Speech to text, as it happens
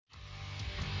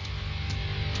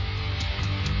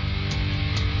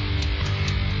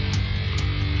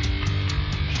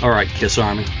All right, KISS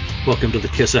Army, welcome to the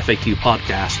KISS FAQ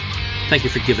podcast. Thank you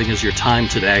for giving us your time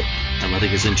today and letting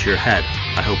us into your head.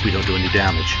 I hope we don't do any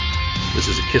damage. This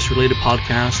is a KISS-related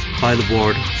podcast by the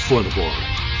board for the board.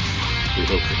 We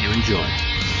hope that you enjoy.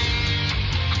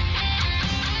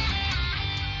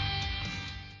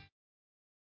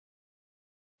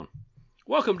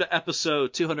 Welcome to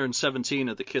episode 217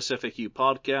 of the KISS FAQ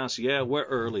podcast. Yeah, we're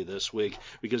early this week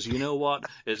because you know what?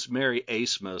 It's Merry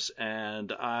Acemas,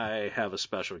 and I have a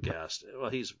special guest. Well,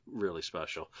 he's really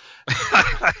special.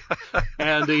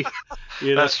 Andy,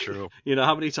 That's true. You know,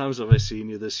 how many times have I seen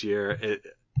you this year?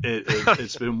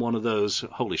 It's been one of those,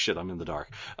 holy shit, I'm in the dark.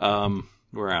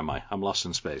 Where am I? I'm lost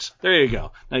in space. There you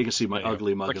go. Now you can see my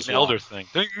ugly mug like as an well. elder thing.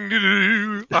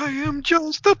 I am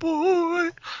just a boy.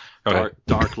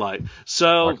 Dark light.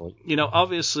 So, Dark light. you know,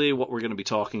 obviously what we're going to be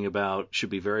talking about should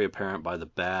be very apparent by the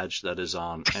badge that is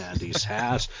on Andy's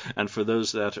hat. And for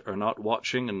those that are not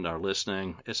watching and are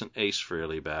listening, it's an Ace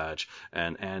Frehley badge.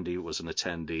 And Andy was an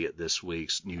attendee at this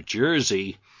week's New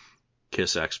Jersey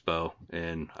KISS Expo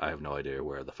in, I have no idea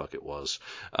where the fuck it was.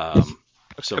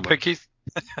 Parsippany,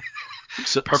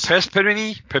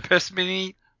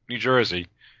 New Jersey.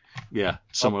 Yeah,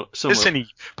 somewhere.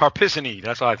 Parsippany.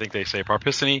 That's how I think they say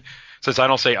Parsippany. Since I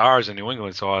don't say R's in New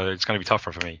England, so it's going to be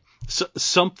tougher for me. So,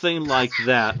 something like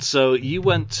that. So you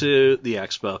went to the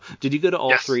expo. Did you go to all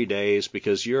Yes. 3 days?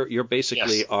 Because you're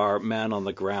basically Yes. our man on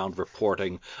the ground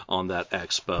reporting on that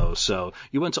expo. So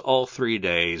you went to all 3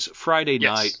 days. Friday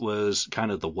Yes. night was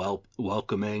kind of the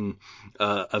welcoming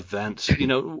event. You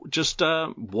know, just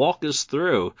walk us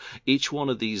through each one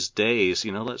of these days.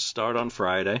 You know, let's start on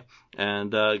Friday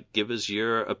and give us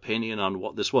your opinion on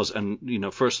what this was. And, you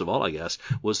know, first of all, I guess,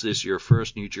 was this your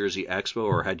first New Jersey Expo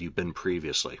or had you been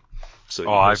previously? So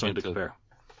I've something been to compare.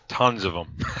 Tons of them.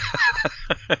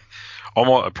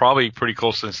 Probably pretty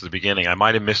close since the beginning. I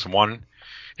might have missed one.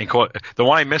 The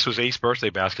one I missed was Ace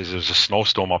Birthday Bash because there was a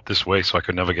snowstorm up this way, so I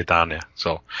could never get down there.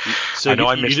 So I know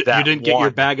I missed that. You didn't get your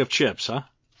bag of chips, huh?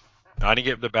 I didn't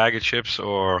get the bag of chips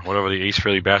or whatever, the Ace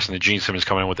Frehley Bash and the Gene Simmons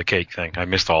coming in with the cake thing. I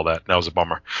missed all that. That was a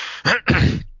bummer.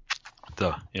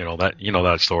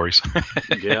 That stories.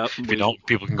 Yeah. If you don't,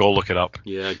 people can go look it up.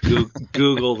 Yeah,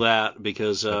 Google that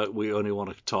because we only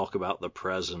want to talk about the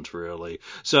present, really.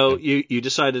 So you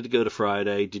decided to go to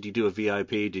Friday. Did you do a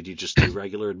VIP? Did you just do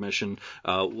regular admission?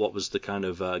 What was the kind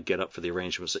of get up for the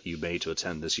arrangements that you made to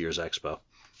attend this year's expo?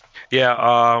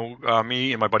 Yeah,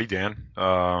 me and my buddy Dan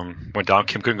went down.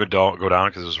 Kim couldn't go down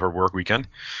because it was her work weekend.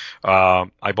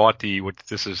 I bought the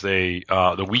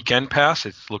weekend pass.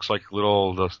 It looks like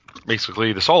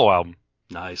basically the solo album.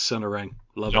 Nice, center ring,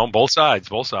 love it. Both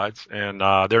sides, and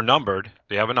they're numbered.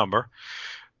 They have a number.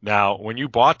 Now, when you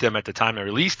bought them at the time they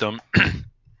released them,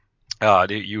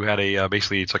 you had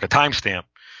basically it's like a timestamp.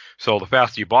 So the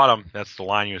faster you bought them, that's the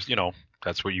line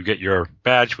that's where you get your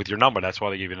badge with your number. That's why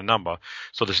they give you the number.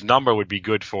 So this number would be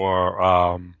good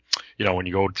for, when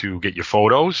you go to get your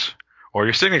photos or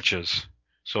your signatures.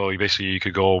 So you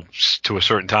could go to a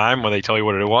certain time when they tell you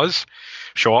what it was,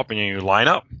 show up and you line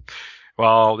up.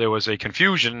 Well, there was a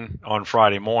confusion on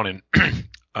Friday morning.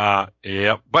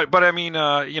 Yeah, but I mean,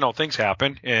 things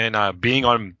happen, and being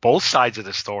on both sides of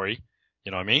the story,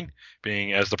 you know what I mean?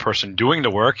 Being as the person doing the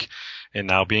work. And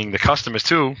now being the customers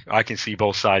too, I can see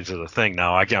both sides of the thing.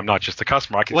 Now I'm not just the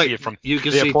customer; I can see it from you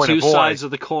can their see point two of view. sides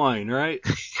of the coin, right?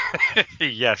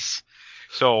 Yes.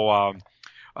 So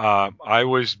I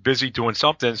was busy doing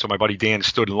something, so my buddy Dan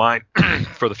stood in line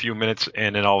for the few minutes,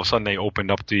 and then all of a sudden they opened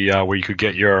up the where you could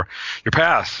get your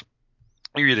pass,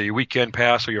 either your weekend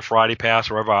pass or your Friday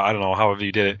pass, or whatever. I don't know, however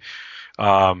you did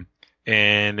it.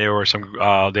 And there were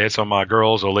they had some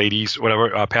girls or ladies,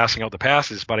 whatever, passing out the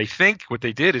passes. But I think what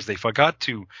they did is they forgot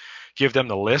to give them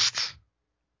the list,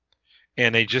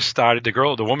 and they just started,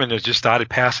 the woman has just started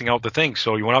passing out the things.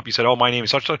 So you went up, you said, "Oh, my name is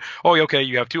such and such." "Oh, okay,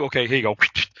 you have two. Okay, here you go."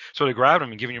 So they grabbed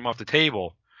them and giving them off the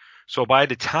table. So by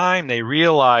the time they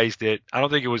realized it, I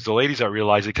don't think it was the ladies that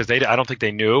realized it because I don't think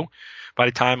they knew. By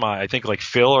the time I think like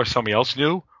Phil or somebody else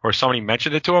knew, or somebody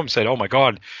mentioned it to him, said, "Oh my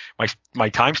God, my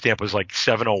timestamp was like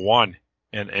 7:01,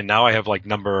 and now I have like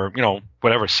number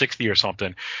 60 or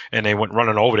something," and they went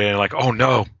running over there and like, "Oh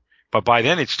no!" But by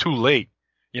then it's too late.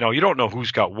 You don't know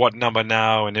who's got what number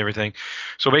now and everything.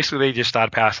 So basically they just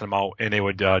started passing them out, and they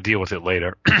would deal with it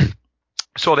later.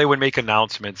 So they would make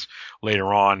announcements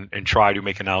later on and try to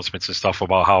make announcements and stuff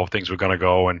about how things were going to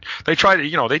go. And they tried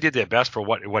to, they did their best for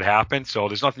what happened. So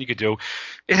there's nothing you could do.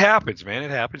 It happens, man.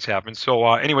 It happens.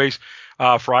 So anyways,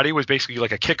 Friday was basically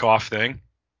like a kickoff thing.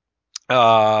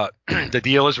 The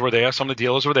dealers were there. Some of the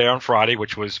dealers were there on Friday,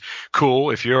 which was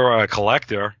cool. If you're a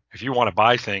collector, if you want to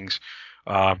buy things,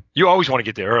 you always want to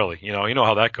get there early. You know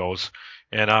how that goes.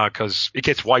 And because it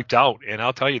gets wiped out, and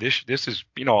I'll tell you this is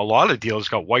a lot of the deals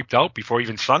got wiped out before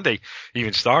even Sunday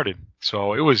even started.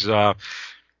 So it was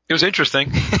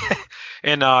interesting.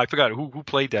 And I forgot who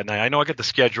played that night. I know I got the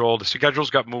schedule. The schedules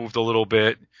got moved a little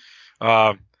bit.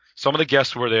 Uh, some of the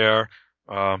guests were there,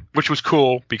 which was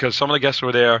cool because some of the guests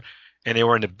were there and they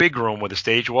were in the big room where the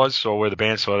stage was, so where the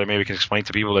band, so that maybe we can explain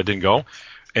to people that didn't go.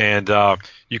 And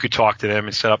you could talk to them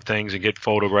and set up things and get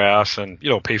photographs and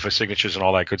pay for signatures and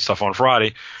all that good stuff on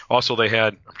Friday. Also, they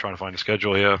had, I'm trying to find the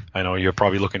schedule here. I know you're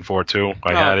probably looking for it too.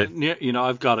 I had it. Yeah,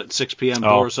 I've got it. 6 p.m.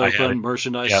 doors open,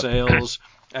 merchandise Yep. sales,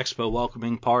 Expo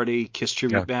welcoming party, Kiss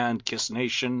tribute Yeah. band, Kiss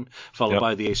Nation, followed Yep.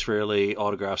 by the Ace Frehley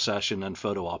autograph session and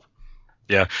photo op.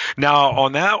 Yeah. Now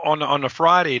on the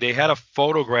Friday they had a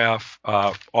photograph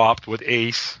op with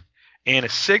Ace and a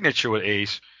signature with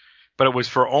Ace, but it was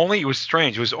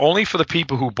strange. It was only for the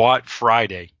people who bought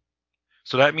Friday.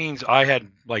 So that means I had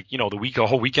the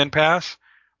whole weekend pass.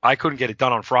 I couldn't get it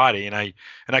done on Friday, and I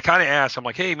kind of asked. I'm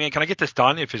like, hey man, can I get this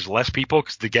done if there's less people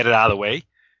to get it out of the way?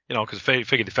 Because I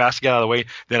figured the faster to get out of the way,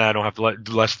 then I don't have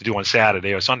less to do on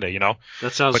Saturday or Sunday.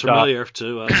 That sounds familiar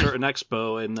to a certain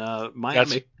expo in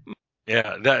Miami.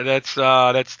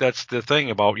 That's the thing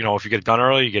about if you get it done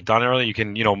early, you get done early. You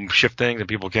can shift things and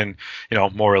people can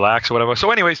more relax or whatever.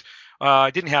 So anyways,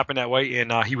 it didn't happen that way,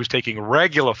 and he was taking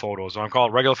regular photos. I'm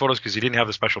calling it regular photos because he didn't have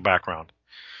the special background.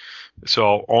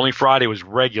 So only Friday was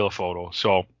regular photo.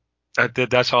 So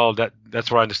that's what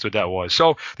I understood that was.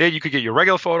 So there you could get your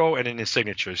regular photo and then his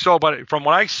signature. So, but from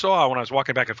what I saw when I was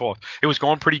walking back and forth, it was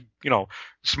going pretty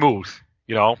smooth.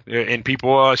 And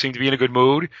people seemed to be in a good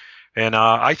mood. And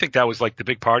I think that was like the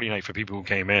big party night for people who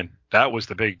came in. That was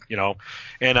the big,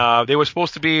 and they were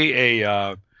supposed to be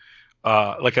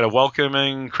like at a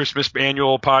welcoming Christmas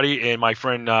annual party, and my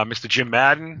friend Mr. Jim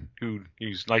Madden,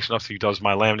 he's nice enough to he does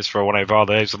my laminates for when I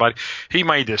validate somebody, he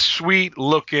made this sweet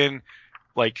looking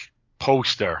like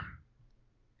poster.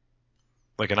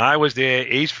 Like, and I was there,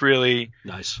 Ace Frehley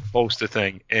Nice poster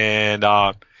thing, and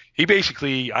he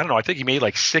basically, I don't know, I think he made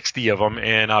like 60 of them,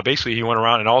 and basically he went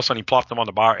around and all of a sudden he plopped them on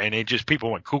the bar, and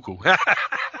people went cuckoo.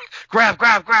 grab.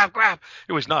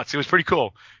 It was nuts. It was pretty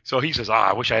cool. So he says,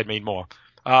 I wish I had made more.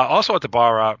 Also at the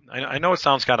bar, I know it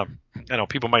sounds kind of,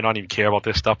 people might not even care about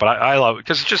this stuff, but I love it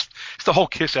because it's the whole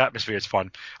Kiss atmosphere. It's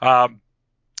fun.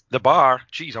 The bar,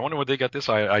 geez, I wonder where they got this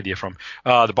idea from.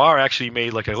 The bar actually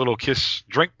made like a little Kiss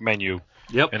drink menu.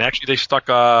 Yep. And actually they stuck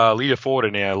Lita Ford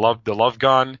in there. The Love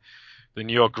Gun, the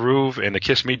New York Groove, and the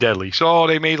Kiss Me Deadly. So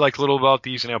they made like little about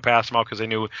these and they'll pass them out because they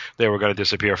knew they were going to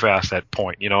disappear fast at that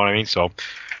point. You know what I mean? So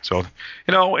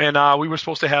and we were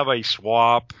supposed to have a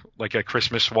swap, like a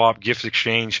Christmas swap, gift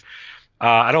exchange.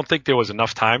 I don't think there was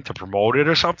enough time to promote it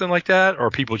or something like that, or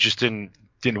people just didn't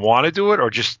want to do it, or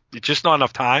just not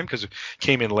enough time because it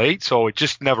came in late, so it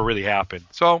just never really happened.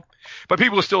 So, but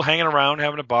people are still hanging around,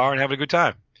 having a bar, and having a good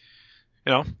time.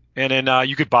 And then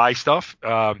you could buy stuff.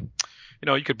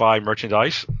 You could buy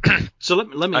merchandise. So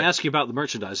let me ask you about the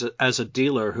merchandise. As a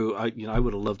dealer who I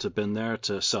would have loved to have been there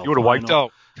to sell. You would have wiped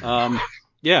out.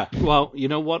 Yeah, well, you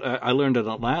know what I learned in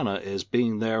Atlanta is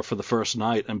being there for the first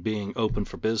night and being open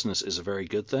for business is a very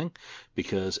good thing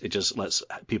because it just lets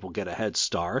people get a head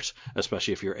start,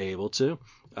 especially if you're able to.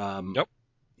 Yep.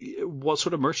 What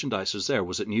sort of merchandise was there?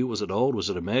 Was it new? Was it old? Was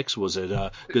it a mix? Was it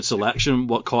a good selection?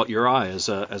 What caught your eye as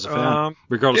a fan,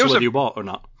 regardless of whether you bought or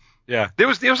not? Yeah, there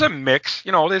was a mix.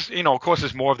 There's of course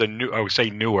there's more of the new. I would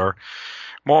say newer,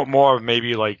 more of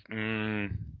maybe like.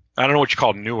 I don't know what you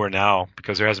call newer now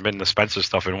because there hasn't been the Spencer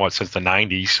stuff since the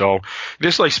 90s. So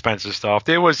there's like Spencer stuff.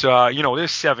 There was, there's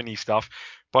 70s stuff,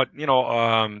 but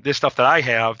there's stuff that I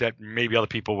have that maybe other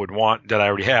people would want that I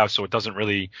already have. So it doesn't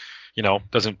really,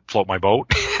 doesn't float my boat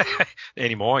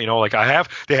anymore. Like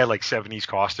they had like 70s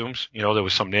costumes. There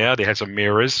was some there. They had some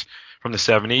mirrors from the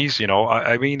 70s.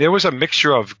 I mean, there was a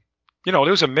mixture of,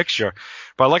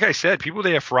 but like I said, people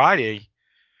there Friday,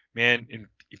 man,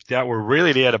 if that were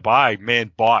really there to buy, man,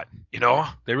 bought.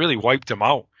 They really wiped them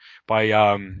out by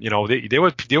there were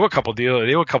a couple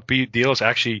deals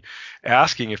actually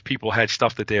asking if people had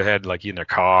stuff that they had like in their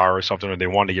car or something that they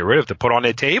wanted to get rid of to put on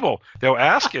their table. They were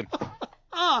asking.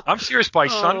 I'm serious. By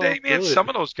Sunday, man, brilliant. Some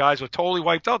of those guys were totally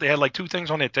wiped out. They had like 2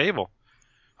 things on their table.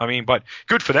 I mean, but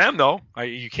good for them though.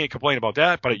 You can't complain about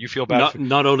that. But you feel bad.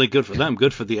 Not only good for them,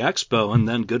 good for the expo, and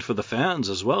then good for the fans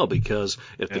as well. Because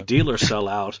if the dealers sell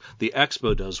out, the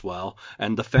expo does well,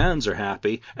 and the fans are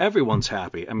happy. Everyone's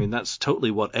happy. I mean, that's totally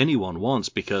what anyone wants.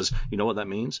 Because you know what that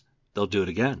means? They'll do it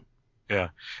again. Yeah.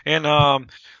 And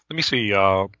let me see.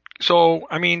 So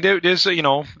I mean, there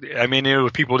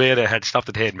were people there that had stuff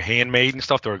that they had handmade and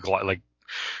stuff. They were like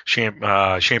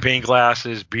champagne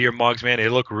glasses, beer mugs, man. They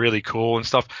look really cool and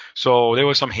stuff. So there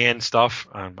was some hand stuff.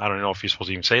 I don't know if you're supposed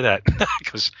to even say that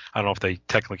because I don't know if they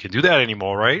technically can do that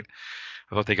anymore, right?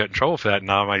 I thought they got in trouble for that.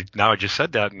 Now I just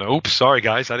said that. And oops, sorry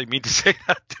guys, I didn't mean to say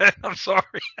that. I'm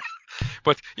sorry.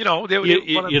 But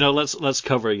let's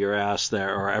cover your ass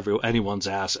there, or anyone's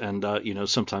ass, and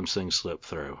sometimes things slip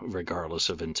through, regardless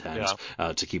of intent,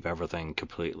 to keep everything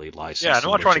completely licensed. Yeah,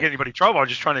 I'm not trying to get anybody in trouble. I'm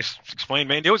just trying to explain,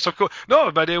 man. There was some cool,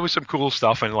 no, but there was some cool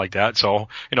stuff and like that. So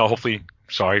hopefully,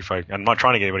 sorry if I'm not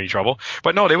trying to get anybody in trouble,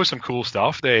 but no, there was some cool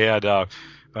stuff. They had, some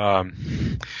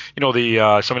of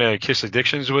the Kiss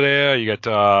Addictions were there. You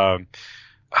got.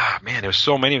 Man, there's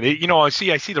so many. I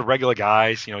see the regular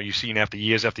guys. You've seen after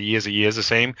years of years, the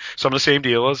same, some of the same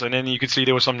dealers, and then you could see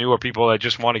there were some newer people that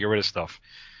just want to get rid of stuff.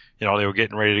 They were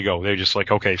getting ready to go. They were just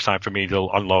like, okay, it's time for me to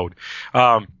unload.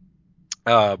 But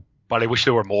I wish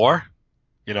there were more.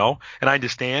 And I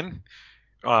understand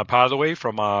part of the way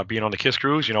from being on the Kiss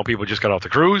cruise. People just got off the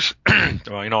cruise.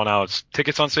 Now it's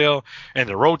tickets on sale, and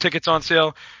the road tickets on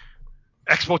sale.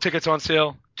 Expo tickets on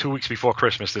sale 2 weeks before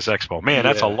Christmas, this Expo. Man,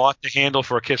 that's a lot to handle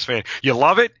for a Kiss fan. You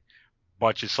love it,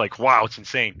 but it's like, wow, it's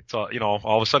insane. It's all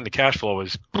of a sudden the cash flow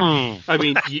is. I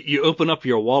mean, you open up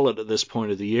your wallet at this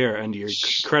point of the year, and your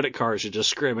credit cards are just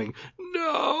screaming,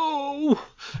 no.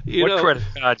 What credit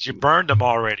cards? You burned them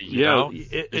already.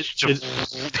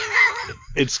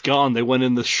 It's gone. They went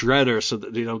in the shredder so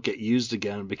that they don't get used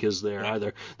again because they're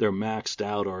maxed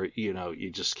out or you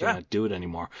just can't do it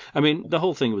anymore. I mean, the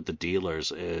whole thing with the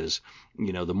dealers is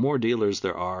the more dealers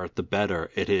there are, the better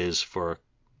it is for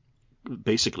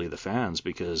basically the fans,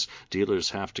 because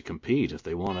dealers have to compete if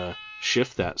they want to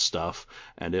shift that stuff,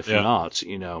 and if not,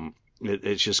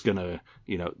 it's just gonna,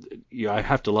 I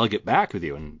have to lug it back with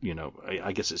you, and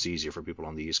I guess it's easier for people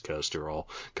on the East Coast who are all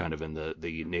kind of in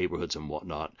the neighborhoods and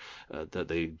whatnot that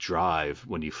they drive.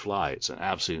 When you fly, it's an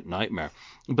absolute nightmare.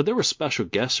 But there were special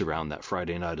guests around that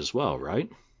Friday night as well, right?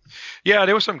 Yeah,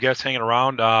 there were some guests hanging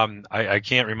around. I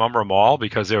can't remember them all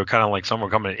because they were kind of like some were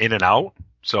coming in and out.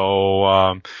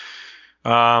 So.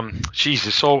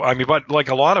 Jesus. So I mean, but like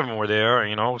a lot of them were there,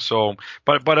 So,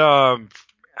 but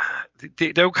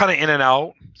they were kind of in and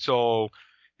out. So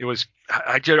it was.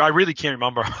 I really can't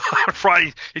remember on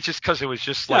Friday. It's just because it was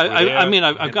just like.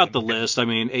 I've got the list. I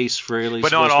mean, Ace Frehley,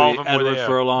 but not all of them Edward were there.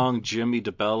 Furlong, Jimmy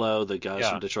DeBello, the guys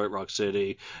from Detroit Rock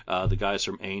City, the guys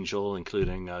from Angel,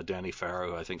 including Danny Farrow,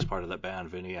 who I think is part of that band,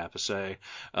 Vinny Appice,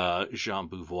 Jean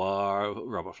Beauvoir,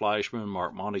 Robert Fleischman,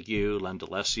 Mark Montague, Len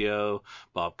DeLessio,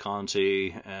 Bob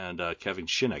Conti, and Kevin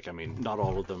Shinnick. I mean, not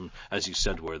all of them, as you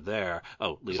said, were there.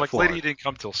 Oh, Lita Ford. Lydia didn't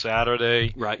come till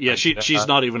Saturday. Right. Yeah, she's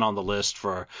not even on the list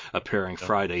for appearing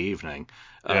Friday evening.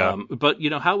 But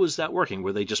how was that working?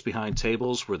 Were they just behind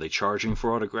tables? Were they charging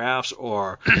for autographs?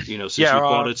 Or since you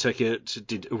bought a ticket,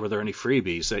 were there any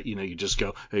freebies that you just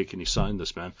go, hey, can you sign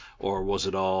this, man? Or was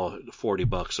it all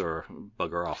 $40 or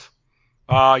bugger off?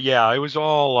 It was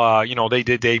all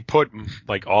they put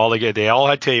like they all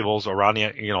had tables around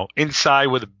the inside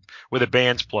where the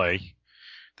bands play.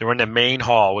 They were in the main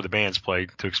hall where the bands played,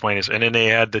 to explain this, and then they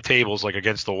had the tables like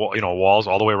against the wall, walls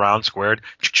all the way around, squared.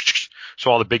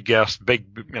 So all the big guests, the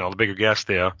bigger guests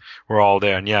there were all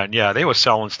there, and they were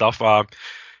selling stuff. I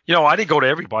didn't go to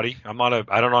everybody. I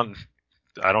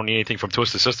don't need anything from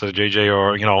Twisted Sister, JJ,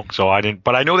 or so I didn't.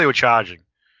 But I know they were charging.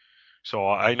 So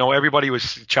I know everybody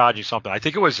was charging something. I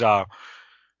think it was,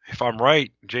 if I'm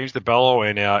right, James DeBello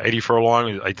and Eddie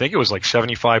Furlong. I think it was like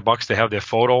 $75 to have their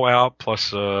photo out.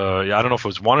 Plus, I don't know if it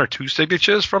was 1 or 2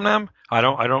 signatures from them. I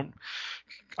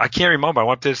can't remember. I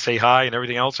went there to say hi and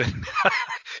everything else, and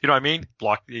you know what I mean?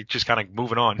 Just kind of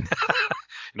moving on,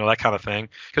 that kind of thing.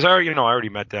 Because I already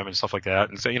met them and stuff like that,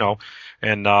 and so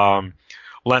and Len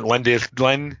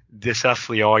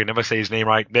DeCeslio, I can never say his name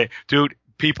right. Dude,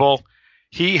 people,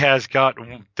 he has got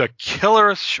the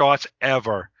killer shots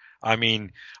ever. I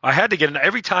mean, I had to get in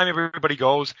every time everybody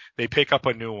goes, they pick up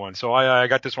a new one. So I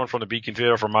got this one from the Beacon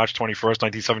Theater for March 21st,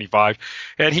 1975.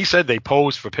 And he said they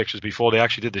posed for pictures before they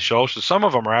actually did the show. So some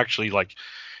of them are actually like,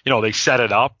 they set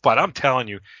it up. But I'm telling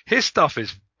you, his stuff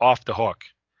is off the hook.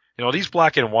 These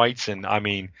black and whites, and I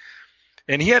mean,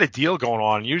 and he had a deal going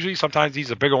on. Usually sometimes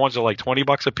these bigger ones are like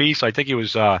 $20 a piece. I think it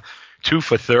was 2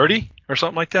 for $30 or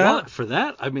something like that. What, for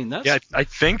that? I mean, that's... Yeah, I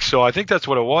think so. I think that's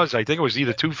what it was. I think it was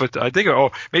either 2 for... maybe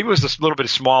it was a little bit of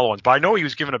smaller ones. But I know he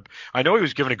was given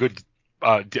a good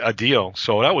a deal.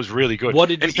 So that was really good. What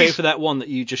did you pay for that one that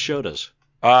you just showed us?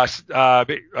 Well,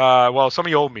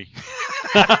 somebody owed me.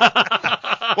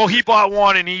 Well, he bought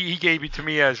one and he gave it to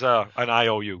me as an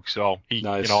IOU. So he,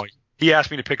 nice. He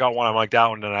asked me to pick out one. I'm like, that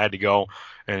one, and I had to go.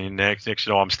 And next you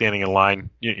know, I'm standing in line,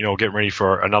 getting ready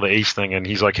for another Ace thing, and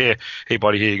he's like, hey,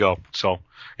 buddy, here you go. So,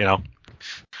 you know,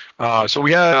 so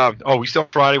we had, we still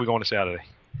Friday, we going to Saturday.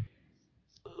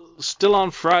 Still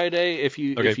on Friday. If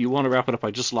Okay. you want to wrap it up,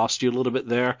 I just lost you a little bit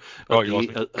there You lost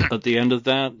me. at the end of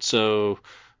that. So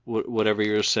whatever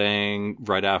you're saying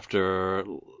right after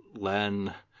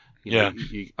Len, Yeah.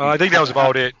 I think that was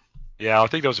about it. Yeah, I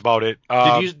think that was about it.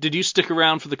 Did you stick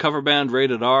around for the cover band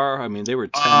Rated R? I mean, they were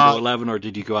 10 to 11, or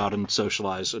did you go out and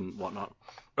socialize and whatnot?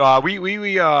 I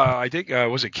think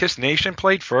was it Kiss Nation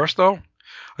played first though?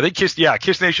 I think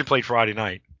Kiss Nation played Friday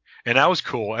night, and that was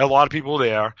cool. A lot of people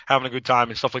there having a good time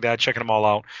and stuff like that, checking them all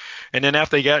out. And then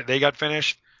after they got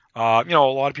finished, a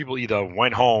lot of people either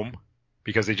went home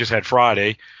because they just had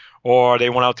Friday, or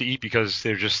they went out to eat because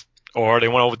or they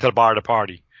went over to the bar to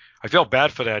party. I felt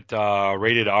bad for that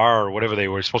Rated R or whatever they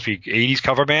were supposed to be 80s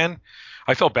cover band.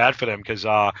 I felt bad for them because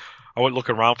I went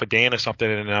looking around for Dan or something,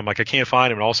 and I'm like, I can't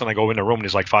find him. And all of a sudden I go in the room and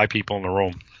there's like 5 people in the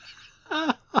room.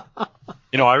 I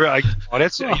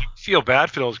feel bad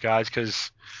for those guys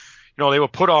because, they were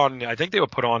put on. I think they were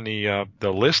put on the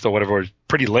list or whatever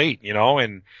pretty late, and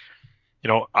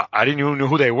I didn't even know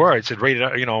who they were. It said Rated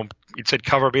R, it said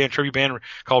cover band, tribute band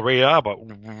called Rated R, but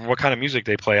what kind of music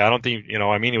they play, I don't think,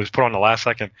 it was put on the last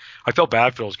second. I felt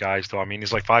bad for those guys, though. I mean,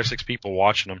 there's like 5-6 people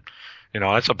watching them.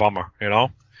 That's a bummer,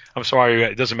 I'm sorry.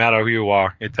 It doesn't matter who you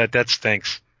are. That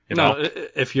stinks. No,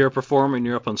 if you're a performer and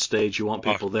you're up on stage, you want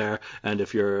people there. And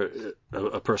if you're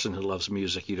a person who loves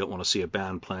music, you don't want to see a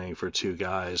band playing for 2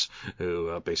 guys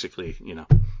who basically,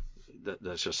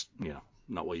 that's just,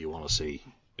 not what you want to see.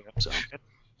 So.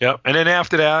 Yeah, and then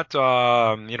after that,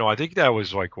 I think that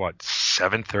was like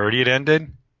 7:30 it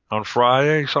ended on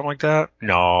Friday, something like that.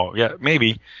 No, yeah,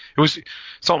 maybe it was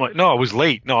something like. No, it was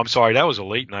late. No, I'm sorry, that was a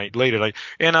later night.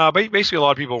 And basically a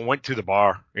lot of people went to the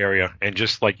bar area and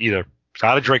just like either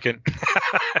started drinking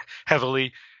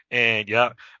heavily, and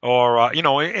or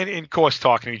and of course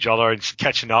talking to each other and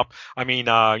catching up. I mean,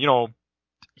 now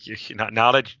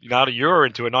that you're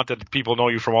into it, not that people know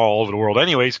you from all over the world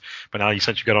anyways, but now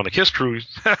since you got on the Kiss Cruise,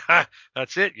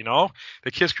 that's it,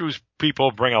 the Kiss Cruise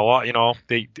people bring a lot,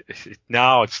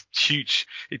 now it's huge.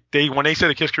 When they say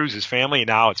the Kiss Cruise is family,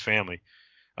 now it's family.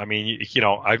 I mean,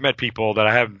 I've met people that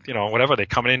I have, whatever, they're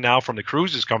coming in now from the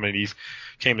cruises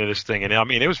came to this thing, and I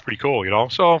mean, it was pretty cool,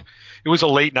 so it was a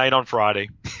late night on Friday.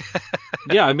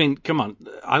 Yeah, I mean, come on,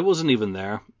 I wasn't even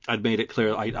there. I'd made it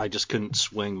clear I just couldn't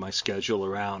swing my schedule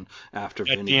around after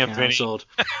Vinny canceled.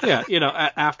 Yeah,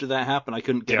 after that happened, I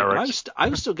couldn't get it. But I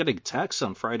was still getting texts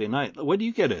on Friday night. When do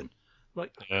you get in?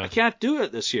 Like, I can't do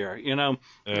it this year.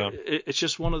 It's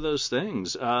just one of those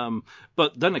things.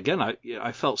 But then again,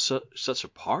 I felt such a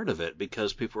part of it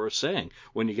because people were saying,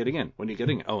 when are you getting in? When are you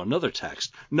getting in? Oh, another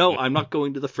text. No, I'm not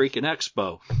going to the freaking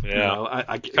expo. Yeah.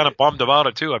 I kind of bummed about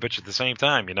it too, I bet you at the same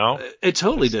time, It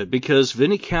totally did, because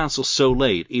Vinny canceled so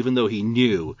late, even though he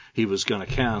knew he was going to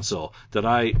cancel, that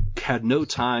I had no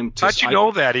time to... How'd you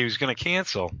know that he was going to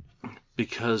cancel?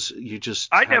 Because you just...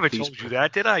 I never told you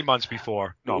that, did I, months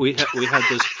before? No. We had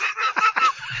this...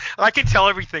 I can tell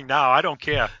everything now. I don't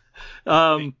care.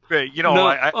 I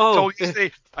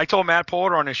told Matt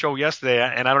Porter on the show yesterday,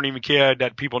 and I don't even care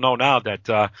that people know now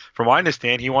that, from what I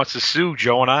understand, he wants to sue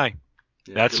Joe and I.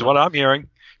 Yeah, that's what I'm hearing,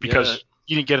 because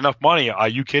he didn't get enough money. Are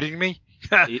you kidding me?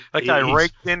 That guy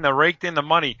raked in the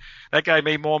money. That guy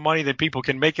made more money than people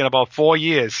can make in about 4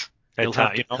 years. He'll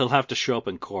have to show up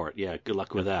in court. Yeah, good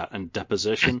luck with that. And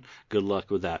deposition, good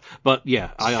luck with that. But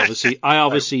yeah, I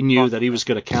obviously knew that he was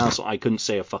going to cancel. I couldn't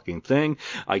say a fucking thing.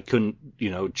 I couldn't,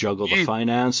 juggle the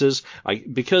finances.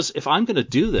 Because if I'm going to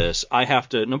do this, I have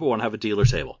to, number one, have a dealer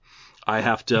table. I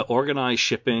have to organize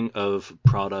shipping of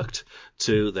product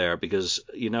to there because,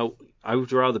 I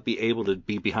would rather be able to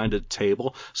be behind a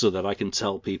table so that I can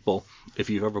tell people,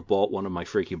 if you've ever bought one of my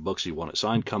freaking books, you want it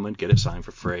signed, come and get it signed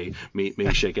for free, meet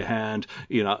me, shake a hand.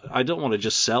 I don't want to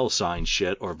just sell signed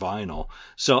shit or vinyl.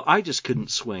 So I just couldn't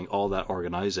swing all that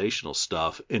organizational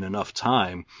stuff in enough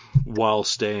time while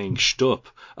staying shtup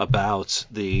about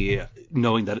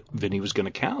knowing that Vinny was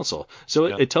going to cancel. So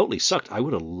it totally sucked. I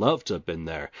would have loved to have been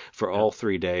there for all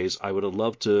 3 days. I would have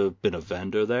loved to have been a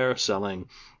vendor there selling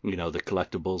the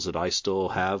collectibles that I still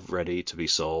have ready to be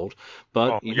sold.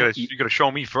 But you got to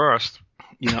show me first.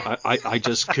 I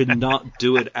just could not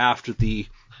do it after the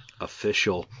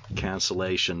official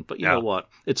cancellation. But you know what?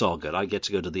 It's all good. I get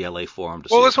to go to the LA Forum to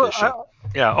see official.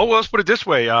 Let's put it this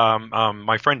way.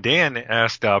 My friend Dan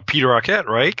asked Peter Arquette,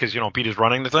 right? Because Peter's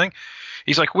running the thing.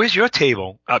 He's like, "Where's your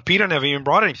table?" Peter never even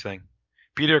brought anything.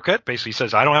 Peter Arquette basically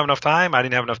says, "I don't have enough time. I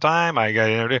didn't have enough time. I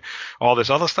got all this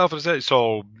other stuff."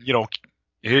 So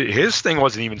his thing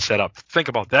wasn't even set up. Think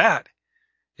about that.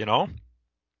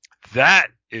 That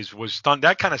was stunned.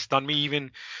 That kind of stunned me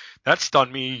even. That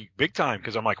stunned me big time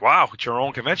because I'm like, wow, it's your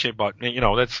own convention, but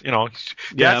that's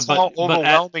that's how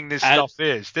overwhelming this stuff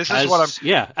is. This is what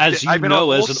as I've been on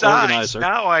both as an sides. organizer.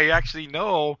 Now I actually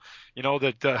know,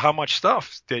 that how much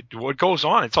stuff what goes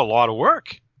on. It's a lot of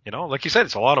work. Like you said,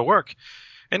 it's a lot of work.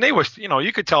 And they were,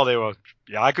 you could tell they were.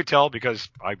 Yeah, I could tell because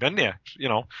I've been there.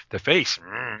 The face.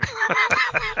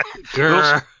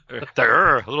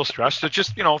 a little stressed. It's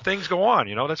just, things go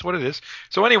on. That's what it is.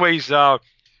 So, anyways,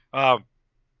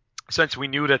 since we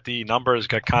knew that the numbers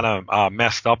got kind of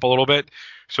messed up a little bit,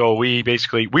 so we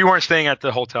weren't staying at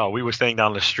the hotel. We were staying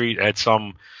down the street at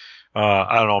some,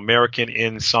 I don't know, American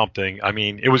Inn something. I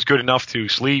mean, it was good enough to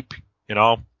sleep,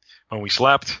 when we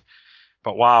slept.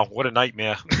 But wow, what a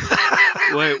nightmare.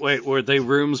 Wait, were they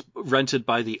rooms rented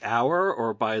by the hour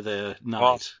or by the night?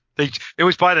 Well, it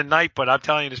was by the night, but I'm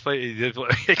telling you, this place,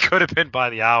 it could have been by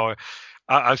the hour.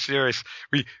 I'm serious.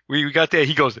 We got there.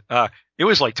 He goes, it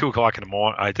was like 2:00 in the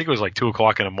morning. I think it was like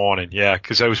 2:00 in the morning. Yeah,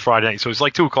 because it was Friday night. So it was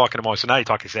like 2:00 in the morning. So now you're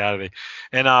talking Saturday.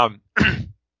 And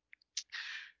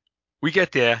we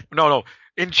get there. No.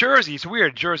 In Jersey, it's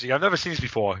weird. Jersey, I've never seen this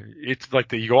before. It's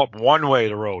like you go up one way of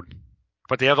the road,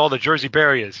 but they have all the Jersey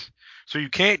barriers. So you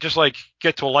can't just like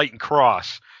get to a light and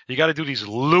cross. You got to do these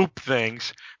loop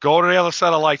things, go to the other side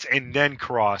of the lights, and then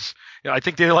cross. I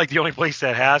think they're like the only place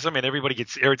that has them, and everybody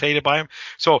gets irritated by them.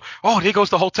 So, there goes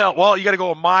the hotel. Well, you got to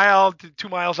go a mile to 2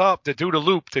 miles up to do the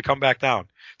loop to come back down,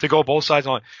 to go both sides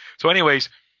on. So, anyways,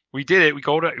 we did it. We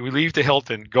leave the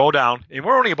Hilton, go down, and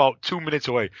we're only about 2 minutes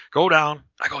away. Go down.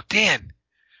 I go, Dan,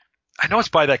 I know it's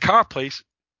by that car place.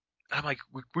 And I'm like,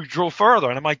 we drove further,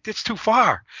 and I'm like, it's too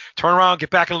far. Turn around, get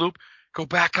back in the loop. Go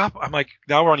back up. I'm like,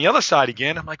 now we're on the other side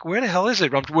again. I'm like, where the hell is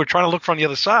it? We're trying to look from the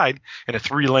other side, and a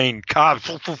 3-lane car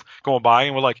going by,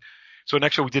 and we're like, so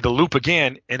next time we did the loop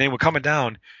again, and then we're coming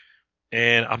down,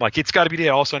 and I'm like, it's got to be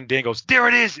there. All of a sudden, Dan goes, there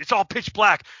it is. It's all pitch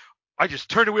black. I just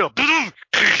turned the wheel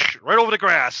right over the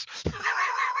grass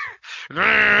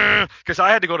because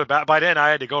I had to go to by then I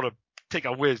had to go to take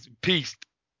a pee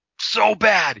so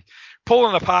bad. Pull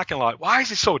in the parking lot. Why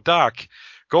is it so dark?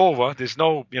 Go over. There's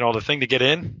no, the thing to get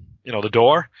in. The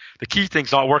door, the key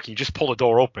thing's not working. You just pull the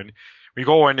door open. We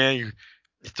go in there.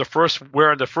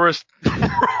 We're in the first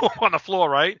row on the floor,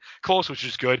 right? Close, which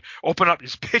is good. Open up.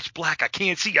 It's pitch black. I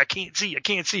can't see. I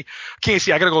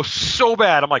gotta go so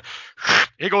bad. I'm like,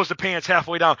 here goes the pants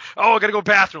halfway down. Oh, I gotta go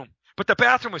bathroom. But the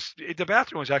bathroom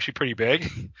was actually pretty big,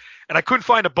 and I couldn't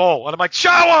find a bowl. And I'm like,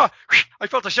 shower. I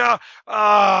felt a shower.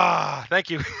 Thank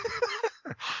you.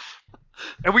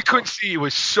 And we couldn't see. It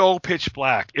was so pitch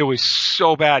black. It was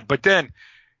so bad. But then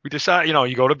we decided,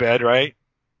 you go to bed, right?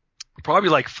 Probably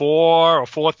like 4 or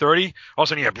 4:30. All of a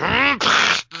sudden, you have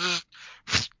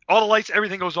all the lights,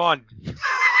 everything goes on.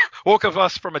 Woke up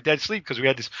us from a dead sleep because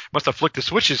we must have flicked the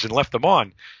switches and left them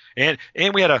on. And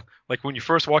we had when you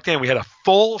first walked in, we had a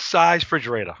full-size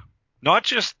refrigerator. Not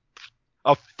just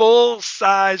a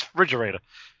full-size refrigerator.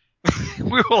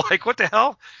 We were like, what the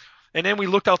hell? And then we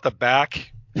looked out the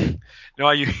back.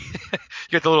 You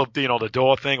get the little, the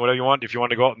door thing, whatever you want, if you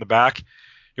want to go out in the back.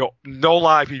 No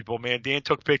lie, people, man. Dan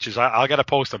took pictures. I got to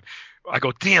post them. I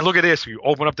go, Dan, look at this. We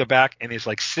open up the back, and there's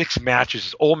like 6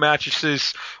 mattresses, old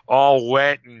mattresses, all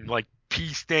wet and like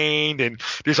pee stained, and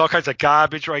there's all kinds of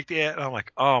garbage right there. And I'm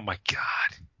like, oh my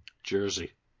God.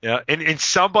 Jersey. Yeah. And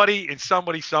somebody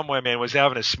somewhere, man, was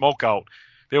having a smoke out.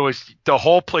 The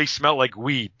whole place smelled like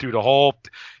weed through the whole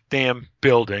damn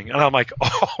building. And I'm like,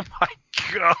 oh my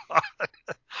God.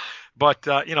 But,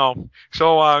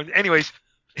 so, anyways.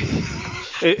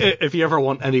 If you ever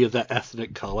want any of that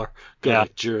ethnic color, go to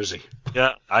Jersey.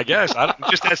 Yeah, I guess.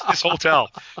 Just as this hotel.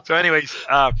 So, anyways,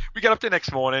 we got up the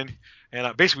next morning,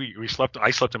 and basically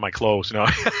I slept in my clothes,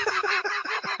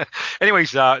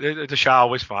 Anyways, the shower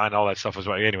was fine. All that stuff was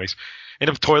right. Anyways, and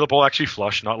the toilet bowl actually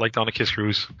flushed, not like on the Kiss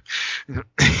Cruise.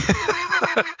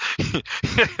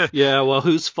 Yeah, well,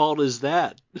 whose fault is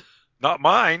that? Not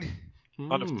mine.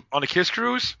 On the Kiss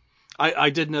Cruise?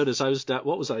 I did notice I was down.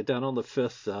 What was I down on the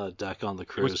 5th deck on the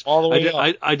cruise? It was all the way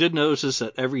up. I did notice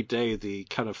that every day the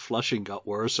kind of flushing got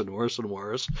worse and worse and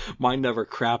worse. Mine never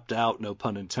crapped out, no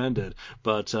pun intended,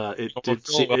 but it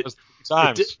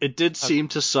did seem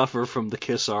to suffer from the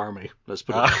Kiss Army. Let's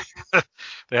put it.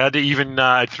 They had to even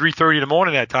at 3:30 in the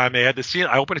morning that time. They had to see it.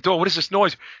 I opened the door. What is this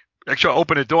noise? Actually, I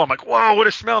opened the door. I'm like, whoa, what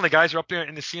a smell! And the guys are up there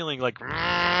in the ceiling, like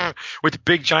with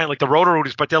big giant, like the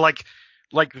Roto-Rooters, but they're like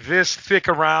this thick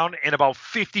around and about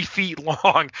 50 feet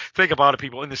long. Think about it,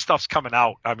 people. And the stuff's coming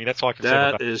out. I mean, that's all I can say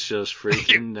about that. That is just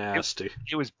freaking nasty.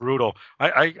 It was brutal.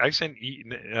 I sent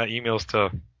emails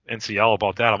to NCL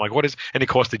about that. I'm like, what is? And of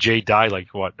course, the Jade died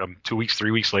like what 2 weeks,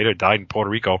 3 weeks later, died in Puerto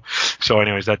Rico. So,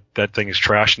 anyways, that thing is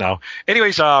trash now.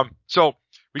 Anyways, so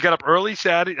we got up early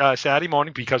Saturday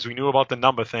morning because we knew about the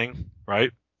number thing,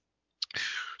 right?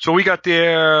 So we got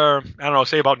there, I don't know,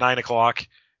 say about 9 o'clock,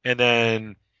 and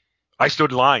then I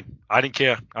stood in line. I didn't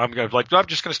care. I'm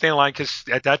just gonna stand in line because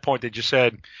at that point they just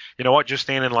said, you know what, just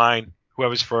stand in line.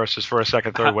 Whoever's first is first,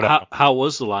 second, third, whatever. How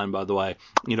was the line, by the way?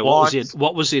 You know,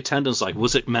 what was the attendance like?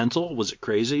 Was it mental? Was it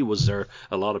crazy? Was there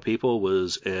a lot of people?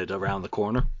 Was it around the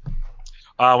corner?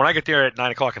 When I get there at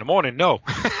 9 o'clock in the morning, no,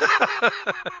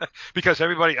 because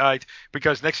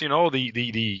because next thing you know,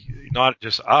 the not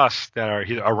just us that are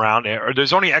here around there, or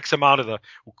there's only X amount of the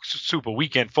full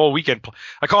weekend.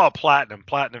 I call it platinum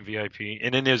VIP,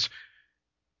 and then there's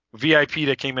VIP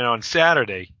that came in on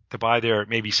Saturday to buy their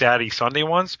maybe Saturday, Sunday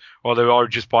ones, or they all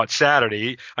just bought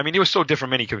Saturday. I mean, it was so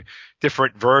different, many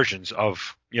different versions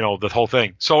of, the whole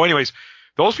thing. So anyways,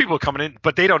 those people are coming in,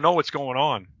 but they don't know what's going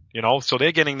on, so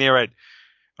they're getting there at,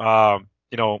 we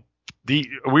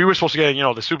were supposed to get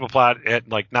in, the super plat at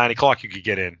like 9 o'clock you could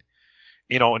get in,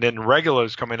 and then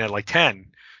regulars come in at like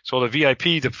 10. So the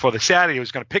VIP for the Saturday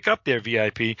was going to pick up their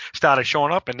VIP, started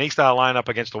showing up, and they started lining up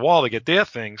against the wall to get their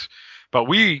things. But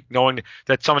we, knowing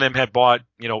that some of them had bought,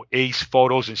 Ace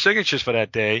photos and signatures for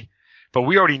that day, but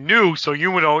we already knew, so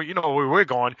where we're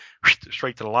going,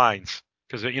 straight to the lines.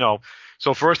 Because,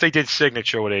 so first they did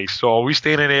signature with Ace. So we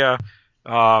standing there.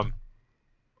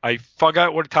 I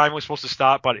forgot what time we were supposed to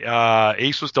start, but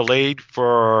Ace was delayed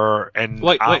for an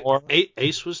hour. Wait,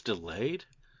 Ace was delayed?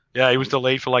 Yeah, he was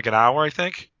delayed for like an hour, I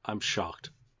think. I'm shocked.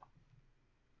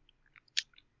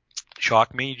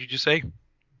 Shocked me, did you say?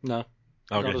 No.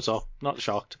 Okay. Not at all. Not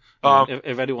shocked.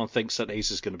 If anyone thinks that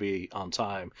Ace is going to be on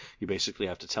time, you basically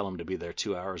have to tell him to be there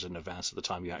 2 hours in advance of the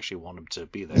time you actually want him to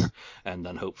be there, and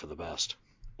then hope for the best.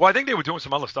 Well, I think they were doing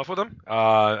some other stuff with him.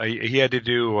 He had to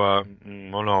do,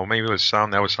 maybe it was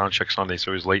sound check Sunday,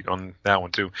 so he was late on that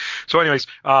one too. So anyways,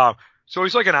 so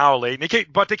he's like an hour late, and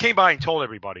they came by and told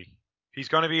everybody he's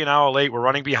going to be an hour late. We're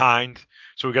running behind,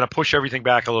 so we're going to push everything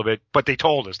back a little bit. But they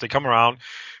told us. They come around,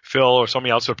 Phil or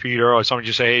somebody else or Peter or somebody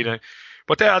just say, hey.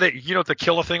 But what the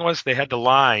killer thing was? They had the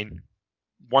line,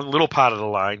 one little part of the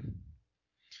line,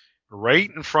 right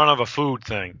in front of a food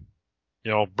thing.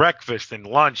 Breakfast and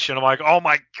lunch, and I'm like, oh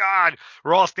my God,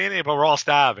 we're all standing there, but we're all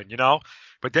starving,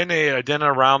 But then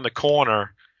around the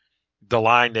corner,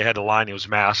 they had the line. It was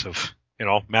massive,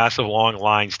 massive long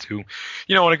lines too,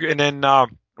 and then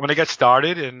when they got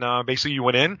started, and basically you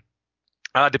went in,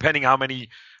 depending how many,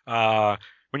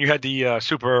 when you had the I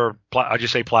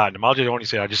just say platinum. I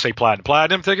just say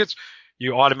platinum tickets,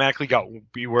 you automatically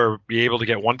be able to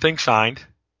get one thing signed,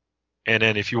 and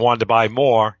then if you wanted to buy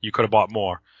more, you could have bought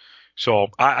more. So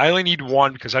I only need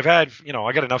one because I've had,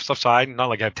 I got enough stuff signed. Not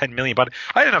like I have 10 million, but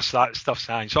I had enough stuff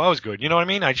signed, so I was good. You know what I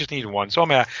mean? I just needed one, so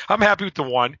I'm happy with the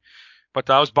one. But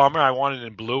that was bummer. I wanted it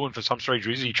in blue, and for some strange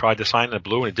reason, he tried to sign in the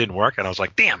blue, and it didn't work. And I was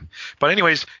like, damn. But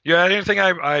anyways, yeah, anything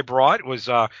I brought was,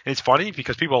 and it's funny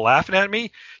because people are laughing at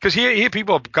me because here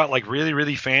people have got like really,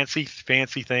 really fancy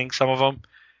things. Some of them,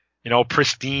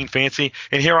 pristine, fancy,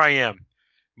 and here I am.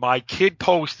 My kid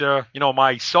poster,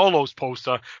 my solos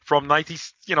poster from the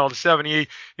 78,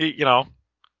 and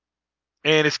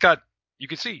it's got, you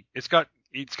can see, it's got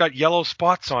yellow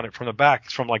spots on it from the back.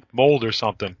 It's from like mold or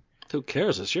something. Who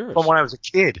cares? It's yours. From when I was a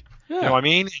kid. Yeah. You know what I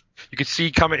mean? You could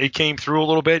see it came through a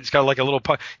little bit. It's got like a little,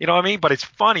 you know what I mean? But it's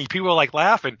funny. People are like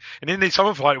laughing. And then some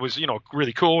of it was,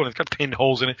 really cool, and it's got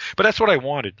pinholes in it. But that's what I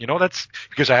wanted. That's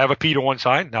because I have a Peter one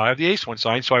sign. Now I have the Ace one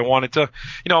sign. So I wanted to,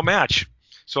 match.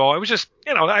 So it was just,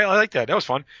 I like that. That was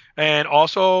fun. And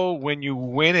also when you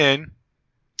went in,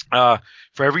 for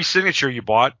every signature you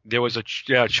bought, there was a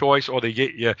choice, or they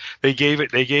gave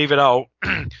it out.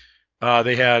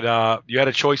 You had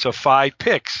a choice of 5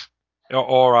 picks,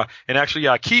 and actually,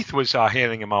 Keith was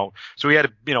handing them out. So he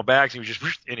had, bags, and he was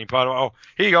just, and he put, oh,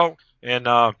 here you go.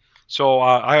 And, so,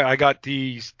 I got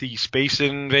the Space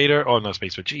Invader. Oh, no,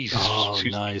 Space Invader. Jesus. Oh,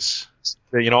 nice.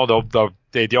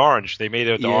 The orange. They made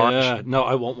it the orange. Yeah. No,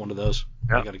 I want one of those.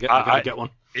 Yeah. I gotta get one.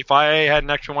 If I had an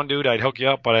extra one, dude, I'd hook you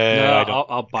up, but I don't.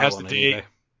 I'll buy one anyway.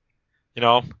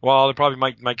 Well, it probably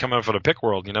might come out for the Pick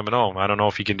World. You never know. I don't know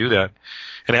if you can do that.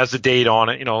 And it has the date on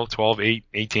it,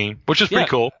 12/8/18, which is pretty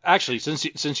cool. Actually,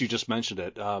 since you just mentioned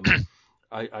it,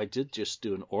 I did just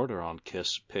do an order on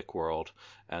Kiss Pick World,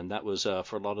 and that was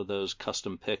for a lot of those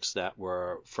custom picks that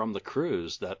were from the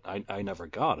cruise that I never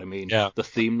got. I mean, the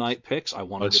theme night picks, I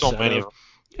wanted a set of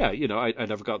Yeah, I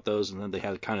never got those, and then they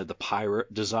had kind of the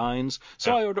pirate designs.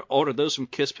 So Yeah. I ordered those from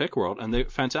Kiss Pick World, and they're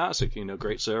fantastic.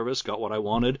 Great service, got what I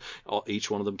wanted.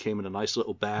 Each one of them came in a nice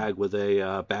little bag with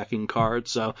a backing card.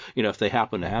 So, if they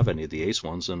happen to have any of the Ace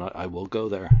ones, then I will go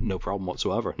there. No problem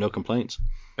whatsoever. No complaints.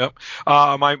 Yep.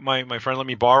 My friend let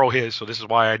me borrow his, so this is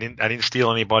why I didn't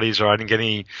steal anybody's or I didn't get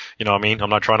any. You know what I mean? I'm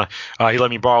not trying to. He let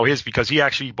me borrow his because he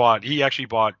actually bought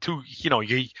two. He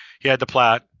had the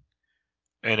plat.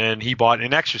 And then he bought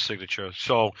an extra signature.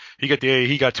 So he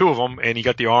got two of them, and he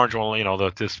got the orange one,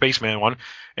 the spaceman one.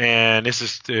 And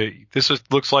this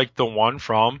looks like the one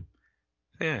from,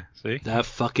 yeah, see? That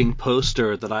fucking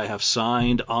poster that I have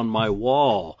signed on my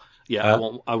wall. Yeah,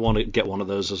 I want to get one of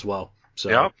those as well. So,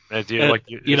 yeah. It's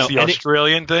the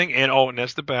Australian thing, and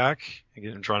that's the back.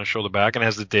 Again, I'm trying to show the back, and it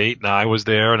has the date, and I was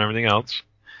there, and everything else.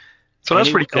 So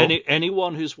that's pretty cool.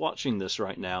 Anyone who's watching this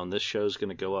right now, and this show's going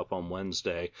to go up on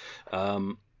Wednesday,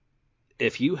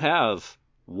 if you have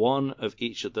one of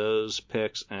each of those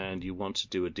picks and you want to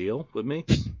do a deal with me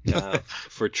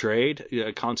for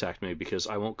trade, contact me, because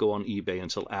I won't go on eBay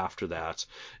until after that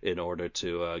in order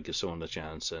to give someone a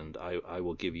chance, and I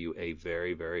will give you a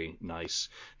very, very nice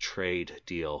trade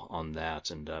deal on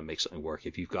that and make something work.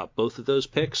 If you've got both of those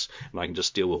picks and I can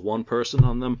just deal with one person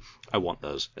on them, I want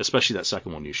those, especially that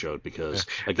second one you showed, because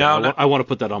again, I want to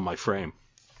put that on my frame.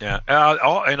 Yeah,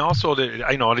 and also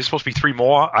I know there's supposed to be three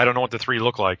more. I don't know what the three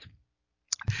look like.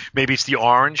 Maybe it's the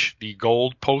orange, the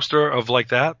gold poster of like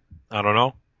that. I don't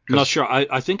know. I'm not sure.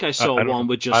 I think I saw one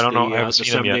with just the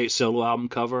 78 solo album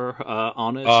cover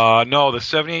on it. No, the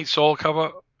 78 solo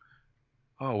cover.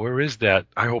 Oh, where is that?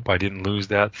 I hope I didn't lose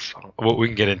that. Well, we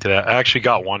can get into that. I actually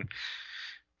got one.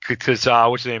 Because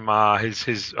what's his name?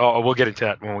 We'll get into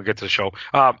that when we get to the show.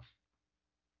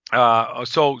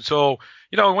 So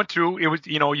I went through. It was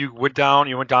you went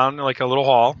down like a little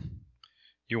hall.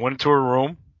 You went into a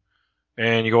room,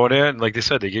 and you go in there, and like they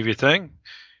said, they give you a thing.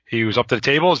 He was up to the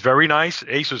table. It was very nice.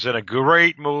 Ace was in a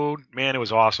great mood. Man, it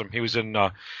was awesome. He was in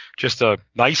just a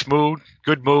nice mood,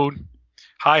 good mood.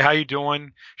 Hi, how you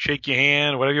doing? Shake your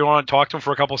hand, whatever you want. Talk to him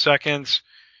for a couple seconds.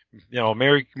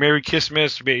 Merry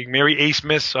Kissmas, Merry Ace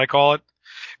Miss, I call it.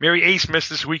 Merry Ace Miss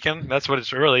this weekend. That's what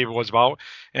it really was about.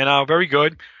 And very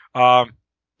good. They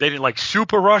didn't like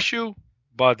super rush you,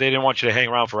 but they didn't want you to hang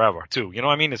around forever too. You know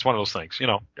what I mean? It's one of those things.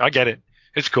 I get it.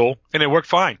 It's cool, and it worked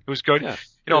fine. It was good. Yeah.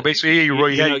 Basically, you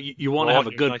want to have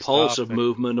a good pulse of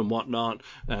movement and whatnot,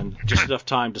 and just enough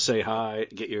time to say hi,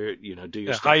 get your, do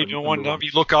your stuff. How you doing?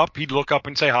 You look up. He'd look up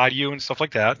and say hi to you and stuff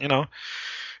like that.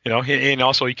 And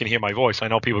also he can hear my voice. I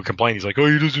know people complain. He's like, oh,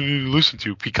 he doesn't need to listen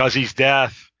to because he's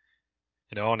deaf.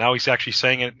 Now he's actually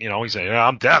saying it. He's saying,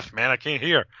 I'm deaf, man. I can't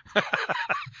hear.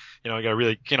 You got to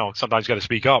really, sometimes you got to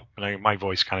speak up. And my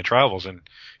voice kind of travels, and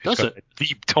it's got a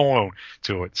deep tone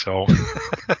to it. So,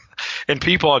 and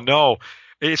people know.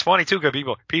 It's funny too,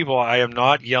 because people, I am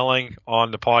not yelling on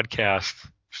the podcast.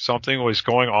 Something was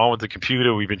going on with the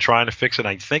computer. We've been trying to fix it.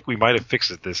 I think we might have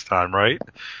fixed it this time, right?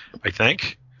 I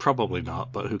think. Probably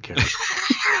not, but who cares?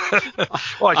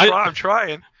 Well, I'm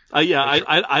trying.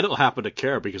 I don't happen to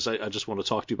care because I just want to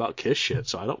talk to you about Kiss shit,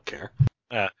 so I don't care.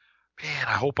 Man,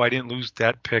 I hope I didn't lose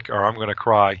that pick or I'm going to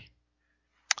cry.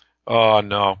 Oh,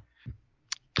 no.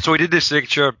 So we did this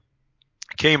signature,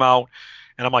 came out,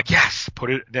 and I'm like, yes, put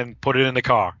it in the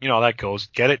car. You know how that goes.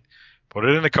 Get it, put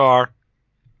it in the car,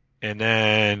 and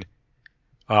then,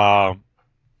 start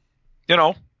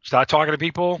talking to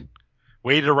people,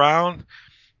 wait around,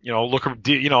 look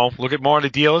at more of the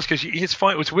dealers, because it's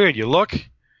fun. It's weird. You look,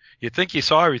 you think you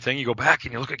saw everything, you go back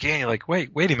and you look again, you're like, wait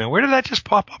a minute, where did that just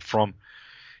pop up from?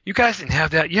 You guys didn't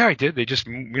have that. Yeah, I did. They just,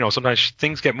 sometimes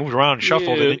things get moved around and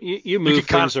shuffled. You move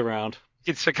things around.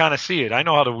 It's to kind of see it. I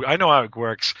know how it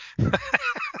works.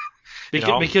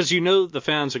 Because the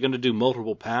fans are going to do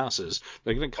multiple passes.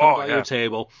 They're going to come by your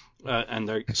table,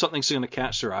 and something's going to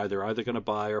catch their eye. They're either going to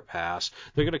buy or pass.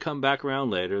 They're going to come back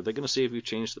around later. They're going to see if you've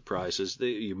changed the prices.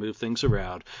 You move things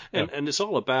around, and it's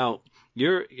all about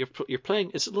you're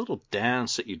playing. It's a little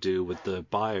dance that you do with the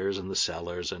buyers and the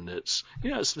sellers, and it's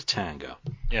the tango.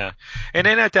 Yeah, and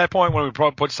then at that point when we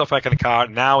put stuff back in the car,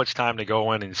 now it's time to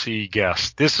go in and see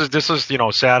guests. This is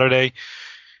Saturday.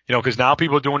 Because now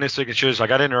people are doing their signatures. I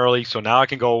got in early, so now I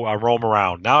can go roam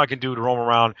around. Now I can do the roam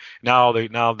around. Now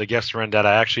the guests are in that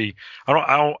I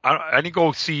didn't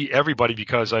go see everybody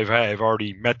because I've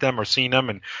already met them or seen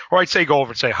them, or I'd say go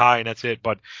over and say hi and that's it.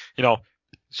 But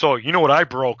so what I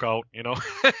broke out.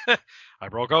 I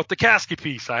broke out the casket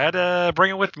piece. I had to bring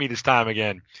it with me this time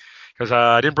again because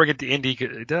I didn't bring it to Indy.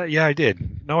 Yeah, I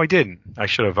did. No, I didn't. I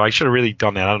should have really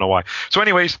done that. I don't know why. So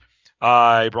anyways.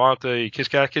 I brought out the Kiss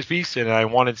Cat Kiss piece, and I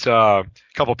wanted a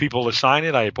couple people to sign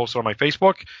it. I posted on my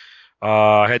Facebook.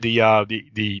 I had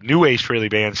the new Ace Frehley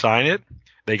band sign it.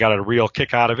 They got a real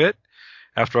kick out of it.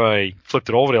 After I flipped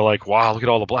it over, they're like, "Wow, look at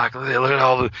all the black, look at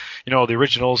all the, the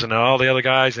originals and all the other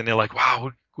guys." And they're like,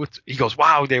 "Wow." He goes,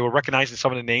 "Wow." They were recognizing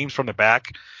some of the names from the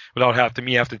back without having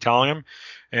to telling him.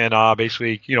 And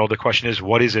basically, the question is,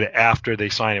 what is it after they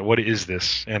sign it? What is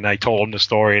this? And I told them the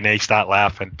story, and they start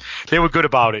laughing. They were good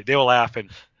about it. They were laughing.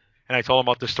 And I told them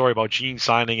about the story about Gene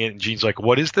signing it, and Gene's like,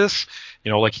 "What is this?"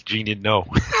 Like Gene didn't know.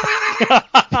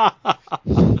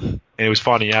 And it was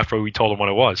funny after we told him what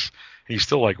it was. He's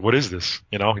still like, "What is this?"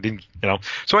 He didn't,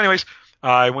 So anyways,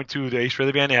 I went to the Ace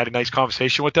Frehley band. I had a nice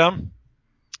conversation with them.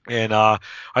 And I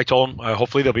told them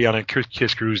hopefully they'll be on a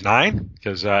Kiss Cruise 9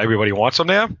 because everybody wants them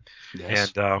there.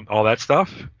 Yes. And all that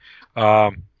stuff.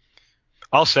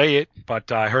 I'll say it,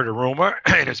 but I heard a rumor,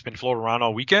 and it's been floating around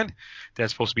all weekend,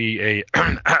 that's supposed to be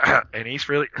an Ace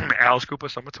Frehley Alice Cooper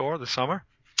summer tour this summer.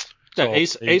 So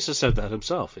Ace has said that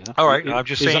himself. All right, I'm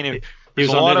just saying. He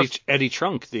was on Eddie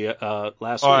Trunk last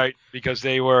week. All right, because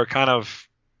they were kind of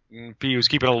he was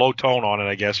keeping a low tone on it,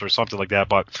 I guess, or something like that.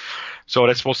 But so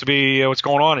that's supposed to be what's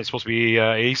going on. It's supposed to be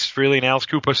Ace Frehley and Alice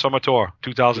Cooper Summer Tour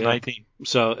 2019. Yeah.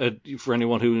 So for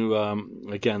anyone who,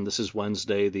 again, this is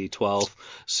Wednesday the 12th.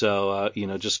 So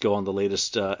just go on the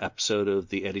latest episode of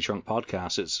the Eddie Trunk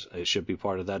podcast. It should be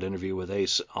part of that interview with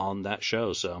Ace on that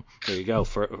show. So there you go.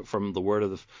 From the word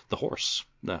of the horse,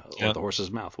 or the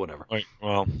horse's mouth, whatever. Right.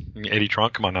 Well, Eddie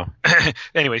Trunk, come on now.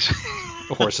 Anyways,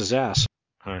 the horse's ass.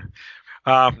 All right.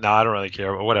 No, I don't really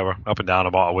care. Whatever, up and down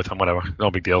about with him, whatever.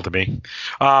 No big deal to me.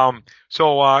 You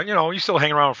still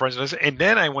hang around with friends. And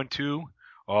then I went to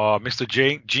Mr.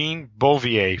 Jean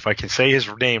Bouvier, if I can say his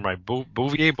name right.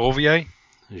 Bouvier?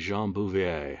 Jean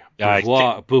Bouvier.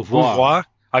 Beauvoir.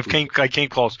 I came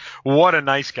close. What a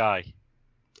nice guy.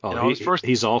 Oh,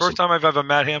 he's awesome. First time I've ever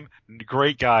met him.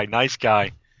 Great guy, nice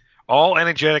guy. All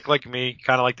energetic like me,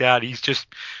 kind of like that. He's just,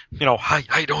 hi,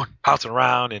 how you doing? Bouncing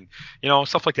around and,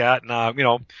 stuff like that. And,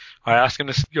 I asked him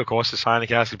to, of course, to sign the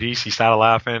casket piece. He started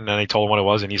laughing and I told him what it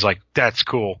was and he's like, that's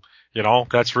cool.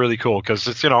 That's really cool because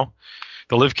it's, the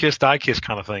live kiss, die kiss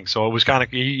kind of thing. So it was kind of,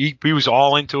 he was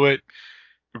all into it.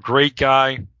 Great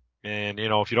guy. And,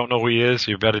 if you don't know who he is,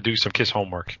 you better do some Kiss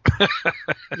homework.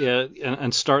 Yeah.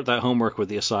 And start that homework with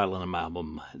the Asylum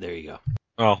album. There you go.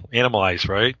 Well, Animalize,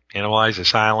 right? Animalize,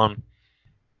 Asylum,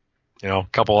 a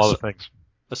couple other things.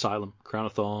 Asylum, Crown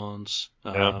of Thorns.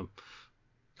 Who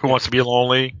Wants to Be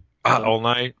Lonely all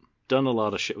night. Done a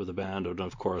lot of shit with the band, and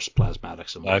of course,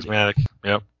 Plasmatics. Plasmatic,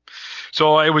 yep.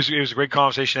 So it was a great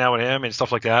conversation out with him and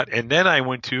stuff like that. And then I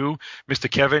went to Mr.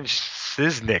 Kevin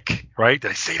Szysnik, right?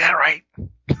 Did I say that right?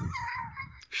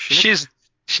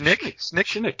 Szysnik.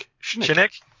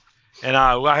 And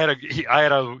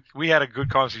we had a good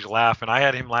conversation, laughing. I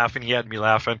had him laughing, he had me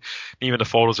laughing. Even the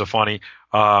photos are funny.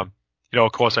 Of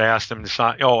course, I asked him to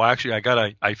sign. Oh, actually,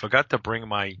 I forgot to bring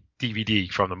my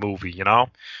DVD from the movie.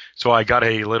 So I got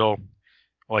a little,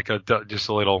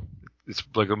 it's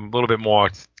like a little bit more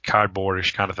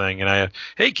cardboardish kind of thing. And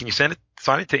hey, can you sign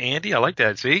it to Andy? I like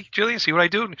that. See, Jillian, see what I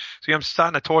do? See, I'm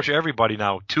starting to torture everybody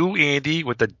now. To Andy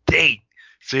with the date.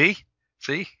 See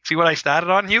what I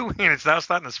started on you, and it's now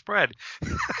starting to spread.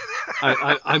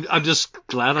 I'm just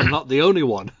glad I'm not the only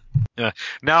one. Yeah.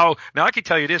 Now I can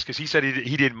tell you this because he said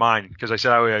he didn't mind because I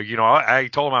said I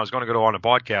told him I was going to go on a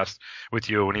podcast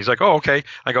with you, and he's like, oh, okay.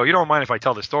 I go, you don't mind if I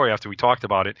tell the story after we talked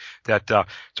about it?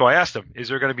 So I asked him, is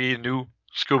there going to be a new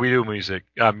Scooby-Doo music?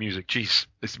 Jeez,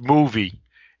 this movie,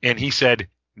 and he said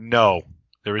no,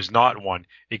 there is not one.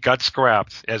 It got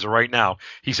scrapped as of right now.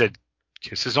 He said,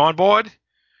 Kiss is on board.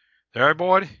 They're on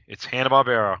board. It's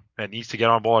Hanna-Barbera that needs to get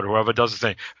on board. Whoever does the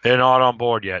thing, they're not on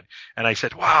board yet. And I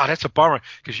said, wow, that's a bummer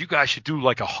because you guys should do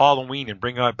like a Halloween and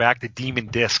bring back the Demon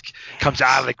Disc comes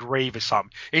out of the grave or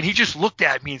something. And he just looked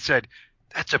at me and said,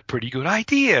 that's a pretty good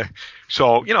idea.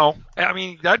 So,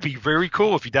 that'd be very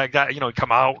cool if you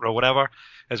come out or whatever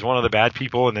as one of the bad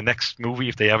people in the next movie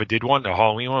if they ever did one, a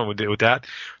Halloween one with that.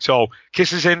 So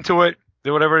Kiss is into it.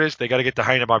 Whatever it is, they got to get the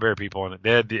Hanna-Barbera people in it.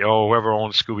 They're whoever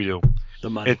owns Scooby-Doo. The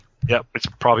money. It's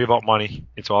probably about money.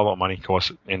 It's all about money, of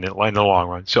course, in the long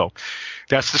run. So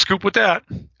that's the scoop with that.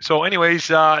 So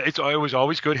anyways, it was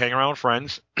always good hanging around with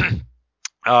friends.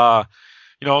 Talking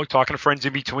to friends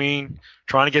in between,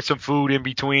 trying to get some food in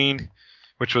between,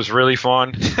 which was really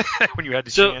fun when you had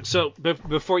the chance. So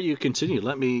before you continue,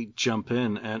 let me jump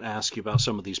in and ask you about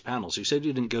some of these panels. You said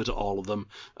you didn't go to all of them.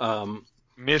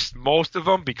 Missed most of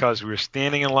them because we were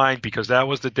standing in line because that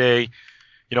was the day.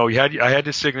 I had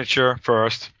the signature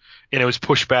first, and it was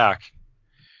pushed back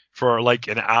for like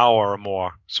an hour or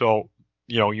more. So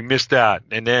you missed that.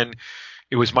 And then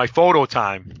it was my photo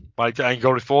time. By the time you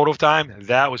go to photo time,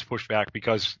 that was pushed back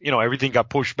because, everything got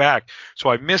pushed back. So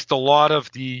I missed a lot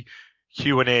of the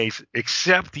Q&As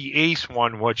except the Ace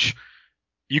one, which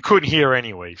you couldn't hear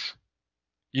anyways.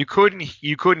 You couldn't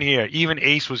hear. Even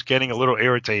Ace was getting a little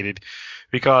irritated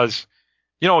because,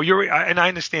 and I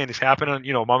understand this happened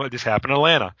this happened in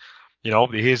Atlanta.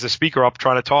 Here's the speaker up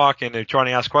trying to talk and they're trying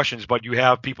to ask questions, but you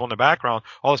have people in the background,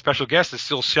 all the special guests are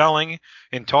still selling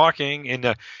and talking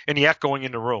and the echoing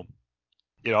in the room,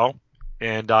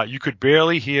 and you could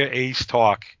barely hear Ace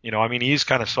talk. He's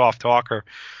kind of soft talker,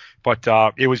 but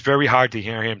it was very hard to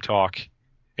hear him talk.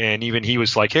 And even he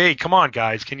was like, "Hey, come on,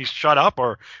 guys, can you shut up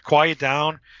or quiet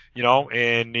down?"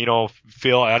 And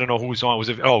Phil, I don't know who was on. Was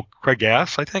it? Oh, Craig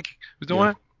Gass, I think, was doing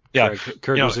it. Yeah,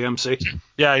 Craig was the MC.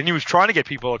 Yeah, and he was trying to get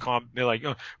people to come. They're like,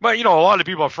 but a lot of the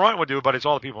people up front would do it, but it's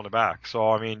all the people in the back.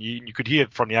 So you could hear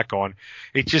it from the echo, and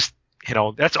it just,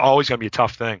 that's always going to be a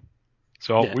tough thing.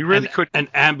 So we really could. And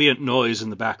ambient noise in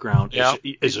the background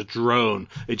is a drone.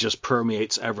 It just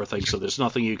permeates everything. So there's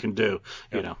nothing you can do,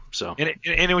 So. And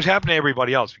it was happening to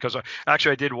everybody else because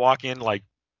actually I did walk in I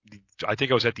think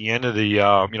it was at the end of the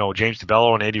James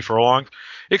DeBello and Eddie Furlong.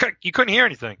 You couldn't hear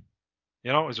anything.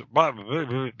 It was what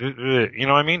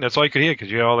I mean? That's all you could hear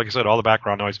because like I said, all the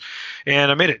background noise.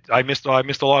 And I missed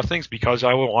a lot of things because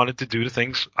I wanted to do the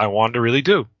things I wanted to really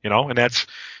do, and that's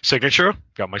signature,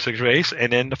 got my signature Ace,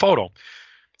 and then the photo.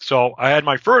 So I had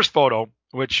my first photo,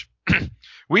 which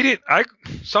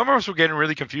some of us were getting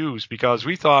really confused because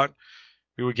we thought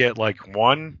we would get like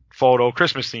one photo,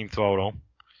 Christmas themed photo,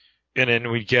 and then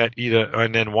we'd get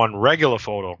and then one regular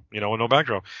photo, with no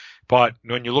backdrop. But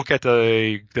when you look at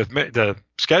the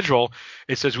schedule,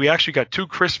 it says we actually got two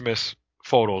Christmas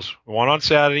photos, one on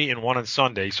Saturday and one on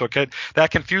Sunday. So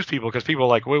that confused people because people are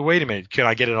like, wait a minute, can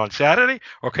I get it on Saturday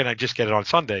or can I just get it on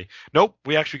Sunday? Nope,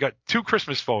 we actually got two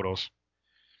Christmas photos.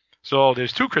 So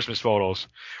there's two Christmas photos.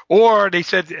 Or they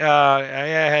said, I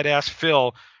had asked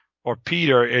Phil or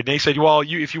Peter, and they said, well,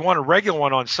 if you want a regular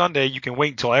one on Sunday, you can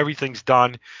wait until everything's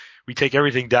done. We take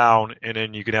everything down, and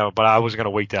then you can have it. But I wasn't going to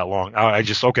wait that long. I'll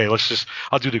do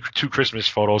the two Christmas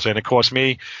photos. And of course,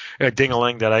 me, a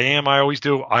ding-a-ling that I always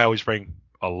do, I always bring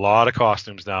a lot of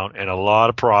costumes down and a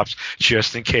lot of props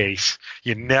just in case.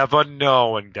 You never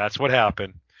know, and that's what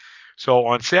happened. So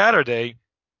on Saturday,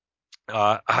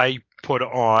 I put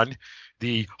on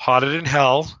the Hotter Than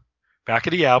Hell, back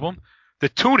of the album, the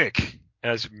tunic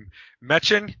as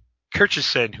Mechen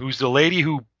Kirchison, who's the lady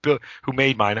who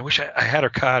made mine. I wish I had her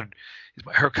card. Is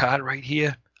her card right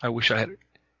here? I wish I had it.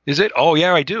 Is it? Oh,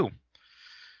 yeah, I do.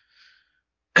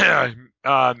 Megan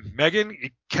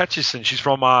Ketchison. She's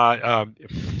from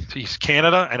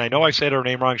Canada, and I know I said her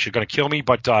name wrong. She's going to kill me,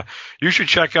 but you should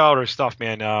check out her stuff,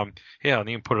 man. I'll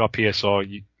even put it up here so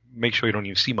you make sure you don't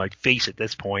even see my face at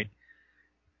this point.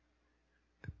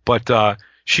 But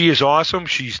she is awesome.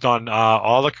 She's done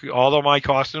all of my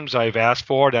costumes I've asked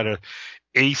for that are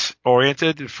Ace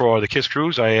oriented for the Kiss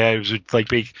Cruise. I was like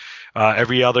big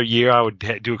every other year I would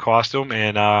do a costume,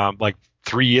 and like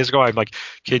 3 years ago I'm like,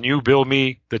 can you build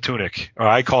me the tunic? Or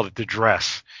I called it the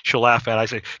dress. She'll laugh at it. I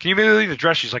say, can you build me the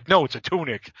dress? She's like, no, it's a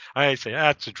tunic. I say,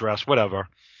 it's a dress, whatever.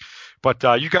 But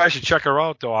you guys should check her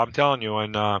out though. I'm telling you,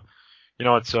 and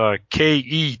it's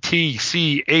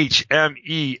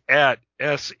KETCHME at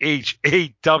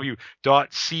SHAW.ca.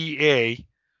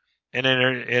 And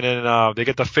then they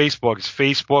get the Facebook. It's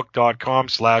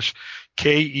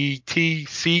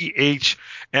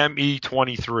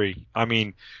facebook.com/KETCHME23. I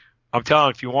mean, I'm telling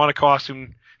you, if you want a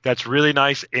costume that's really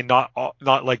nice and not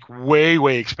like way,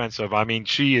 way expensive. I mean,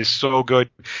 she is so good.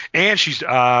 And she's,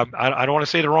 I don't want to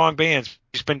say the wrong bands.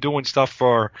 She's been doing stuff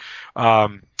for, I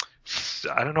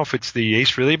don't know if it's the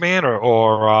Ace Frehley band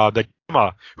or the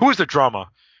drummer. Who is the drummer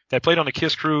that played on the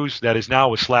Kiss Cruise that is now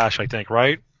with Slash, I think,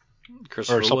 right?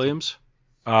 Christopher Williams?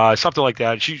 Something like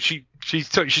that.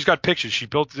 She's got pictures. She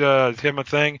built him a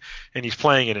thing, and he's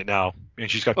playing in it now. And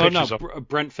she's got pictures of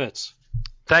Brent Fitz.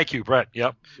 Thank you, Brett.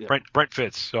 Yep. Brent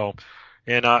Fitz. So,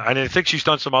 and I think she's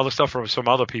done some other stuff for some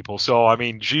other people. So, I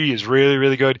mean, she is really,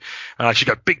 really good. She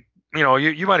got big,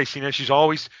 you might have seen her.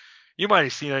 You might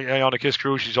have seen her on the Kiss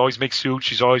Cruise. She's always makes suits.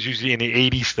 She's always usually in the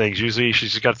 80s things. Usually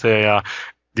she's got the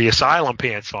Asylum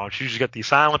pants on. She's usually got the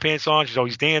Asylum pants on. She's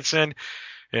always dancing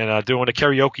and doing the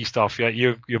karaoke stuff. Yeah,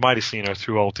 you might have seen her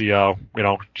throughout the,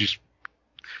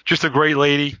 just a great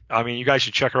lady. I mean, you guys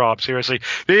should check her out. Seriously.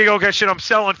 There you go, guys. Shit I'm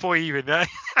selling for you even. I'm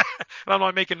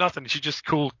not making nothing. She's just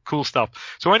cool stuff.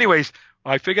 So anyways,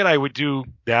 I figured I would do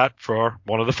that for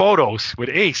one of the photos with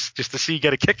Ace just to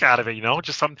get a kick out of it,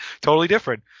 just something totally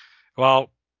different. Well,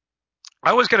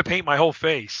 I was going to paint my whole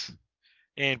face.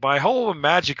 And by whole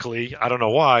magically, I don't know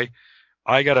why,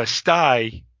 I got a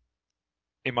sty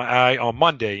in my eye on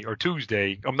Monday or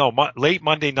Tuesday. Oh no, late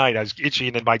Monday night I was itchy,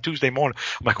 and then by Tuesday morning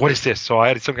I'm like, what is this? So I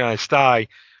had some kind of sty.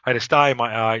 I had a sty in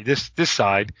my eye, this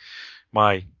side,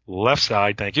 my left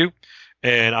side. Thank you.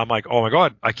 And I'm like, oh my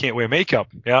god, I can't wear makeup.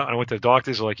 Yeah, and I went to the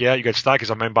doctors. They're like, yeah, you got sty because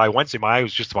I'm in by Wednesday. My eye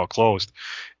was just about closed,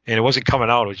 and it wasn't coming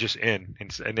out. It was just in.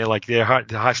 And they're like, they're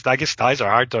hard. I guess styes are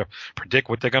hard to predict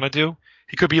what they're gonna do.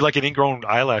 It could be like an ingrown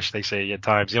eyelash, they say at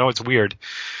times. It's weird.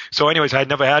 So, anyways, I had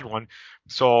never had one.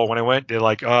 So when I went, they're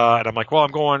like, and I'm like, well,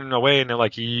 I'm going away, and they're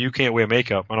like, you can't wear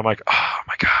makeup. And I'm like, oh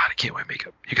my god, I can't wear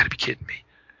makeup. You got to be kidding me.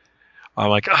 I'm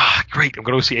like, great, I'm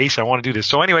going to go see Ace. I want to do this.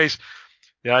 So, anyways,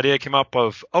 the idea came up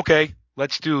of, okay,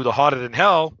 let's do the Hotter Than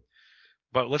Hell,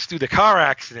 but let's do the car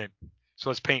accident. So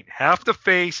let's paint half the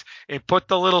face and put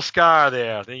the little scar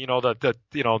there.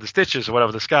 The stitches or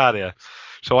whatever, the scar there.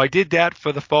 So I did that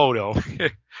for the photo.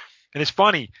 And it's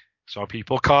funny. Some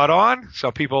people caught on.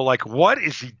 Some people like, what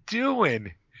is he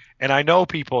doing? And I know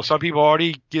some people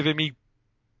already giving me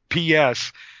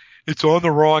PS. It's on the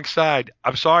wrong side.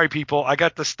 I'm sorry, people. I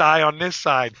got the sty on this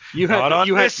side. You had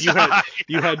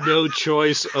no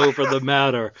choice over the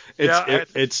matter.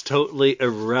 It's totally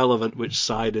irrelevant which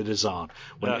side it is on.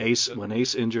 When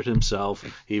Ace injured himself,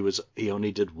 he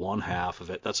only did one half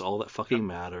of it. That's all that fucking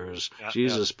matters.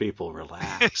 Jesus, people,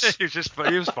 relax. It was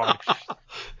funny.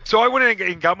 So I went in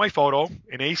and got my photo,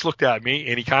 and Ace looked at me,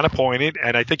 and he kind of pointed,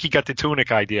 and I think he got the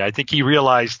tunic idea. I think he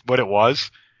realized what it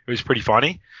was. It was pretty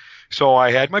funny. So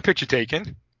I had my picture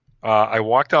taken. I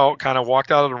walked out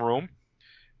of the room,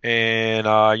 and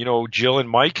Jill and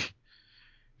Mike.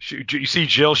 You see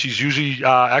Jill? She's usually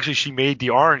actually she made the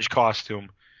orange costume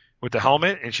with the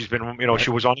helmet, and she's been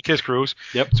she was on the Kiss cruise.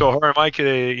 Yep. So her and Mike,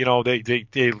 they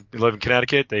live in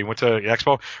Connecticut. They went to the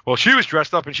expo. Well, she was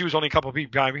dressed up, and she was only a couple of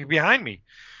feet behind me.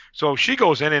 So she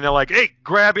goes in, and they're like, "Hey,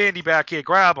 grab Andy back here,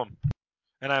 grab him."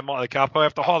 And I'm like, "I'll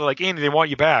have to haul." They're like, "Andy, they want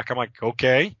you back." I'm like,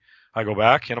 "Okay." I go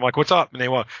back and I'm like, "What's up?" And they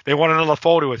want another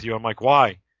photo with you. I'm like,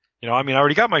 "Why?" I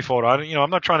already got my photo. I'm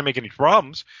not trying to make any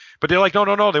problems. But they're like,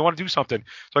 no, they want to do something.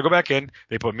 So I go back in.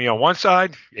 They put me on one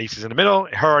side, Ace is in the middle,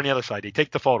 her on the other side. They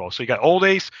take the photo. So you got old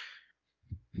Ace,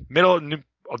 middle,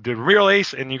 the real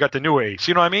Ace, and you got the new Ace.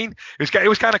 You know what I mean? It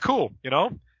was kind of cool.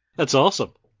 That's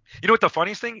awesome. You know what the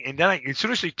funniest thing? And then as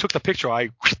soon as she took the picture,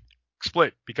 I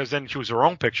split because then she was her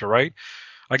own picture, right?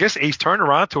 I guess Ace turned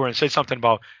around to her and said something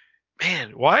about,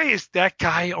 man, why is that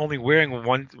guy only wearing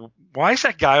one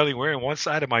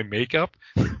side of my makeup?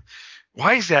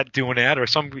 Why is that doing that? Or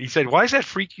he said, why is that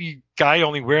freaky guy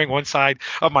only wearing one side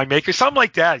of my makeup? Something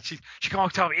like that. She came on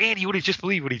and told me, Andy, you would have just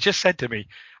believed what he just said to me.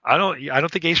 I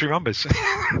don't think Ace remembers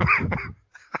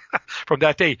from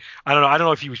that day. I don't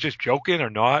know if he was just joking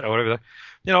or not or whatever.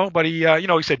 But he,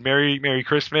 he said, Merry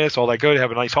Christmas, all that good,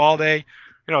 have a nice holiday.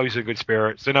 He's a good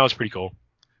spirit. So now it's pretty cool.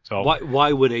 So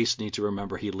why would Ace need to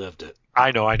remember he lived it?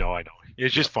 I know.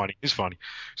 It's just funny. It's funny.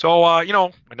 So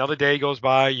another day goes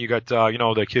by. You got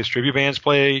the Kiss tribute bands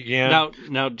play again.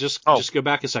 Now just go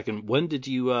back a second. When did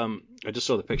you? I just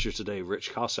saw the picture today.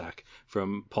 Rich Cossack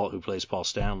from who plays Paul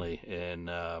Stanley in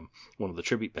one of the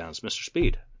tribute bands, Mr.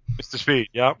 Speed. Mr. Speed,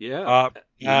 yeah. Yeah.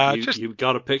 You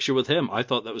got a picture with him. I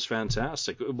thought that was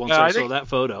fantastic. Once I saw that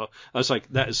photo, I was like,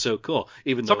 that is so cool.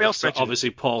 Even though it's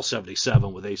obviously Paul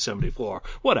 77 with Ace 74,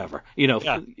 whatever. He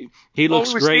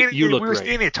looks great. You look great. We were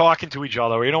standing there talking to each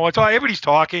other. Everybody's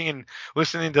talking and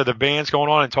listening to the bands going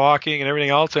on and talking and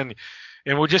everything else. And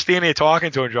we're just standing there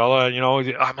talking to each other.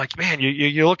 I'm like, man,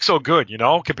 you look so good,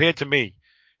 compared to me.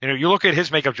 You look at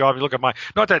his makeup job, you look at mine.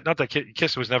 Not that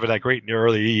Kiss was never that great in the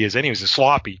early years. And he was a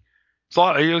sloppy.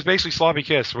 It was basically sloppy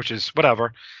Kiss, which is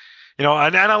whatever. And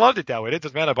I loved it that way. It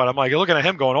doesn't matter. But I'm like, looking at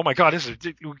him going, oh my God,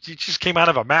 it just came out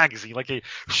of a magazine. Like he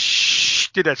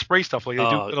did that spray stuff like they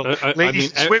do.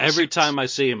 Ladies every time I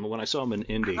see him, when I saw him in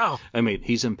Indy,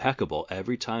 he's impeccable.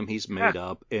 Every time he's made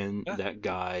up in that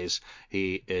guise,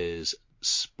 he is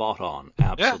spot on.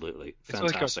 Absolutely.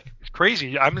 Fantastic. It's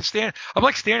crazy. I'm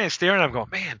like staring. I'm going,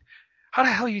 man, how the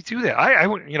hell you do that? I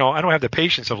wouldn't, I don't have the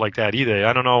patience of like that either.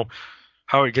 I don't know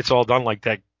how it gets all done like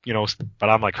that, but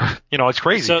I'm like, it's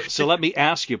crazy. So let me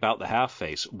ask you about the half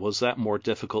face. Was that more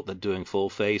difficult than doing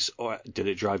full face, or did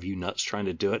it drive you nuts trying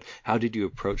to do it? How did you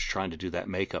approach trying to do that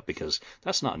makeup? Because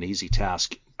that's not an easy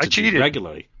task to do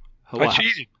regularly. I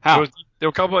cheated. How? There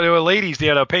were ladies. They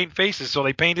had to paint faces, so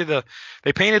they painted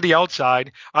the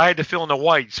outside. I had to fill in the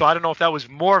white, so I don't know if that was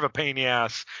more of a pain in the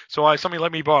ass. So somebody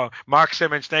let me borrow Mark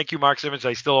Simmons. Thank you, Mark Simmons.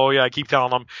 I still owe you. I keep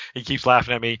telling him. He keeps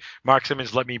laughing at me. Mark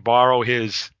Simmons let me borrow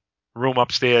his room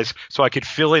upstairs so I could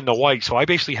fill in the white. So I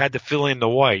basically had to fill in the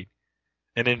white.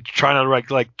 and then trying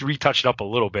to like retouch it up a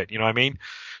little bit. You know what I mean?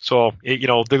 So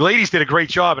the ladies did a great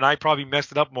job, and I probably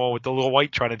messed it up more with the little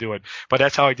white trying to do it. But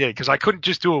that's how I did it because I couldn't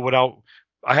just do it without.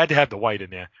 I had to have the white in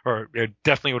there, or it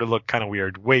definitely would have looked kind of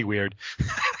weird, way weird.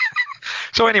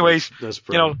 So, anyways, That's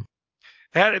brilliant.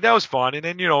 that was fun. And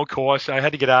then, of course, I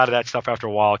had to get out of that stuff after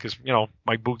a while because,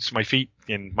 my boots, my feet,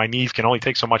 and my knees can only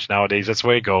take so much nowadays. That's the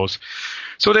way it goes.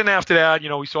 So then after that,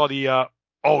 we saw the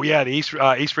Ace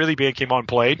Frehley band came on and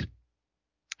played,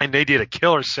 and they did a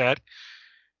killer set.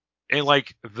 And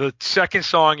like the second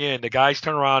song in, the guys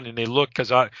turn around and they look because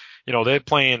they're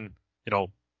playing,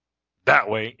 that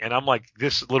way, and I'm like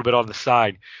this a little bit on the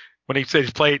side. When they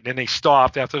said play it, and they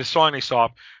stopped after the song, they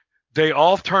stopped. They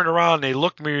all turned around and they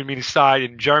looked me to the side,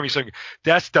 and Jeremy's like,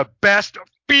 "That's the best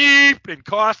beep in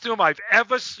costume I've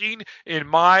ever seen in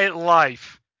my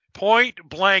life." Point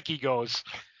blank, he goes.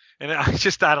 And I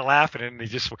just started laughing, and they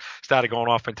just started going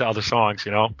off into other songs,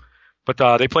 But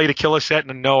they played a killer set,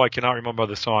 and no, I cannot remember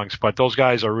the songs. But those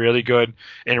guys are really good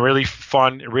and really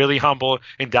fun, really humble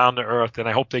and down to earth, and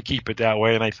I hope they keep it that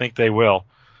way, and I think they will,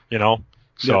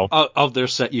 So yeah, of their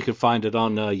set, you can find it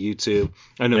on YouTube.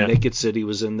 I know Naked City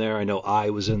was in there. I know I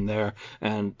was in there,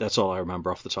 and that's all I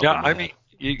remember off the top of my head. Yeah, I mean,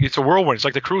 it's a whirlwind. It's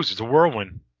like the cruise. It's a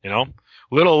whirlwind,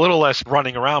 little less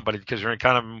running around, but because you're in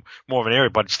kind of more of an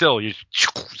area, but still, you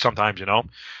sometimes,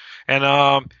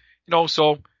 and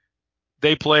so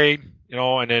they played,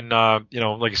 and then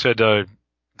like I said,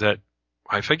 that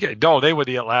I forget. No, they were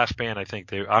the last band. I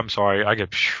think I'm sorry,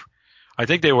 I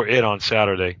think they were it on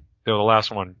Saturday. They were the last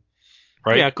one.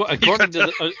 Right? Yeah, according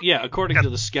to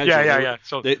the schedule. Yeah.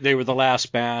 So they were the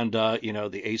last band.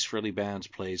 The Ace Frehley Band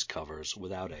plays covers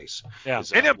without Ace. Yeah,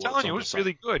 and I'm telling you, it was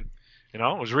really good. It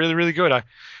was really, really good.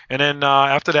 And then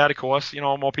after that, of course,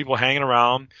 more people hanging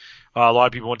around. A lot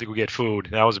of people went to go get food.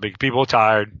 That was a big. People were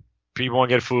tired. People want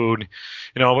to get food.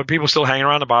 But people still hanging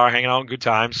around the bar, hanging out in good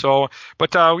time. So,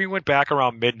 but we went back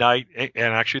around midnight,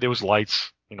 and actually there was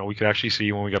lights. We could actually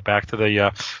see when we got back to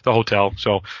the hotel.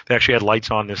 So they actually had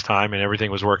lights on this time, and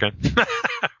everything was working.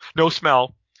 No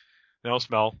smell.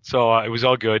 So it was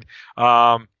all good.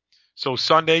 So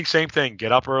Sunday, same thing.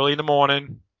 Get up early in the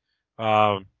morning.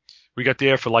 We got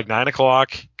there for like 9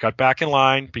 o'clock. Got back in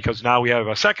line because now we have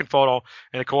a second photo.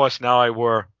 And of course, now I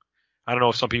don't know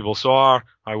if some people saw.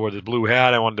 I wore the blue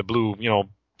hat. I wanted the blue,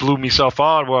 blew myself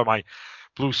out. I wore my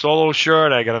blue solo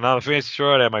shirt. I got another fancy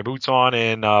shirt. I had my boots on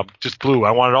and just blue.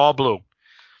 I wanted all blue.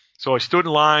 So I stood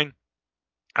in line.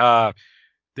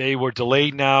 They were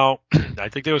delayed now. I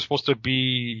think they were supposed to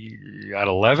be at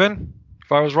 11,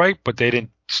 if I was right, but they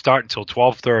didn't start until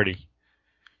 12:30.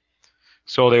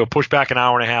 So they were pushed back an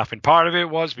hour and a half. And part of it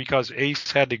was because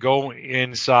Ace had to go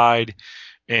inside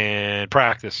and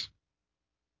practice.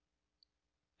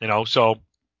 So,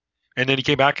 and then he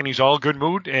came back and he was all good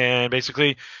mood and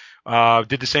basically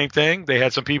did the same thing. They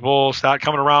had some people start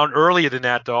coming around earlier than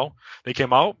that, though. They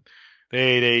came out.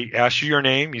 They asked you your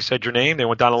name. You said your name. They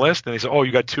went down the list and they said, "Oh,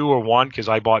 you got 2 or 1?" Because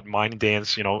I bought mine and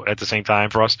Dan's, at the same time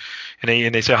for us.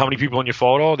 And they said, "How many people in your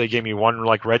photo?" They gave me one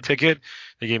like red ticket.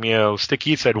 They gave me a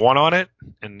sticky. It said 1 on it,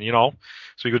 and so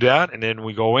we go do that, and then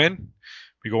we go in.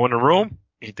 We go in the room.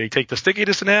 They take the sticky,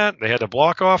 this and that. They had the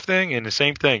block off thing, and the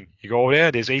same thing. You go over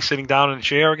there. There's Ace sitting down in the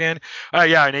chair again.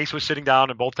 And Ace was sitting down,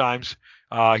 and both times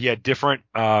he had different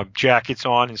jackets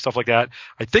on and stuff like that.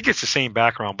 I think it's the same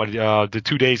background, but the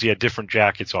 2 days he had different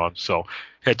jackets on. So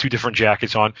he had 2 different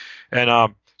jackets on,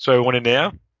 and so I went in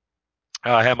there.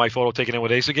 I had my photo taken in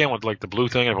with Ace again with like the blue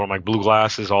thing and one of my blue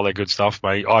glasses, all that good stuff,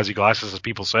 my Aussie glasses, as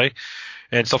people say,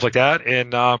 and stuff like that.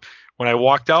 And when I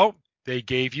walked out, they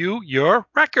gave you your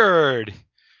record.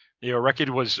 Your record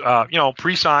was,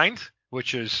 pre-signed,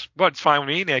 which is, it's fine with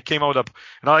me. They came out with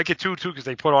and I like it too, because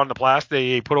they put on the plastic,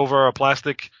 they put over a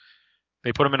plastic,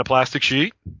 they put them in a plastic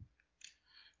sheet,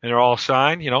 and they're all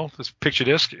signed, this picture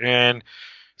disc, and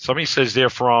somebody says they're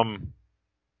from,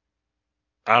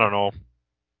 I don't know,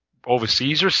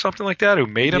 overseas or something like that, who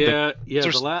made them. Yeah,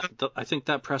 I think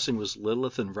that pressing was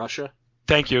Lilith in Russia.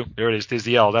 Thank you. There it is. There's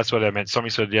the L. That's what I meant.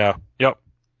 Somebody said, yeah. Yep.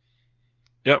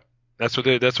 That's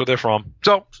what they're from.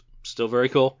 So, still very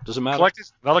cool. Doesn't matter.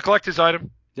 Another collector's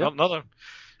item. Yep. Another.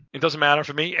 It doesn't matter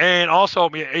for me. And also,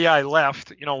 I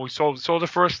left. We sold the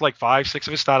first like 5, 6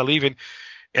 of us started leaving,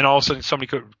 and all of a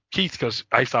sudden Keith goes,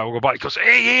 I thought we'll go by. He goes,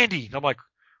 "Hey, Andy." And I'm like,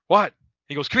 "What?"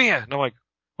 He goes, "Come here." And I'm like,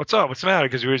 "What's up? What's the matter?"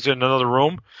 Because we was in another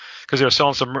room because they were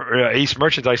selling some Ace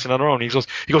merchandise in another room. And he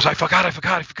goes, I forgot.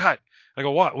 I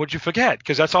go, "What? What'd you forget?"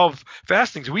 Because that's all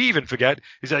fast things we even forget.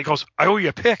 He goes, "I owe you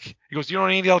a pick." He goes, "You don't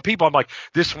need any other people." I'm like,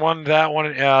 "This one, that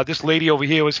one, this lady over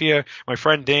here was here, my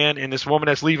friend Dan, and this woman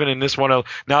that's leaving, and this one."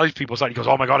 Now these people. He goes,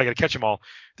 "Oh my God, I got to catch them all."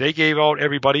 They gave out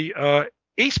everybody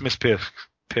Ace Miss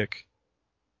pick.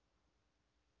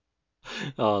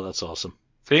 Oh, that's awesome.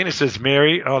 See, and it says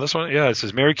Mary. Oh, this one, yeah, it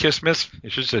says Mary Kiss Miss.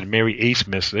 It should have said Mary Ace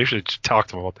Miss. They should talk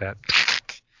to him about that.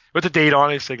 With the date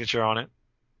on it, signature on it.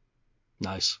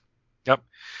 Nice. Yep.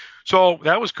 So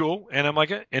that was cool. And I'm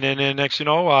like, and then next you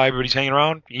know, everybody's hanging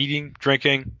around, eating,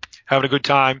 drinking, having a good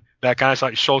time, that kind of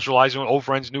stuff, socializing with old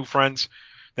friends, new friends,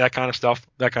 that kind of stuff,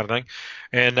 that kind of thing.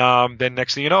 And then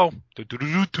next thing you know,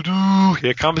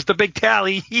 here comes the big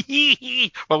tally.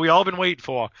 What we all been waiting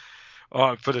for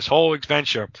this whole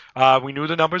adventure. We knew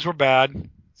the numbers were bad,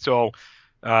 so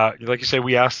like you say,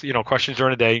 we asked questions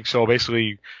during the day. So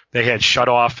basically, they had shut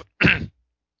off.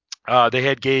 They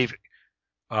had gave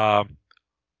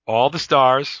all the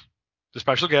stars, the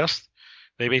special guests.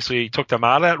 They basically took them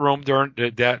out of that room during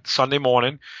that Sunday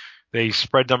morning. They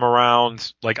spread them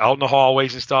around, like out in the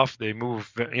hallways and stuff. They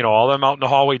moved, all of them out in the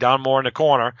hallway, down more in the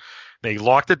corner. They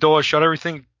locked the door, shut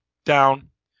everything down,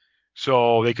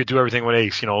 so they could do everything with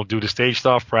Ace, do the stage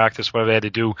stuff, practice, whatever they had to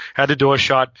do. Had the door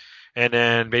shut, and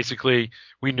then basically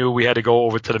we knew we had to go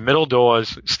over to the middle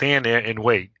doors, stand there, and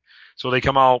wait. So they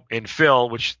come out, and Phil,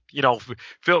 which,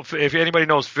 Phil, if anybody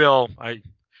knows Phil,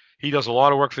 he does a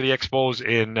lot of work for the Expos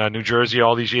in New Jersey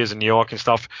all these years, in New York and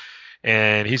stuff.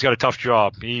 And he's got a tough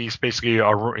job. He's basically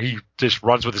he just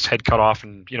runs with his head cut off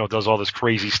and does all this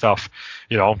crazy stuff,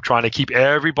 trying to keep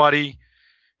everybody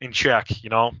in check,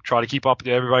 try to keep up with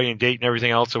everybody and date and everything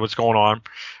else of what's going on.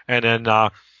 And then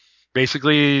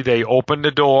basically they opened the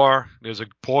door. There's a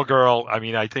poor girl. I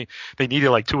mean, I think they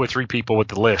needed like 2 or 3 people with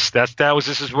the list.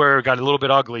 This is where it got a little bit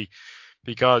ugly,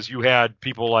 because you had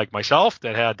people like myself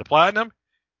that had the platinum,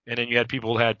 and then you had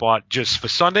people that had bought just for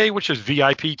Sunday, which is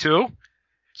VIP too.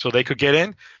 So they could get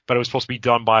in, but it was supposed to be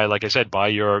done by, like I said, by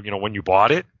your, when you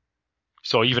bought it.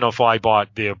 So even if I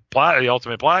bought the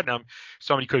Ultimate Platinum,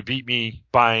 somebody could beat me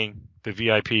buying the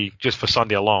VIP just for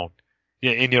Sunday alone.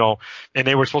 And and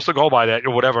they were supposed to go by that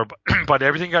or whatever, but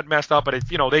everything got messed up. But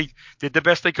they did the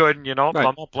best they could, and Right.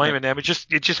 I'm not blaming them. It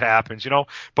just happens,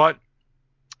 But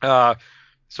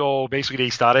so basically they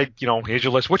started, here's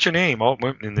your list. What's your name? Oh,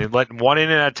 and they let one in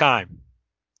at a time.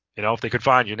 If they could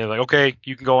find you, and they're like, okay,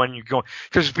 you can go in, because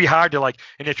it'd be hard to and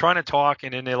they're trying to talk,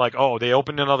 and then they're like, oh, they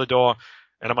opened another door,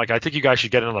 and I'm like, I think you guys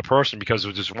should get another person, because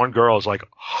there's this one girl is like,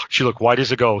 oh, she looked white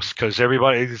as a ghost, because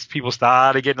these people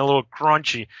started getting a little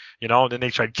crunchy, and then they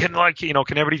tried, can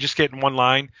everybody just get in one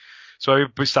line? So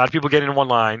we started people getting in one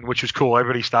line, which was cool.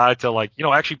 Everybody started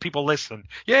to actually people listen,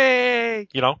 yay,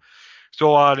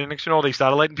 So the next they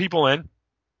started letting people in,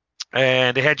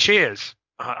 and they had chairs.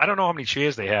 I don't know how many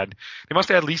chairs they had. They must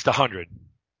have had at least 100.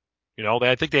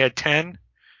 I think they had 10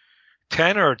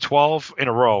 or 12 in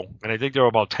a row, and I think there were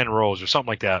about 10 rows or something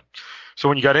like that. So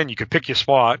when you got in, you could pick your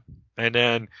spot, and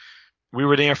then we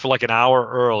were there for like an hour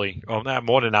early. Well, not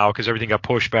more than an hour, because everything got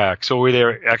pushed back. So we were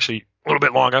there actually a little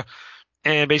bit longer,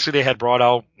 and basically they had brought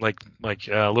out like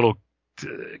little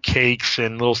cakes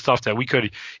and little stuff that we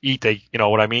could eat. They,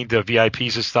 what I mean, the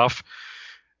VIPs and stuff.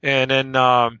 And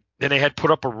then they had put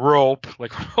up a rope,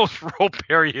 like one of those rope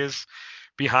areas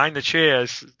behind the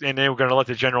chairs, and they were going to let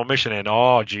the general admission in.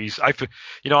 Oh, geez. I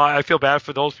feel bad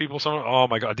for those people. Oh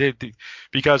my God.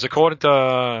 Because according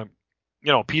to,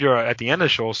 Peter at the end of the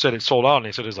show said it sold out, and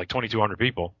they said there's like 2,200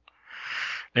 people.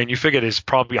 And you figure there's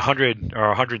probably 100 or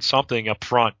 100 something up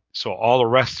front. So all the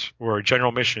rest were general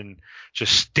admission,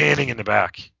 just standing in the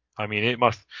back. I mean, it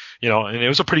must, and it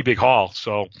was a pretty big hall.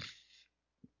 So,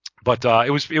 but it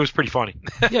was pretty funny.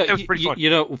 Yeah, It was pretty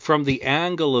funny. From the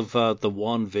angle of the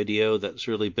one video that's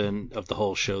really been of the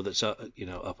whole show that's up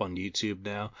on YouTube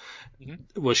now,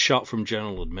 was shot from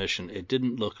general admission. It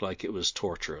didn't look like it was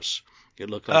torturous. It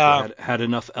looked like they had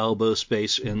enough elbow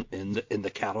space in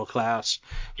the cattle class.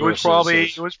 It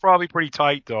was probably pretty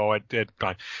tight though at that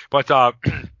time. But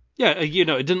yeah, it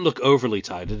didn't look overly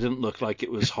tight. It didn't look like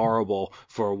it was horrible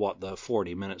for the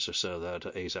 40 minutes or so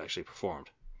that Ace actually performed.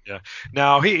 Yeah.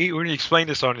 Now when he explained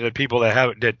this on the people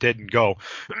that didn't go,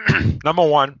 number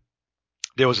one,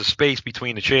 there was a space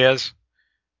between the chairs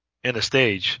and the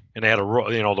stage, and they had the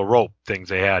rope things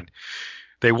they had.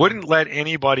 They wouldn't let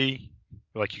anybody,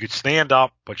 like, you could stand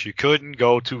up, but you couldn't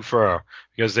go too far,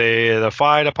 because the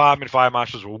fire department, fire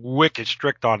marshals were wicked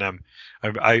strict on them.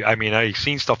 I mean, I've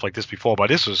seen stuff like this before, but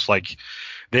this was like,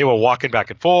 they were walking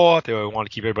back and forth. They wanted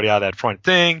to keep everybody out of that front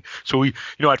thing. So we,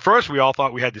 at first we all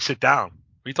thought we had to sit down.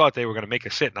 We thought they were going to make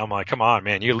us sit, and I'm like, come on,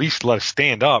 man, you at least let us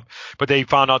stand up. But they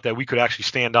found out that we could actually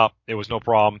stand up. There was no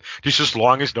problem. Just as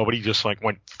long as nobody just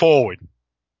went forward,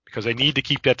 because they need to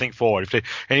keep that thing forward. If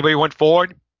anybody went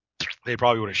forward, they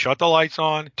probably would have shut the lights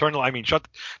on, turn the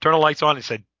lights on and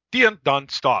said, done,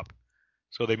 stop.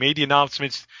 So they made the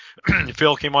announcements.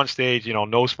 Phil came on stage,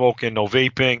 no smoking, no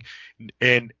vaping,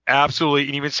 and absolutely,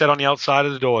 and even said on the outside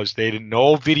of the doors, they didn't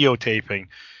no videotaping.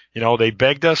 They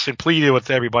begged us and pleaded with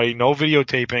everybody, no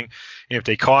videotaping. And if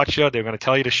they caught you, they're going to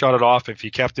tell you to shut it off. If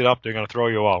you kept it up, they're going to throw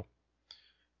you out.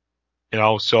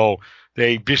 So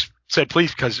they just said,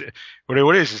 please, because what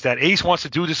it is that Ace wants to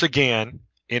do this again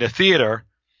in a theater,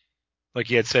 like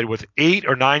he had said, with 8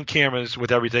 or 9 cameras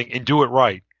with everything, and do it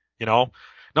right.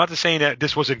 Not to saying that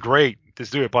this wasn't great to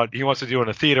do it, but he wants to do it in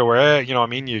a theater where,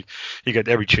 you get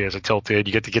every chair's a tilted,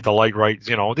 you get to get the light right.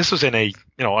 This was in a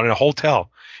hotel.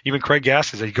 Even Craig Gass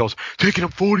says, he goes, taking him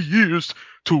 40 years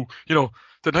to,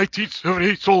 the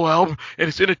 1978 soul album, and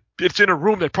it's in a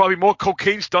room that probably more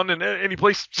cocaine's done than any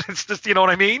place since this. You know what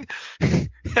I mean?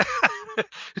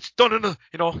 It's done in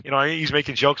a, he's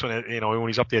making jokes when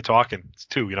he's up there talking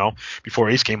too. Before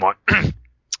Ace came on.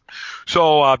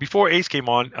 So before Ace came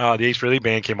on, the Ace Frehley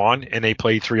Band came on, and they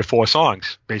played 3 or 4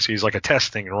 songs. Basically, it's like a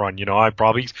testing run. I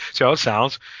probably see how it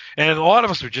sounds. And a lot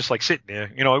of us were just like sitting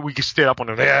there. We could stay up on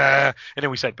the and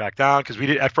then we sat back down because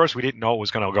at first we didn't know what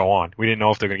was going to go on. We didn't know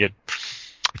if they're going to get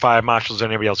fire marshals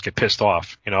and everybody else get pissed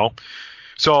off.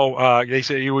 So they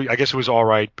said I guess it was all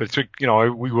right, but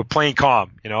we were playing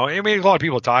calm. I mean, a lot of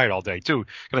people are tired all day too.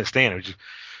 Couldn't stand it.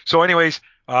 So anyways,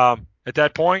 at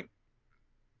that point.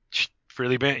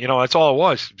 Frehley Band, that's all it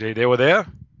was. They were there.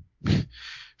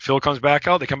 Phil comes back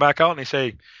out. They come back out and they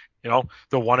say,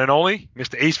 the one and only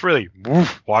Mr. Ace Frehley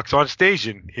walks on stage,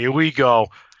 and here we go.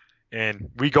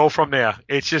 And we go from there.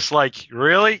 It's just like,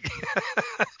 really?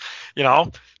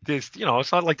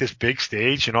 It's not like this big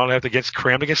stage. They have to get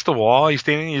crammed against the wall. He's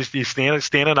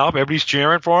standing up. Everybody's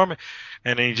cheering for him.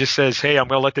 And then he just says, hey, I'm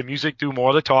going to let the music do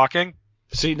more of the talking.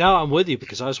 See, now I'm with you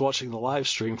because I was watching the live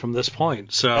stream from this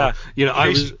point. So, I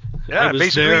was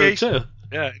there Ace, too.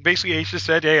 Yeah, basically Ace just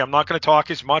said, hey, I'm not going to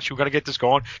talk as much. We're going to get this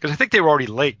going. Because I think they were already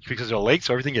late because they're late,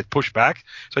 so everything gets pushed back.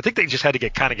 So I think they just had to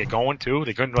get going too.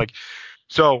 They couldn't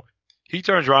so he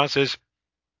turns around and says,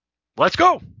 let's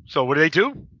go. So what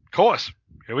do? Of course.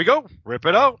 Here we go. Rip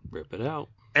it out. Rip it out.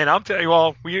 And I'm telling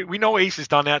you, we know Ace has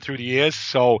done that through the years,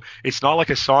 so it's not like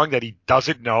a song that he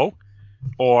doesn't know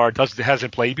or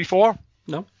hasn't played before.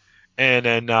 No. And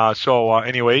then,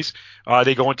 anyways,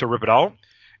 they go into Rip It Out,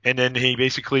 and then he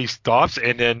basically stops,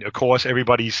 and then, of course,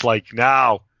 everybody's like,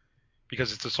 now,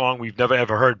 because it's a song we've never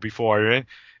ever heard before, right?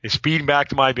 It's Speeding Back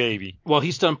to My Baby. Well,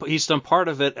 he's done part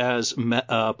of it as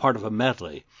part of a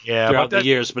medley throughout the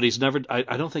years, but he's never.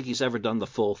 I don't think he's ever done the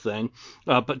full thing.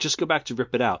 But just go back to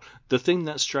Rip It Out. The thing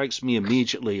that strikes me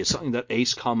immediately is something that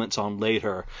Ace comments on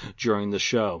later during the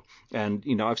show. And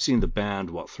I've seen the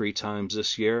band 3 times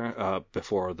this year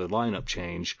before the lineup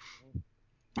change.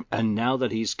 And now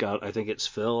that he's got, I think it's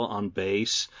Phil on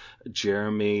bass,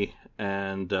 Jeremy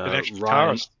and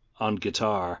Ryan on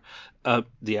guitar.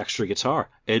 The extra guitar.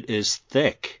 It is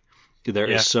thick. There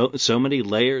is so many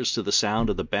layers to the sound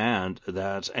of the band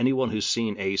that anyone who's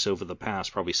seen Ace over the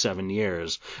past probably 7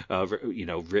 years,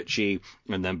 Richie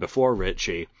and then before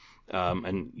Richie,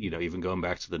 and even going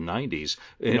back to the 90s,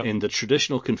 in the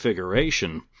traditional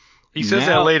configuration. He says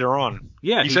that later on.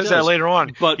 Yeah, he says that later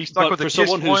on. But he's stuck with the KISS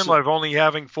formula of only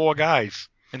having 4 guys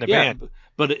in the band.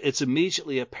 But it's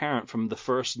immediately apparent from the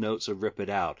first notes of Rip It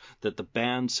Out that the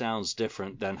band sounds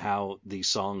different than how these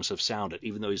songs have sounded,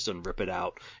 even though he's done Rip It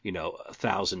Out,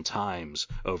 1,000 times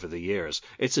over the years.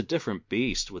 It's a different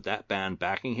beast with that band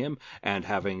backing him and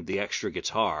having the extra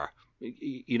guitar,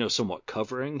 somewhat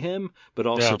covering him, but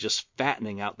also just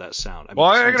fattening out that sound. I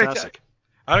mean, it's fantastic.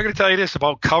 I'm going to tell you this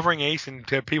about covering Ace and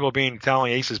people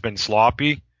telling Ace has been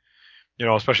sloppy.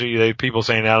 Especially the people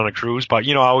saying that on a cruise, but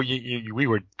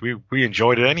we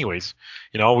enjoyed it anyways.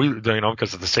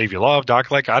 Because of the Save Your Love,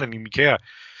 Dark Like, I didn't even care.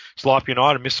 Sloppy or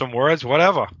not, I missed some words,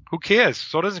 whatever. Who cares?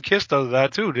 So doesn't KISS does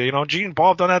that too. Gene and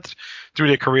Paul have done that through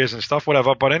their careers and stuff,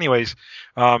 whatever. But anyways,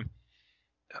 I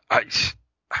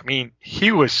mean,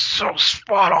 he was so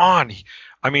spot on.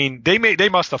 I mean, they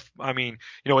must have. I mean,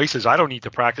 Ace says I don't need to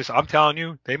practice. I'm telling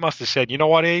you, they must have said, you know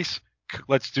what, Ace,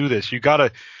 let's do this. You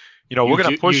gotta. We're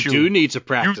going to push you. You do need to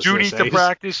practice. You do need to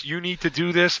practice. You need to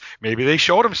do this. Maybe they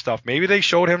showed him stuff. Maybe they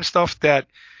showed him stuff that,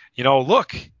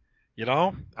 look,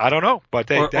 I don't know. But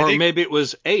maybe it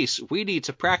was, Ace, we need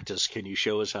to practice. Can you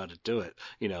show us how to do it?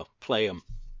 Play him.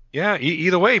 Yeah,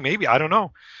 either way, maybe. I don't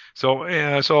know. So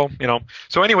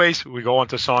anyways, we go on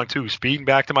to song 2, Speeding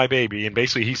Back to My Baby. And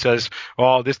basically he says,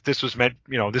 oh, this was meant,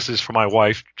 this is for my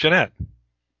wife, Jeanette.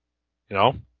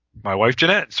 My wife,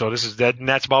 Jeanette. So this is that, and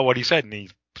that's about what he said. And he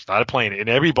started playing it, and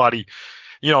everybody,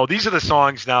 these are the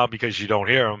songs now because you don't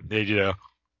hear them. They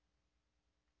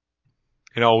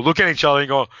look at each other and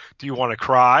go, "Do you want to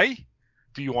cry?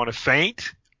 Do you want to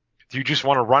faint? Do you just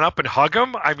want to run up and hug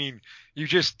him? I mean, you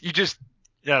just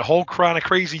that whole kind of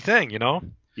crazy thing, you know?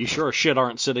 You sure as shit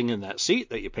aren't sitting in that seat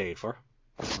that you paid for.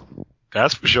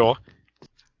 That's for sure.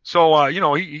 So, you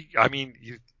know,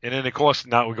 and then of course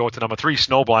now we go to number 3,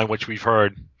 Snowblind, which we've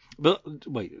heard. But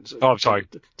wait. Oh, I'm sorry.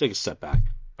 Take a step back.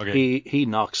 Okay. He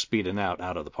knocked Speeding Out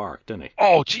of the park, didn't he?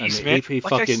 Oh, jeez, man. He Like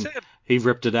fucking, I said, he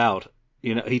ripped it out.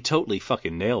 You know, he totally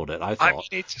fucking nailed it, I I thought.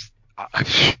 mean, it's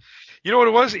just, you know what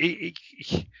it was?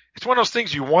 It's one of those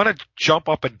things you want to jump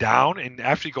up and down and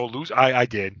actually go lose. I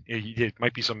did. It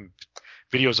might be some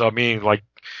videos of me, like,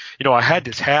 you know, I had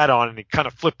this hat on and it kind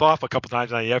of flipped off a couple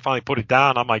times, and I finally put it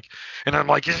down. I'm like,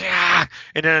 yeah,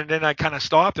 and then I kind of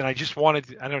stopped, and I just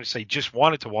wanted, I don't want to say just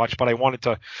wanted to watch, but I wanted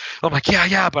to. I'm like,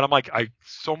 yeah, but I'm like, I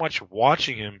so much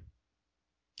watching him,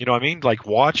 you know what I mean? Like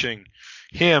watching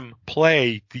him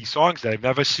play these songs that I've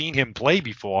never seen him play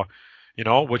before, you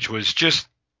know, which was just,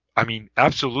 I mean,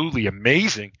 absolutely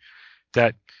amazing.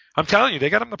 That I'm telling you, they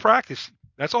got him to practice.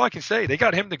 That's all I can say. They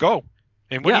got him to go.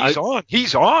 And when he's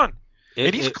on.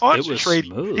 And he's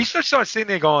concentrating. He's just not sitting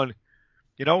there going,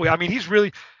 you know, I mean, he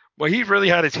really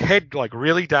had his head like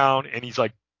really down, and he's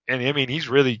like, and I mean, he's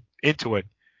really into it,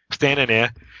 standing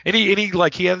there. And he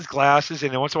like, he had his glasses,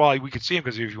 and then once in a while we could see him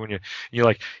because when you're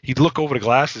like, he'd look over the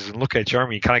glasses and look at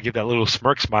Jeremy and kind of give that little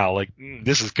smirk smile, like,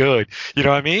 this is good. You know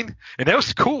what I mean? And that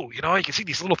was cool. You know, you can see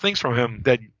these little things from him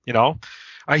that, you know,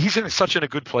 he's in such a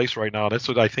good place right now. That's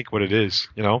what I think what it is,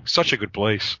 you know, such a good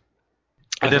place.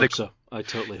 And I hope so. I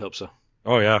totally hope so.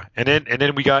 Oh yeah, and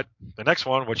then we got the next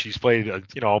one, which he's played,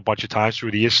 you know, a bunch of times through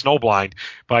the years, Snowblind.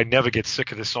 But I never get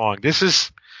sick of this song. This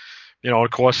is, you know, of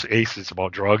course, Ace is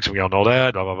about drugs. We all know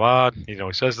that. Blah blah blah. You know,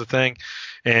 he says the thing,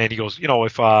 and he goes, you know,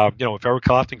 if Eric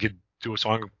Clapton could do a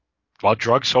song about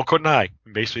drugs, so couldn't I.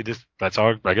 And basically, that's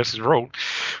how I guess he wrote.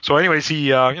 So, anyways, he,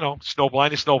 you know,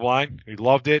 Snowblind is Snowblind. He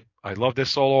loved it. I love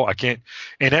this solo. I can't,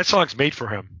 and that song's made for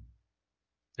him.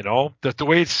 You know, the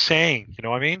way it's sang, you know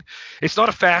what I mean? It's not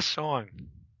a fast song.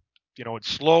 You know, it's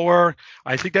slower.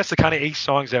 I think that's the kind of Ace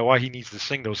songs that why he needs to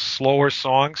sing those slower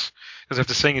songs, because have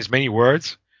to sing as many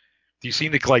words. Do you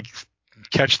seem to like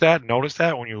catch that, notice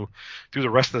that when you do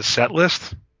the rest of the set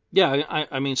list? Yeah,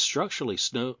 I mean, structurally,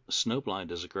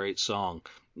 Snowblind is a great song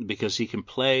because he can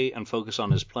play and focus on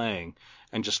his playing,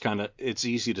 and just kind of, it's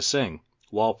easy to sing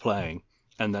while playing,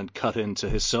 and then cut into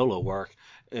his solo work,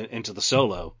 into the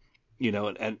solo. You know,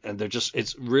 and they're just,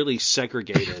 it's really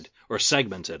segregated or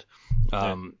segmented.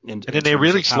 And then they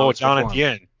really slow it down at the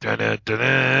end.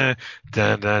 Da-da-da-da,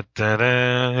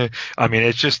 da-da-da-da. I mean,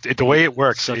 it's just the way it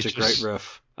works. Such a great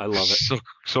riff. I love it.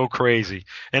 So crazy.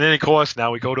 And then, of course, now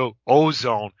we go to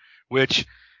Ozone, which,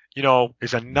 you know,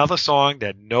 is another song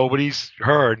that nobody's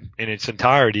heard in its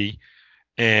entirety.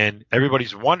 And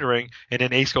everybody's wondering. And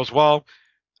then Ace goes, well,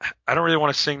 I don't really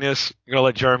want to sing this. I'm going to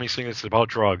let Jeremy sing this about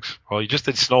drugs. Well, you just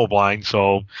did Snowblind,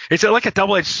 so it's like a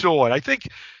double-edged sword. I think,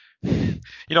 you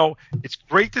know, it's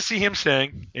great to see him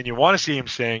sing, and you want to see him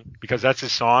sing because that's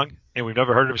his song, and we've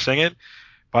never heard him sing it.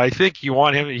 But I think he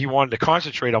wanted to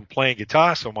concentrate on playing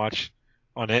guitar so much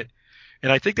on it.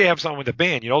 And I think they have something with the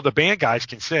band. You know, the band guys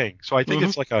can sing. So I think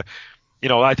it's like a, you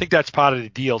know, I think that's part of the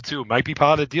deal too. Might be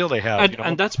part of the deal they have. And, you know?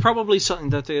 and that's probably something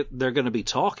that they're going to be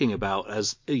talking about,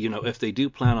 as you know, if they do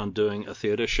plan on doing a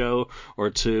theater show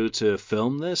or two to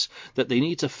film this, that they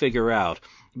need to figure out.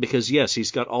 Because yes,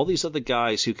 he's got all these other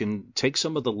guys who can take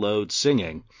some of the load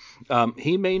singing.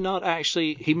 He may not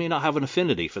have an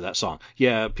affinity for that song.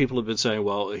 Yeah, people have been saying,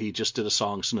 well, he just did a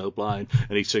song, Snowblind,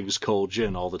 and he sings Cold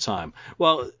Gin all the time.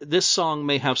 Well, this song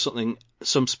may have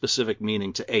some specific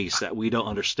meaning to Ace that we don't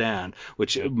understand,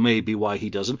 which may be why he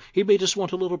doesn't. He may just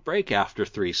want a little break after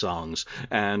 3 songs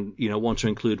and, you know, want to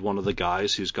include one of the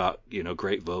guys who's got, you know,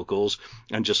 great vocals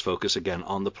and just focus again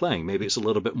on the playing. Maybe it's a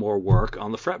little bit more work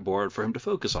on the fretboard for him to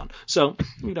focus on. So,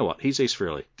 you know what? He's Ace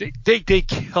Frehley. They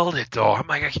killed it though. I'm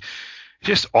like,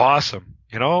 just awesome.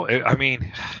 You know, I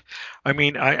mean,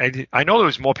 I know there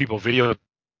was more people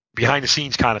behind the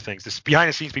scenes kind of things. This behind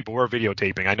the scenes people were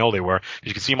videotaping. I know they were.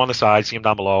 You can see them on the side, see them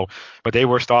down below, but they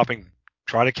were stopping,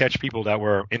 trying to catch people that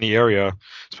were in the area,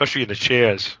 especially in the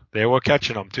chairs. They were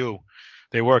catching them too.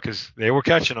 They were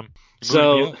catching them.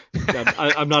 So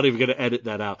I'm not even going to edit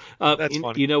that out. That's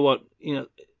funny. You know what? You know,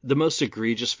 the most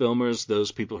egregious filmers,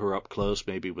 those people who are up close,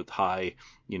 maybe with high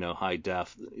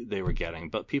def, they were getting.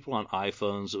 But people on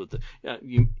iPhones with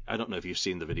I don't know if you've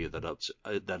seen the video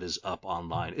that is up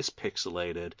online. It's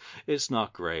pixelated. It's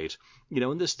not great. You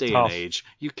know, in this day and age,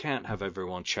 you can't have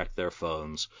everyone check their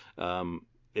phones.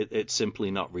 it's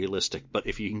simply not realistic. But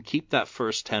if you can keep that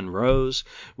first 10 rows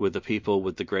with the people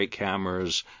with the great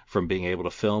cameras from being able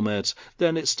to film it,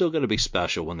 then it's still going to be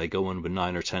special when they go in with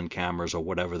 9 or 10 cameras or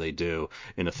whatever they do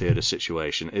in a theater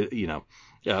situation.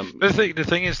 The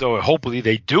thing is, though, hopefully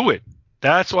they do it.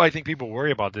 That's why I think people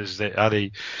worry about this.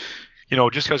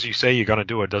 Just because you say you're going to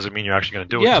do it doesn't mean you're actually going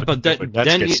to do it. Yeah, but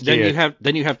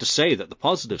then you have to say that the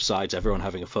positive sides, everyone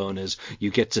having a phone, is you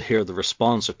get to hear the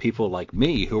response of people like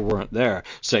me who weren't there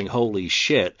saying, "Holy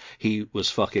shit, he was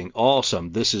fucking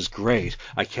awesome. This is great.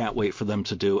 I can't wait for them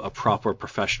to do a proper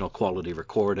professional quality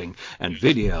recording and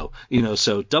video."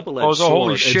 So double-edged sword. It was a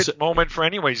holy shit moment for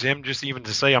anyways him just even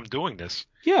to say I'm doing this.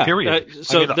 Yeah. Period.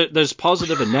 There's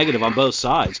positive and negative on both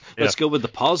sides. Let's go with the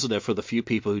positive for the few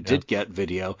people who did get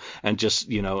video and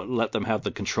just, let them have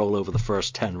the control over the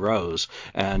first 10 rows.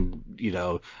 And,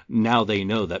 now they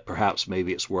know that perhaps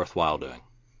maybe it's worthwhile doing.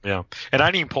 Yeah. And I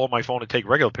didn't even pull up my phone to take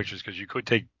regular pictures because you could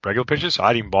take regular pictures. So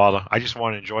I didn't bother. I just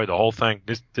want to enjoy the whole thing.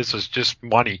 This is just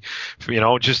money.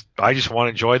 I just want to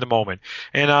enjoy the moment.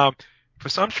 And, for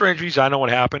some strange reason, I know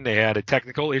what happened. They had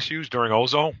technical issues during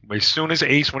Ozone. As soon as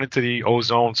Ace went into the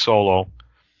Ozone solo,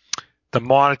 the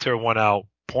monitor went out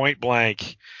point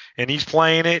blank, and he's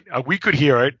playing it. We could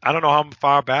hear it. I don't know how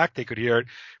far back they could hear it,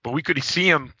 but we could see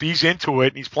him. He's into it,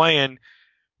 and he's playing.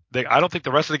 I don't think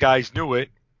the rest of the guys knew it,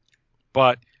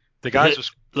 but the guys were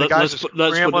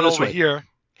scrambling over here.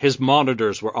 His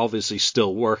monitors were obviously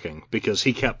still working because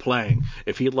he kept playing.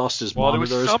 If he lost his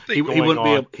monitors, he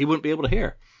wouldn't be able to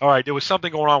hear. All right, there was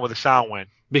something going on where the sound went.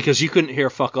 Because you couldn't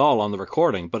hear fuck all on the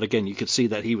recording, but again, you could see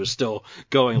that he was still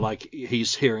going like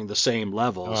he's hearing the same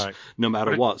levels no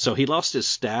matter what. So he lost his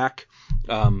stack.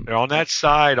 On that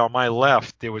side, on my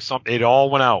left, there was something. It all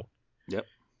went out. Yep.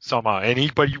 Somehow,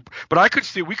 but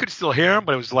we could still hear him,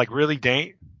 but it was like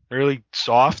really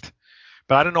soft.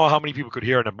 But I don't know how many people could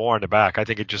hear it more in the back. I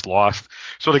think it just lost.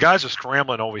 So the guys are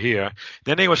scrambling over here.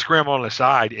 Then they were scrambling on the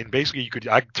side, and basically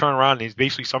I could turn around and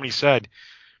basically somebody said,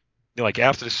 like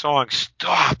after the song,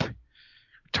 stop,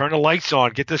 turn the lights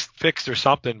on, get this fixed or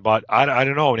something. But I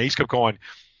don't know. And Ace kept going,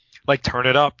 like, turn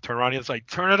it up, turn around. It's like,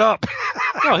 turn it up.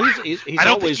 No, he's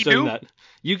always doing that.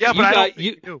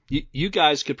 You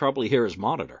guys could probably hear his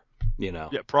monitor. Yeah,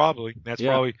 probably.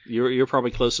 Probably you're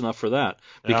probably close enough for that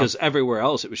because everywhere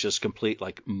else it was just complete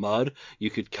like mud.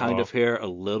 You could kind of hear a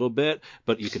little bit,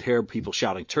 but you could hear people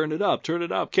shouting, "Turn it up,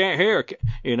 can't hear,"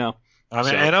 And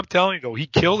I'm telling you though, he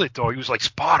killed it though. He was like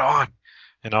spot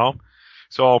on,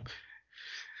 So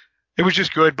it was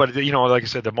just good, but like I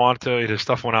said, the monitor, the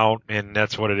stuff went out, and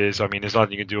that's what it is. I mean, there's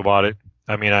nothing you can do about it.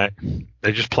 I mean,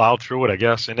 they just plowed through it, I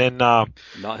guess, and then not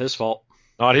his fault.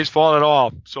 Not his fault at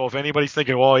all. So if anybody's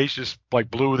thinking, well, Ace just like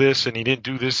blew this and he didn't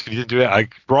do this, he didn't do that,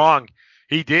 wrong.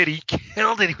 He did. He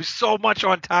killed it. He was so much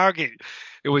on target.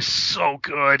 It was so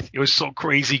good. It was so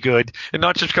crazy good. And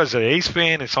not just because of the Ace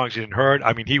fan and songs you didn't heard.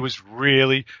 I mean, he was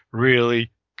really,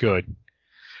 really good.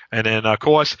 And then, of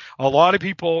course, a lot of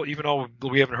people, even though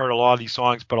we haven't heard a lot of these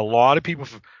songs, but a lot of people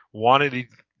wanted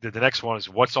the next one is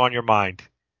What's on Your Mind.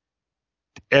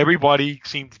 Everybody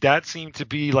seemed to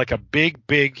be like a big,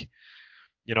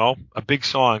 a big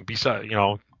song. Beside,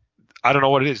 I don't know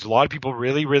what it is. A lot of people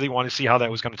really, really want to see how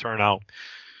that was going to turn out.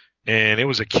 And it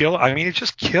was a kill. I mean, it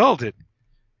just killed it.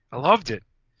 I loved it.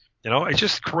 It's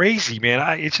just crazy,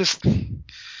 man. It's just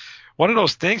one of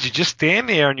those things. You just stand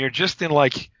there and you're just in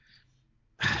like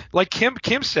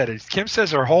Kim said it. Kim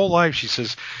says her whole life, she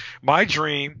says, my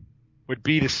dream would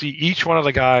be to see each one of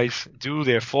the guys do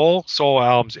their full solo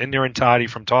albums in their entirety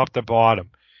from top to bottom.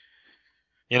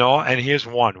 And here's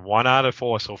one out of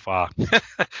 4 so far.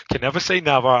 Can never say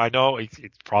never. I know it's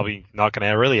probably not going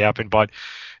to really happen, but,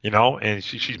 and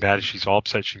she's mad. She's all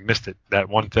upset she missed it, that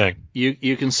one thing.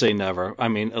 You can say never. I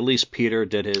mean, at least Peter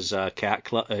did his cat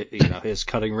club, his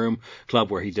cutting room club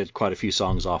where he did quite a few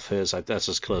songs off his. That's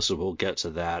as close as we'll get to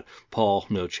that. Paul,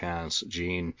 no chance.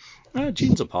 Gene,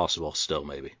 Gene's impossible still,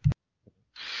 maybe.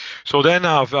 So then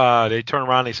they turn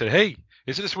around and they said, hey,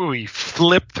 is this where we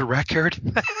flip the record?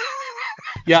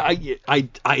 Yeah,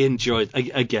 I enjoyed,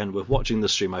 again, with watching the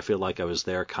stream, I feel like I was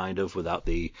there kind of without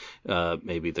the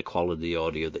maybe the quality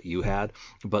audio that you had,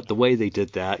 but the way they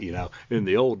did that, in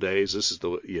the old days, this is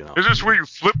the, Is this where you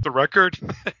flip the record?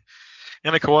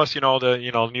 And of course, the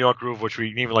New York Groove, which we,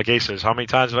 even like Ace says, how many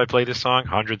times have I played this song?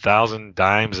 100,000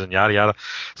 dimes and yada yada.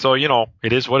 So,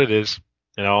 it is what it is.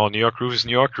 New York Groove is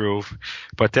New York Groove.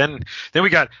 But then we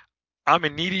got I'm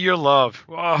in need of your love.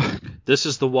 Oh, This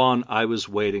is the one I was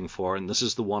waiting for, and this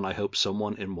is the one I hope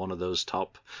someone in one of those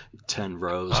top 10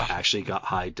 rows oh. actually got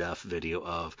high def video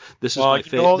of. This is Well, my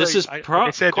you know, This is like I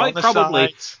said, on quite the probably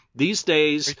sides, these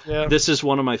days. right there. This is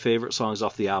one of my favorite songs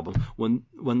off the album.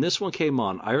 When this one came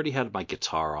on, I already had my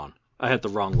guitar on. I had the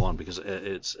wrong one because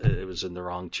it was in the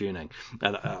wrong tuning,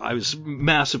 and I was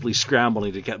massively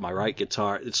scrambling to get my right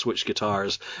guitar, switch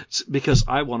guitars, because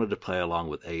I wanted to play along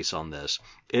with Ace on this.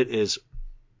 It is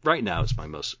right now. It's my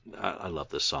most. I love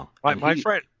this song, My and my he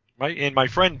friend, my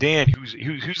friend Dan,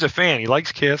 who's a fan. He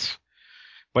likes Kiss,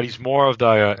 but he's more of the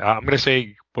I'm gonna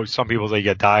say what some people say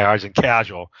get diehards and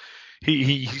casual.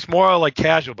 He's more like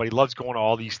casual, but he loves going to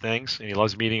all these things and he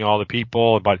loves meeting all the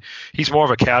people. But he's more of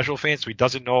a casual fan, so he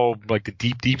doesn't know like the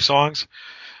deep songs.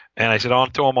 And I said on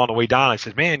to him on the way down. I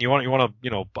said, "Man, you want to want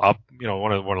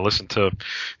to listen to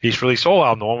East Really Soul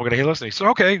album, the one we're gonna hear listen." He said,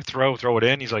 "Okay, throw it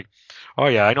in." He's like, "Oh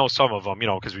yeah, I know some of them,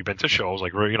 because we've been to shows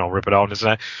like Rip It Out and this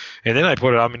and that." And then I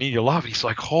put it, "I'm in Need Your Love." He's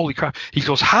like, "Holy crap!" He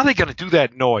goes, "How are they gonna do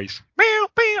that noise?" Meow,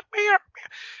 meow, meow.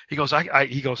 He goes,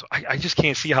 I just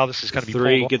can't see how this is gonna be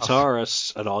three pulled off.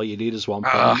 guitarists, and all you need is one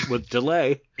Uh, playing with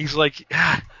delay. he's like,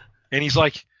 ah. And he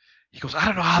goes, I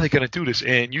don't know how they're gonna do this.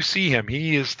 And you see him,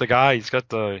 he is the guy. He's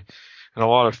got and a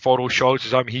lot of photo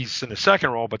shows. I mean, he's in the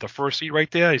second row, but the first seat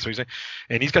right there.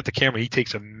 And he's got the camera. He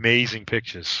takes amazing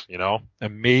pictures,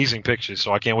 amazing pictures.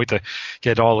 So I can't wait to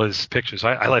get all his pictures.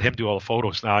 I let him do all the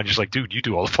photos now. I'm just like, dude, you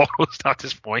do all the photos now at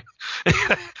this point.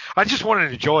 I just wanted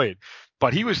to enjoy it,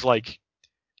 but he was like,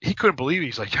 he couldn't believe it.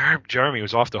 He's like, Jeremy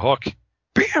was off the hook.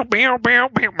 So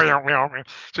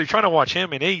you're trying to watch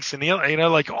him and Ace, and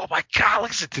like, oh my God,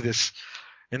 listen to this.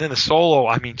 And then the solo,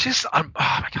 I mean, oh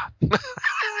my God.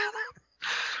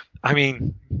 I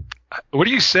mean, what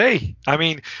do you say? I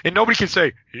mean, and nobody can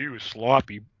say he was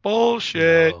sloppy.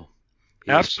 Bullshit. No,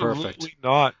 he was perfect. Absolutely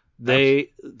not.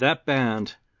 That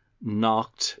band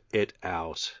knocked it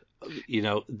out.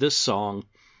 This song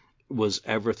was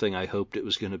everything I hoped it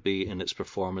was going to be in its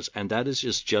performance, and that is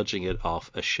just judging it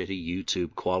off a shitty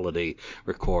YouTube quality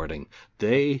recording.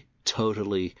 They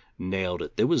totally nailed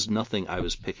it. There was nothing I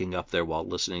was picking up there while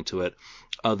listening to it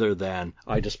other than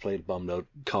I just played bum note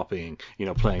copying,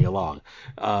 playing along.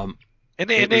 And It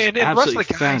the was rest of the absolutely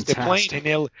guys, they're playing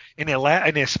fantastic.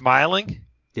 and they're smiling.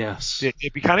 Yes. They're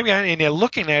becoming and they're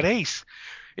looking at Ace.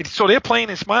 So they're playing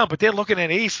and smiling, but they're looking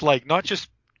at Ace like not just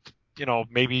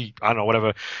maybe I don't know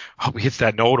whatever he hits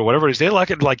that note or whatever it is. They're like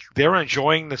they're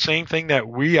enjoying the same thing that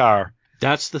we are.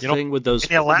 That's the thing with those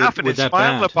and they're laughing with and that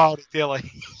smiling band. about it. They're like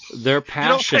Their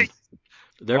passion. like,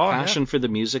 Their oh, passion yeah. for the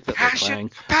music that they're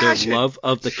playing, Passion. their love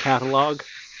of the catalog.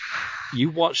 You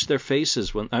watch their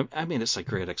faces when I mean it's like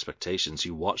Great Expectations.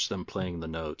 You watch them playing the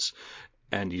notes,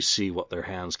 and you see what their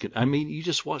hands can. I mean, you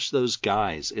just watch those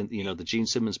guys in the Gene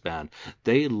Simmons band.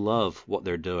 They love what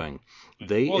they're doing.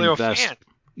 They Well, they're a invest. fan.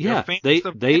 Yeah, fans they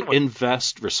to they begin with.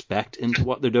 invest respect into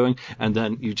what they're doing, and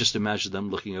then you just imagine them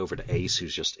looking over to Ace,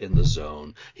 who's just in the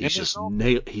zone. He's just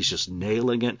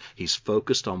nailing it. He's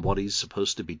focused on what he's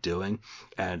supposed to be doing,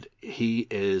 and he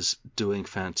is doing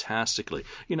fantastically.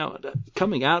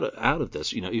 Coming out of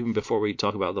this, even before we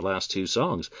talk about the last two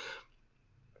songs,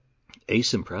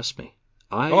 Ace impressed me.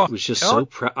 I was just so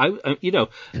proud.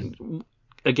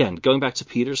 Again, going back to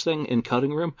Peter's thing in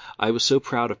Cutting Room, I was so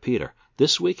proud of Peter.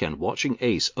 This weekend, watching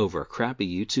Ace over a crappy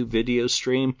YouTube video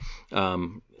stream, I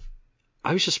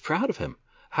was just proud of him.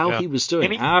 How he was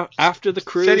doing after the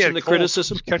cruise and the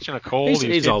criticism. He's catching a cold.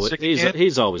 He's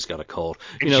always got a cold.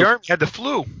 And Jeremy had the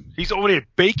flu. He's over there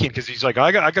baking because he's like,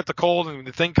 I got the cold and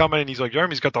the thing coming, and he's like,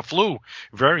 Jeremy's got the flu.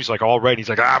 Jeremy's like all red. He's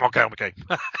like, I'm okay.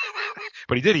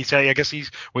 But he did. He said, I guess he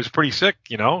was pretty sick,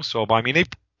 So, I mean,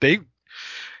 they.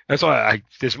 That's why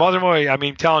this Mother Boy. I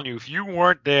mean, I'm telling you, if you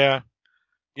weren't there,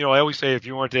 I always say if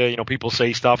you weren't there, people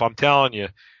say stuff. I'm telling you,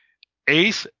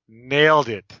 Ace nailed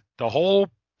it. The whole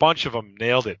bunch of them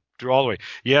nailed it through all the way.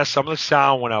 Yes, some of the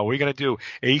sound went out. What are you going to do?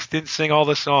 Ace didn't sing all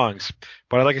the songs.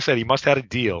 But like I said, he must have had a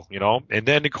deal, And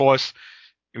then, of course,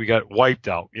 we got Wiped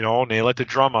Out, and they let the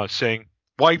drummer sing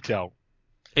Wiped Out.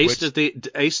 Ace did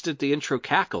the intro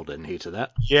cackle, didn't he, to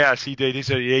that? Yes, he did. He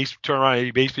said Ace turned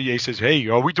around. Ace says, "Hey,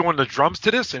 are we doing the drums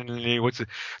to this?" And what's it?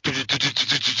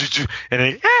 And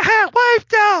then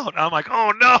Wiped Out. I'm like,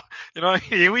 oh no,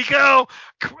 here we go.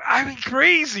 I mean,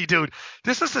 crazy, dude.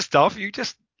 This is the stuff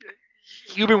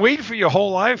you've been waiting for your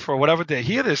whole life or whatever to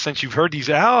hear this since you've heard this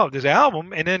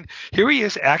album, and then here he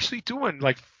is actually doing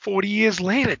like 40 years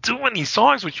later doing these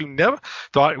songs which we never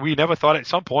thought at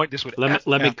some point this would let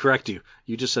me correct you.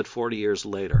 You just said 40 years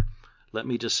later. Let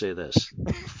me just say this: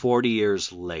 40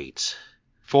 years late.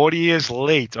 40 years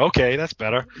late. Okay, that's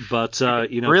better. But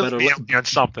Really on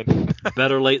something.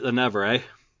 better late than never, eh?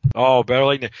 Oh, better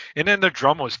late. And then the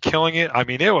drummer was killing it. I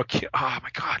mean, they were. Oh my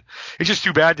God! It's just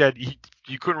too bad that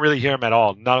you couldn't really hear him at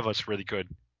all. None of us really could.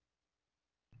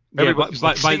 Yeah, Everybody was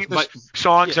like singing the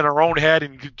songs in our own head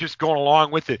and just going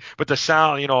along with it. But the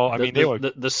sound, they were.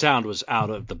 The sound was out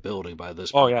of the building by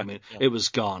this Oh point. yeah. I mean, it was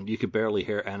gone. You could barely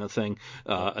hear anything.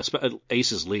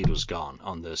 Ace's lead was gone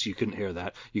on this. You couldn't hear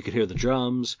that. You could hear the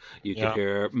drums. You could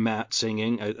hear Matt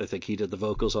singing. I think he did the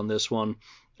vocals on this one.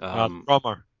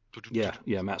 Drummer.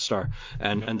 Yeah, Matt Starr,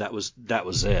 and that was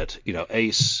it.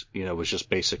 Ace, was just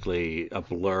basically a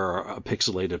blur, a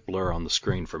pixelated blur on the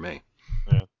screen for me.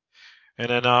 Yeah. And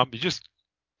then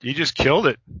you just killed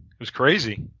it. It was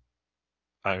crazy.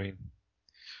 I mean,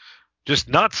 just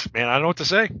nuts, man. I don't know what to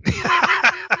say.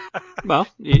 Well,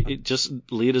 it just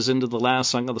lead us into the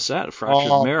last song of the set,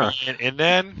 Fractured Mirror. And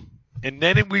then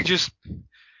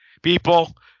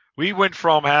we went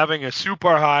from having a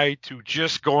super high to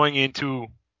just going into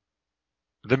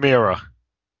the mirror.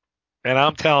 And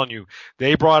I'm telling you,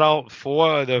 they brought out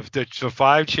the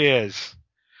 5 chairs.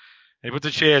 They put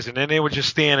the chairs, and then they were just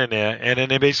standing there, and then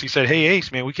they basically said, "Hey,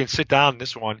 Ace, man, we can sit down in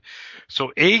this one."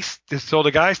 So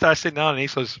the guy starts sitting down, and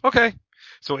Ace says, "Okay."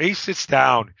 So Ace sits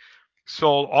down.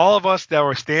 So all of us that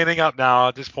were standing up now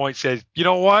at this point said, "You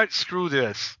know what? Screw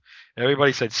this."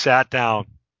 Everybody said, "Sat down."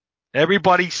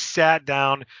 Everybody sat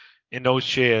down in those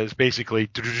chairs,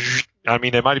 basically. I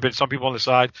mean, there might have been some people on the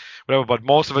side, whatever, but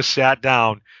most of us sat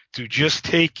down to just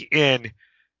take in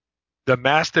the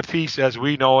masterpiece as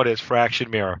we know it as Fractured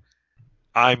Mirror.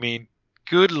 I mean,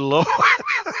 good Lord.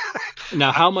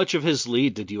 Now, how much of his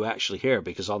lead did you actually hear?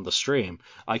 Because on the stream,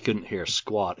 I couldn't hear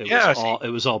squat.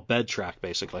 It was all bed track,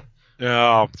 basically.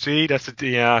 No, see,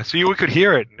 See, we could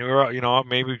hear it. We were,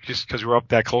 maybe just because we were up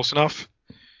that close enough.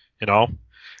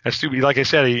 That's too. Like I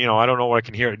said, I don't know what I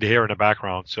can hear in the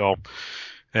background. So,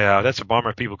 yeah, that's a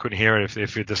bummer if people couldn't hear it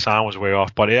if the sound was way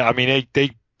off. But yeah, I mean,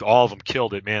 they all of them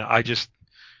killed it, man. I just.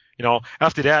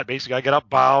 After that, basically, I got up,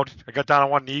 bowed. I got down on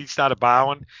one knee, started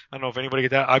bowing. I don't know if anybody get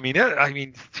that. I mean,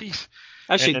 jeez.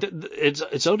 Actually,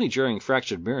 it's only during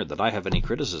Fractured Mirror that I have any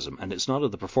criticism, and it's not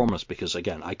of the performance because,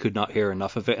 again, I could not hear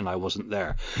enough of it and I wasn't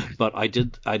there. But I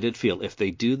did feel if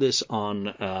they do this on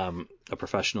a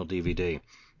professional DVD,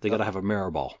 they got to have a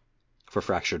mirror ball for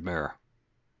Fractured Mirror.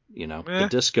 The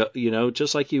disco,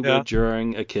 just like you would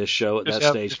during a Kiss show at that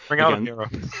stage. Just bring out a mirror.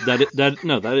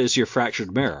 That is your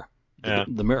Fractured Mirror. Yeah.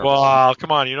 The mirror. Well,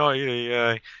 come on,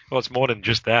 it's more than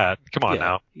just that. Come on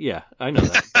now. Yeah, I know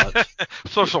that. But...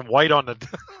 Throw some white on a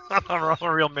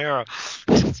real mirror.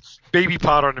 Baby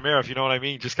powder on the mirror, if you know what I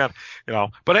mean. Just kind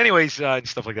of, But anyways, and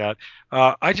stuff like that.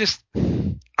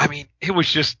 It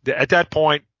was just, at that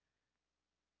point,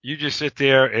 you just sit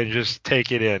there and just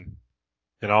take it in.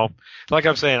 Like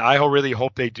I'm saying, I really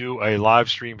hope they do a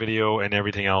live stream video and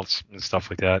everything else and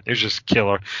stuff like that. It was just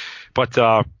killer. But,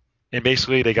 and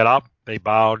basically they got up, they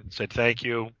bowed, said thank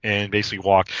you, and basically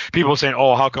walked. People were saying,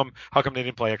 "Oh, how come they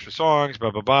didn't play extra songs?" Blah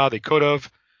blah blah. They could have.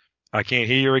 I can't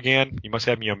hear you again. You must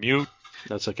have me on mute.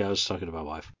 That's okay. I was talking to my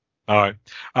wife. All right.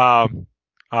 Oh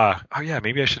yeah,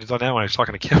 maybe I should have done that when I was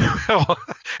talking to Kim.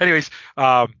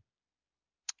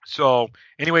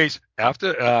 Anyways,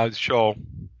 after the show,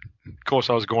 of course,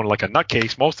 I was going like a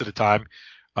nutcase most of the time.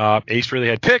 Ace really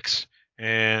had picks.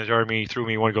 And Jeremy threw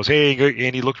me one. He goes, "Hey,"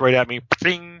 and he looked right at me.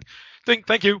 Ding,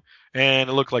 thank you. And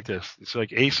it looked like this. It's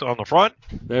like Ace on the front.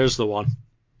 There's the one.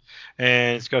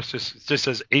 And it just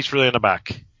says Ace really on the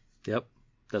back. Yep,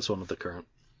 that's one of the current.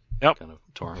 Yep. Kind of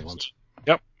touring ones.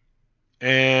 Yep.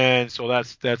 And so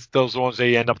that's those ones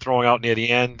they end up throwing out near the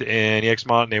end, and the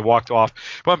X-Mont, and they walked off.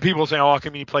 But people saying, "Oh, how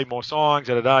come you played more songs?"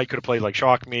 He could have played like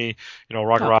 "Shock Me,"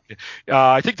 Rock.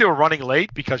 I think they were running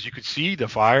late because you could see the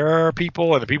fire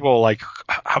people, and the people were like,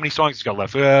 "How many songs you got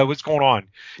left? What's going on?"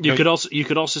 You could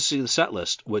also see the set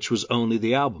list, which was only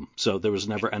the album, so there was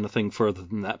never anything further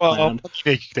than that planned.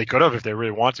 They could have if they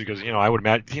really wanted to, because I would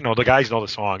imagine the guys know the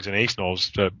songs, and Ace knows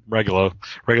the regular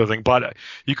thing. But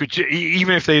you could,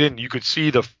 even if they didn't, you could see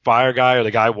the fire guy or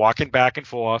the guy walking back and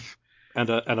forth, and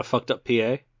a fucked up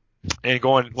PA, and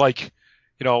going like,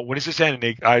 when is this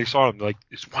ending? I saw him like,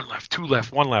 it's one left, two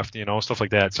left, one left, stuff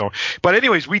like that. So, but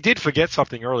anyways, we did forget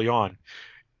something early on.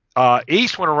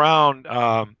 Ace went around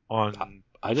on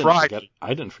Friday. I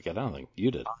didn't forget anything.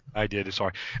 You did. I did.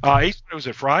 Sorry. Ace, was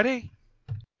it Friday?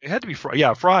 It had to be Friday.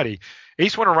 Yeah, Friday.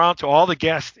 Ace went around to all the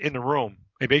guests in the room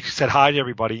and basically said hi to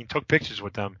everybody and took pictures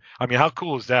with them. I mean, how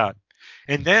cool is that?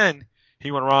 And then he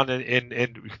went around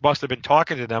and must have been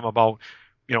talking to them about,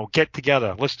 get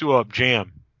together. Let's do a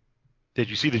jam. Did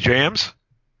you see the jams?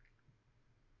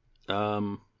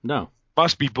 No.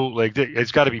 Must be bootleg.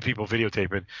 It's got to be people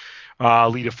videotaping.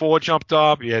 Lita Ford jumped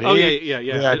up. You had Oh yeah, Ace. yeah,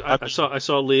 yeah. Yeah, I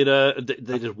saw Lita.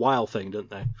 They did Wild Thing, didn't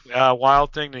they?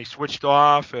 Wild Thing. They switched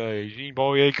off. Eugene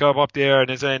Boyer come up there, and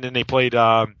then they played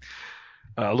Looking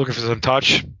for Some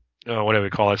Touch. Whatever we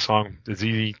call that song. It's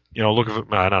easy. Looking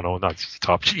for, I don't know, not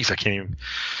top. Jeez, I can't even.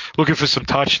 Looking for Some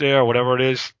Touch there, whatever it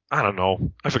is. I don't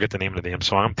know. I forget the name of the damn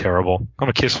song. I'm terrible. I'm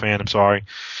a Kiss fan. I'm sorry.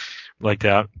 Like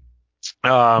that.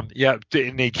 Yeah,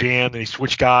 and they jammed and they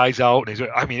switched guys out.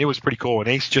 And it was pretty cool. And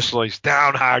Ace just lays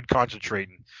down hard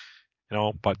concentrating,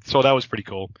 but so that was pretty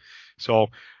cool. So,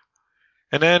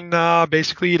 and then,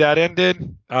 basically that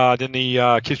ended. Then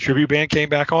the, Kiss Tribute Band came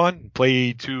back on,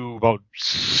 played to about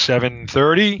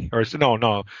 7:30 or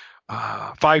no,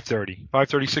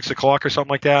 5:30, 6 o'clock or something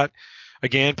like that.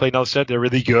 Again, played another set. They're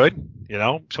really good,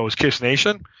 so it was Kiss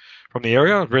Nation from the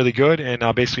area, really good.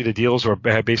 And, basically the deals were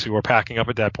packing up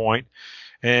at that point.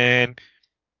 And,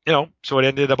 so it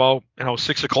ended about,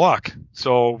 6 o'clock.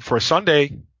 So for a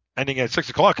Sunday, ending at 6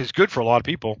 o'clock is good for a lot of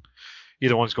people.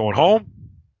 Either one's going home,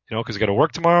 because they got to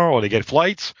work tomorrow, or they get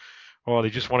flights, or they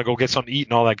just want to go get something to eat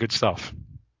and all that good stuff.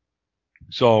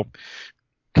 So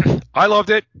I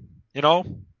loved it.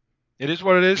 It is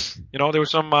what it is. There were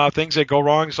some things that go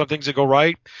wrong, some things that go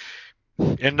right.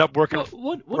 Ended up working.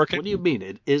 Well, what do you mean?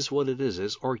 It is what it is.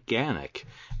 It's organic.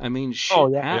 I mean,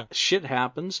 shit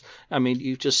happens. I mean,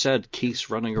 you just said Keith's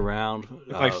running around,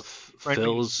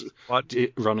 Phil's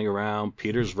running around,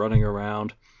 Peter's running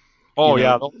around. Oh,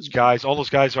 yeah, all those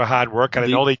guys are hard work, and I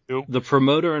know they do. The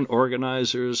promoter and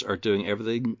organizers are doing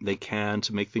everything they can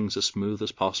to make things as smooth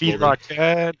as possible.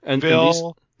 Rockhead,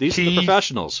 Phil, these are the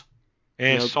professionals.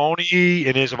 And Sony,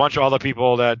 and there's a bunch of other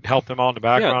people that help them out in the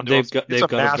background. Yeah,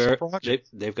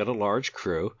 they've got a large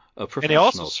crew of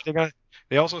professionals. And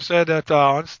they also said that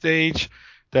on stage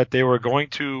that they were going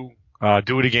to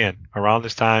do it again around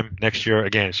this time next year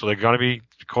again. So they're going to be,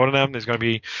 according to them, there's going to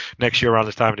be next year around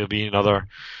this time. There'll be another,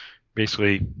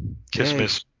 basically,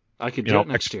 Christmas. I could do it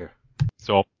next year.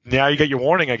 So now you get your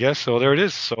warning, I guess. So there it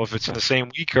is. So if it's in the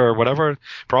same week or whatever,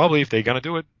 probably if they're going to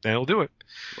do it, then they'll do it.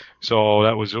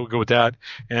 So we'll go with that.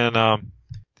 And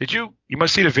you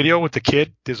must see the video with the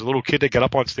kid. There's a little kid that got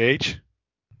up on stage.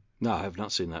 No, I have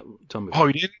not seen that. Tell me. Oh,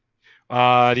 you didn't?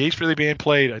 The Ace Frehley Band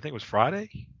played, I think it was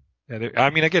Friday. Yeah, I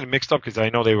get it mixed up because I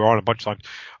know they were on a bunch of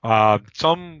songs.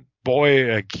 Some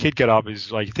a kid got up,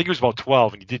 is like, I think he was about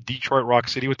 12, and he did Detroit Rock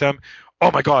City with them. Oh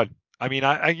my God. I mean,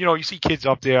 you see kids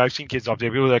up there. I've seen kids up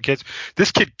there, people with their kids. This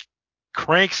kid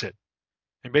cranks it.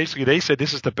 And basically they said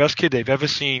this is the best kid they've ever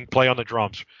seen play on the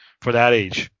drums for that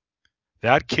age.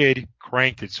 That kid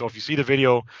cranked it. So if you see the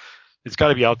video, it's got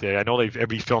to be out there. I know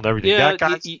everybody filmed everything. Yeah, that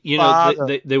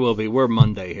guy's they will be. We're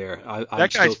Monday here.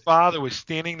 That guy's father was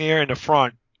standing there in the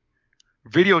front,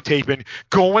 videotaping,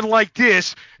 going like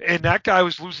this, and that guy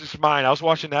was losing his mind. I was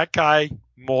watching that guy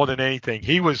more than anything.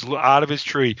 He was out of his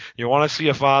tree. You want to see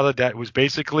a father that was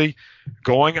basically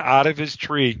going out of his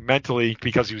tree mentally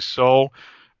because he was so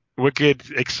wicked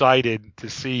excited to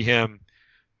see him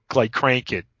like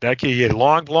crank it. That kid, he had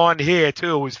long blonde hair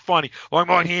too. It was funny. Long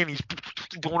blonde hair, and he's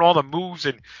doing all the moves,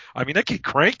 and I mean that kid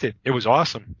cranked it. It was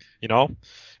awesome, And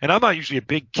I'm not usually a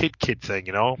big kid thing,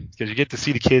 because you get to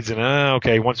see the kids and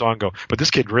okay, one song go. But this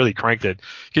kid really cranked it.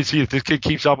 You can see if this kid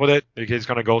keeps up with it, the kid's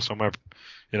gonna go somewhere,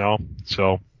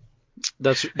 So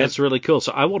that's really cool.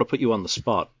 So I want to put you on the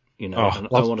spot, and I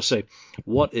want to say,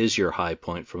 what is your high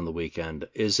point from the weekend?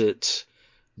 Is it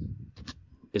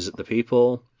the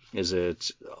people? Is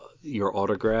it your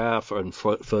autograph and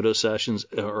photo sessions,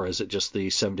 or is it just the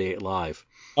 78 Live?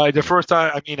 The first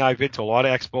time, I've been to a lot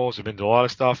of expos. I've been to a lot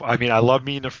of stuff. I love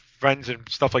meeting the friends and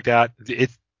stuff like that.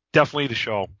 It's definitely the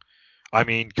show.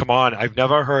 Come on. I've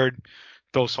never heard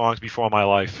those songs before in my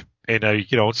life. And,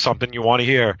 it's something you want to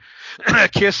hear.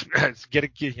 Kiss, I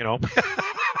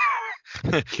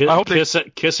hope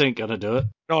Kiss ain't gonna do it.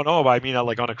 No, but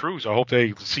like on a cruise. I hope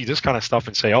they see this kind of stuff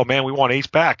and say, "Oh man, we want Ace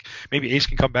back. Maybe Ace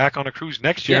can come back on a cruise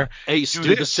next year." Yeah, Ace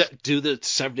do the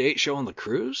 78 show on the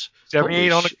cruise.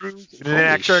 78 on the cruise, and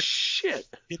then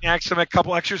add some a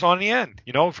couple extras on the end.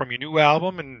 From your new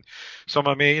album and some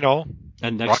of me,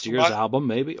 And next year's album,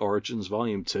 maybe Origins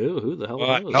Volume 2. Who the hell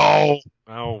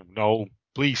knows? No.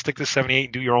 Please stick to 78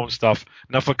 and do your own stuff.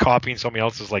 Enough of copying somebody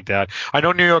else's like that. I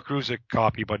know New York Cruise a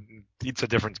copy, but it's a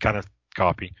different kind of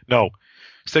copy. No.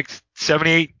 Stick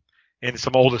 78 and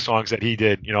some older songs that he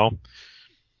did,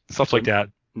 stuff like that.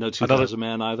 No 2000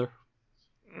 Man either?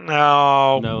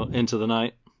 No. No Into the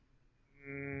Night?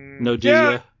 No Do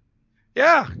Ya? Ya?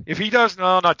 Yeah, if he does,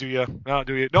 no, not Do Ya. Not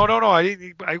Do Ya. No.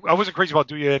 I wasn't crazy about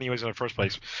Do Ya anyways in the first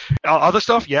place. Other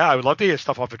stuff, yeah, I would love to hear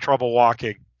stuff off of Trouble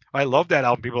Walking. I love that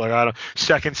album. People are like, I don't,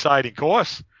 Second Siding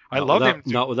Course. I love them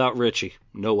too. Not without Richie.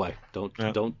 No way.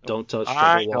 Yeah. Don't touch Double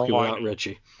I Walkie know, I without know,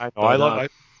 Richie. I know.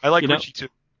 But I like you know, Richie too.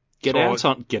 get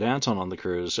So Anton on the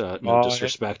cruise. No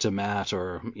disrespect to Matt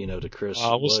or to Chris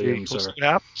we'll see. Williams We'll see or what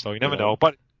happens. So you never know. know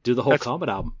But do the whole that's Comet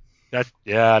album.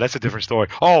 that's a different story.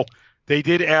 Oh, they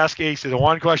did ask Ace the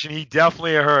one question he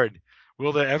definitely heard: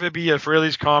 will there ever be a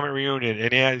Frehley's Comet reunion?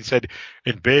 And he said,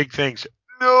 in big things,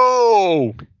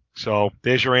 no. So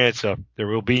there's your answer. There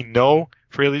will be no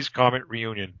Frehley's Comet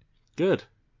reunion. Good.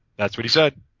 That's what he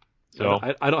said. So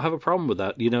I don't have a problem with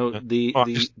that. oh,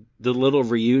 The little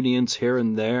reunions here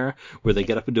and there where they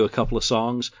get up and do a couple of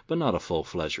songs, but not a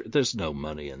full-fledged. There's no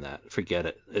money in that. Forget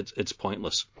it. It's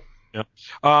pointless. yeah.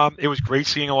 It was great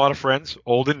seeing a lot of friends,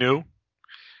 old and new.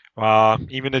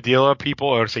 Even the dealer people,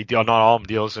 or say not all of them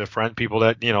dealers, they're friend people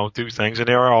that do things, and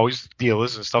there are always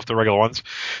dealers and stuff, the regular ones.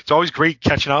 It's always great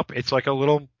catching up. It's like a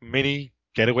little mini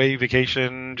getaway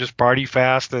vacation, just party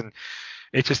fast, and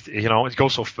it just it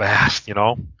goes so fast.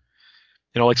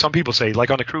 Like some people say, like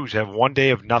on the cruise, you have one day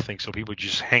of nothing, so people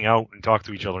just hang out and talk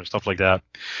to each other and stuff like that.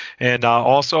 And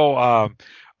also,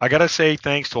 I gotta say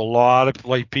thanks to a lot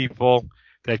of people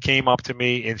that came up to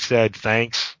me and said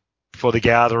thanks for the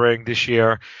gathering this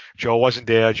year. Joe wasn't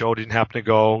there. Joe didn't happen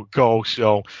to go.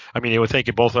 So I mean, they were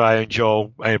thanking both I and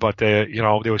Joe, but there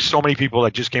were so many people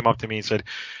that just came up to me and said,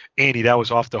 Andy, that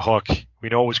was off the hook. We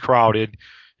know it was crowded.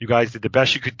 You guys did the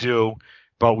best you could do,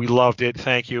 but we loved it.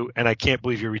 Thank you. And I can't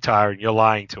believe you're retired. You're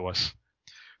lying to us.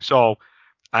 So,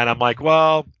 and I'm like,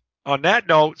 well, on that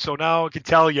note, so now I can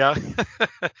tell you,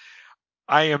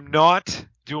 I am not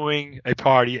doing a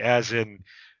party as in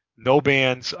no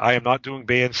bands. I am not doing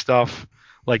band stuff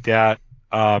like that.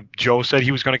 Joe said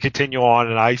he was going to continue on,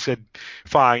 and I said,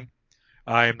 fine.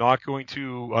 I am not going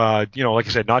to, like I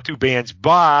said, not do bands,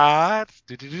 but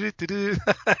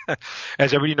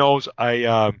as everybody knows,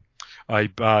 I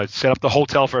set up the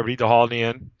hotel for everybody, the Holiday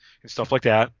Inn and stuff like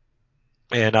that.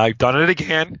 And I've done it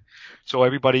again, so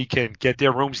everybody can get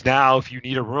their rooms now. If you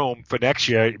need a room for next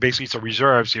year, basically it's a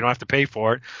reserve, so you don't have to pay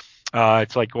for it.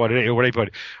 It's like what they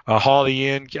put, Holiday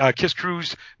Inn, Kiss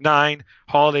Cruise 9,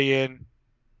 Holiday Inn,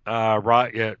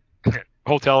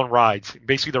 hotel and rides.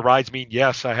 Basically, the rides mean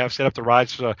yes, I have set up the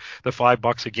rides for the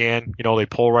 $5 again. They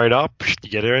pull right up, you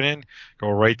get in,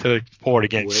 go right to the port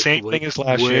again. Same thing as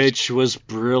last year. Which was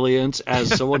brilliant.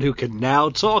 As someone who can now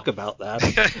talk about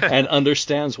that and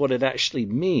understands what it actually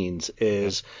means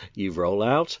is you roll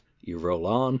out, you roll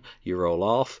on, you roll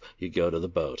off, you go to the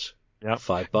boat. Yep.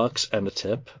 $5 and a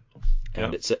tip.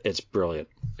 And it's brilliant.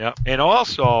 Yeah, and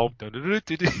also,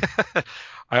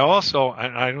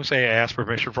 I don't say I asked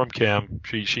permission from Kim.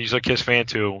 She's a Kiss fan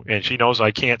too, and she knows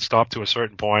I can't stop to a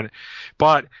certain point.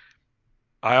 But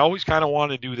I always kind of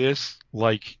want to do this,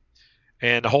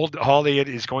 and the whole Holiday Inn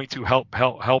is going to help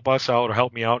us out or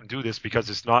help me out and do this because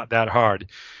it's not that hard.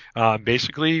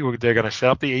 Basically, they're going to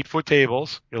set up the 8-foot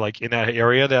tables, like in that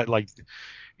area that like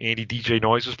Andy DJ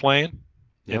Noise was playing.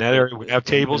 In that area, we have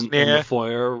tables in the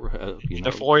foyer, in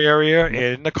the foyer area, and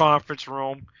in the conference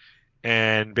room.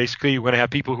 And basically, we're going to have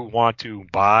people who want to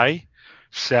buy,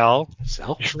 sell,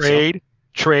 trade,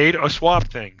 or swap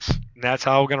things. And that's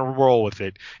how we're going to roll with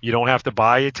it. You don't have to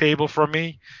buy a table from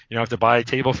me. You don't have to buy a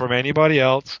table from anybody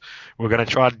else. We're going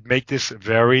to try to make this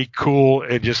very cool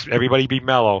and just everybody be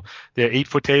mellow. They're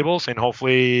 8-foot tables, and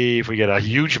hopefully, if we get a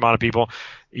huge amount of people,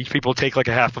 each people take like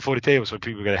a half a foot of table. So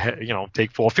people are going to,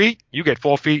 take 4 feet. You get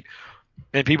 4 feet.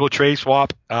 And people trade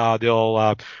swap.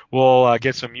 We'll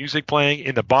get some music playing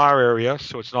in the bar area,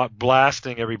 so it's not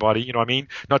blasting everybody. You know what I mean?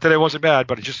 Not that it wasn't bad,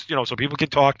 but it's just so people can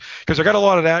talk. Because I got a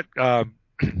lot of that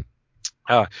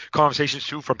conversations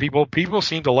too from people. People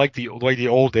seem to like the way the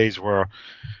old days were.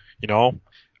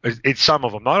 It's some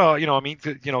of them, not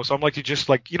all. Some like to just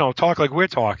talk like we're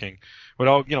talking.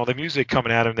 Without the music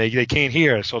coming at them, they can't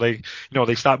hear, so they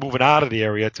start moving out of the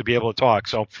area to be able to talk.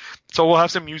 So we'll have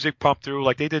some music pumped through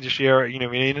like they did this year.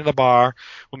 In the bar.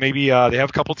 Well, maybe they have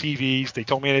a couple TVs. They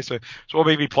told me so we'll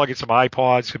maybe plug in some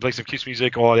iPods to play some Kiss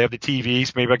music, or they have the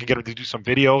TVs. Maybe I can get them to do some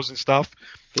videos and stuff.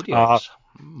 Videos.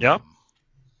 Yeah.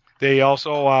 They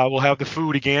also will have the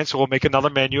food again, so we'll make another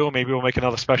menu. Maybe we'll make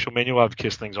another special menu. We'll have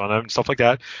Kiss things on them and stuff like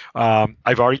that.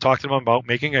 I've already talked to them about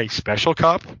making a special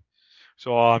cup.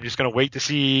 So I'm just going to wait to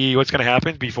see what's going to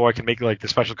happen before I can make the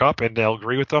special cup, and they'll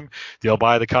agree with them. They'll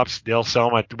buy the cups. They'll sell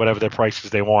them at whatever their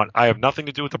prices they want. I have nothing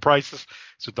to do with the prices,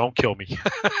 so don't kill me.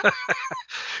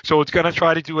 So it's going to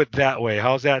try to do it that way.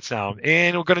 How's that sound?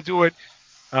 And we're going to do it.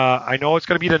 I know it's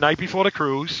going to be the night before the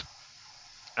cruise.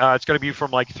 It's going to be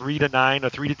from 3 to 9 or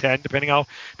 3 to 10, depending how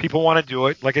people want to do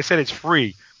it. Like I said, it's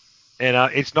free. And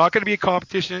it's not going to be a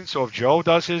competition, so if Joe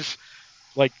does his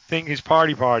like thing, his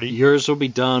party. Yours will be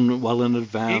done well in Even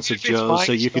advance of if it's Joe's,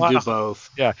 so mine's you can not, do both.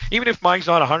 yeah, even if mine's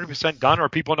not 100% done or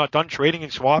people are not done trading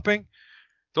and swapping,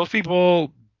 those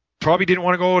people probably didn't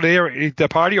want to go there at the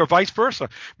party or vice versa.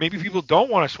 Maybe people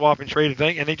don't want to swap and trade a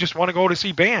thing and they just want to go to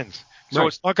see bands. So Right.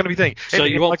 it's not going to be a thing. So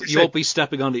you And won't like I you said, won't be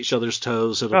stepping on each other's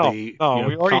toes. It'll no, be no,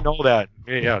 we already know that.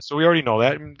 Yeah, so we already know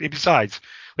that. And besides,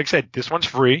 like I said, this one's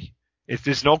free. If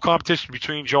there's no competition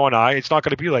between Joe and I, it's not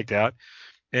going to be like that.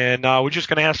 And we're just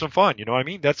going to have some fun. You know what I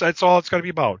mean? That's all it's going to be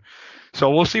about. So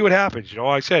we'll see what happens. You know,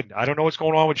 I said I don't know what's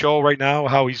going on with Joe right now.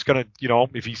 How he's going to, you know,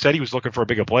 if he said he was looking for a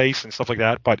bigger place and stuff like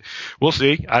that. But we'll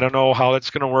see. I don't know how that's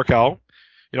going to work out.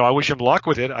 You know, I wish him luck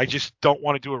with it. I just don't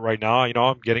want to do it right now. You know,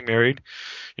 I'm getting married,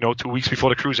 you know, 2 weeks before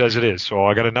the cruise as it is. So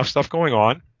I got enough stuff going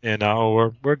on, and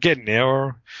we're getting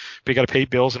there. We got to pay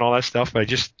bills and all that stuff. But I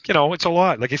just, you know, it's a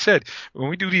lot. Like I said, when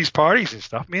we do these parties and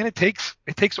stuff, man, it takes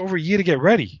over a year to get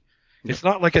ready. Yep. It's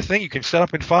not like a thing you can set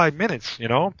up in 5 minutes. You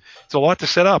know, it's a lot to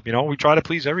set up. You know, we try to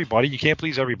please everybody. You can't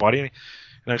please everybody.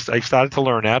 And I started to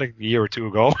learn that a year or two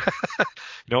ago. You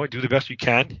know, do the best you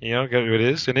can. You know, it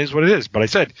is what it is. But I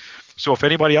said, so if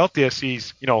anybody out there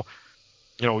sees, now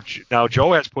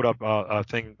Joe has put up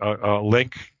a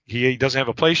link. He doesn't have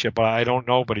a place yet, but I don't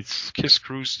know. But it's Kiss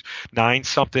Cruise 9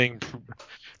 something.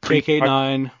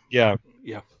 KK9. Yeah.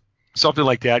 Yeah. Something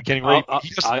like that. Getting ready.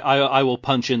 I will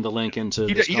punch in the link into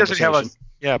this he doesn't have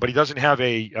but he doesn't have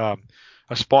a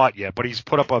spot yet. But he's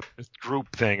put up a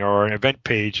group thing or an event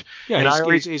page. Yeah,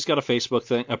 and he's got a Facebook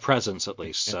thing, a presence at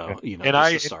least. So and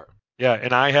that's the start. Yeah,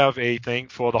 and I have a thing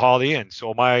for the Holiday Inn.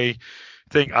 So my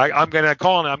thing, I'm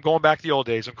going back to the old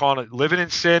days. I'm calling it Living in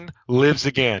Sin Lives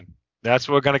Again. That's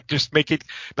what we're going to just make it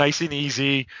nice and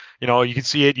easy. You know, you can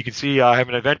see it. You can see I have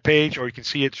an event page, or you can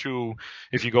see it through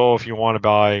if you want to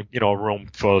buy, a room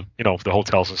for, the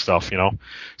hotels and stuff,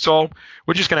 So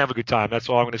we're just going to have a good time. That's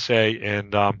all I'm going to say.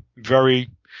 And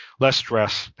very less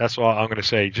stress. That's all I'm going to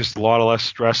say. Just a lot of less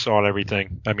stress on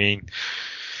everything. I mean,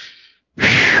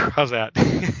 how's that?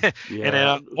 Yeah.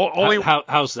 And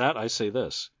how's that? I say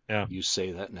this. Yeah. You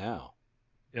say that now.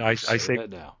 Yeah, I say that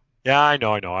now. Yeah, I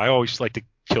know. I always like to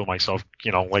kill myself, I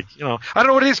don't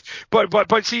know what it is,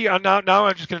 but see, now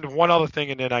I'm just going to do one other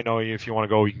thing, and then I know if you want to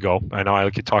go, you can go. I know I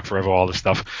could talk forever, all this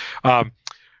stuff. I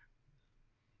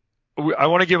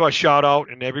want to give a shout out,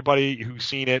 and everybody who's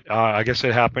seen it, I guess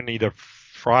it happened either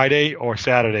Friday or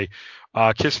Saturday.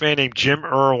 Kiss fan named Jim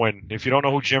Irwin. If you don't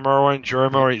know who Jim Irwin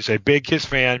is a big Kiss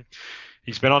fan.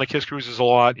 He's been on the Kiss Cruises a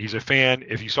lot. He's a fan.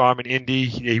 If you saw him in Indy,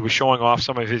 he was showing off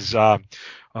some of his,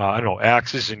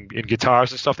 axes and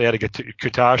guitars and stuff. They had a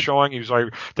guitar showing. He was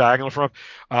like diagonal from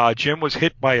him. Jim was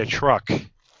hit by a truck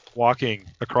walking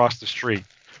across the street.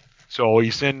 So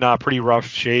he's in pretty rough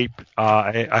shape.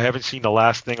 I haven't seen the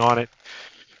last thing on it.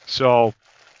 So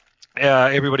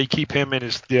everybody keep him in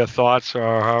their thoughts,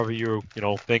 or however you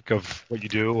think of what you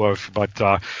do.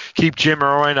 But keep Jim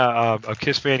Irwin, a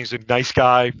Kiss fan. He's a nice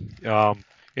guy,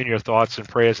 in your thoughts and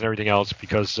prayers and everything else,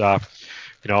 because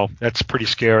that's pretty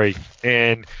scary.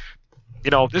 And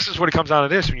this is what it comes down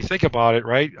to. This, when you think about it,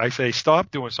 right? I say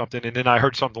stop doing something, and then I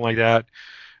heard something like that.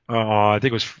 I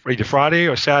think it was either Friday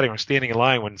or Saturday. I was standing in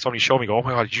line when somebody showed me, "Oh my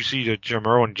God, did you see that Jim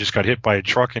Irwin just got hit by a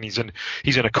truck and he's in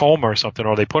a coma or something,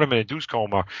 or they put him in a induced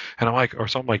coma," and I'm like, or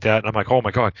something like that. And I'm like, "Oh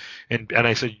my God!" And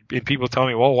I said, and people tell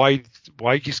me, "Well, why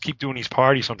you just keep doing these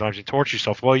parties sometimes and torture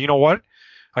yourself?" Well, you know what?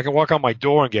 I can walk out my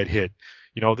door and get hit.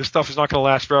 This stuff is not going to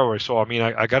last forever. So I mean,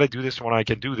 I got to do this when I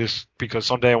can do this, because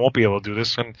someday I won't be able to do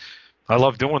this, and I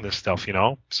love doing this stuff.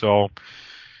 So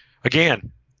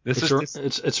again.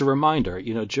 It's a reminder,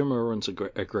 Jim Irwin's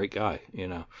a great guy,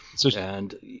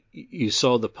 and you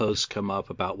saw the post come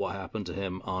up about what happened to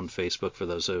him on Facebook for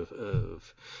those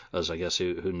of us, I guess,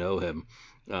 who know him,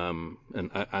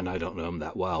 and I don't know him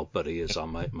that well, but he is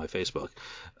on my Facebook.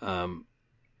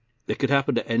 It could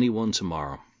happen to anyone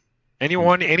tomorrow.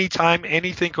 Anyone, anytime,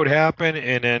 anything could happen,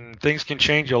 and then things can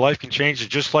change. Your life can change. It's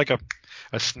just like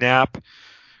a snap.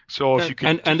 So if you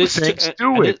can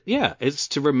do it. It's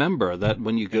to remember that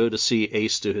when you go to see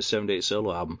Ace do his 78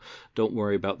 solo album, don't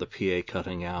worry about the PA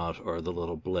cutting out, or the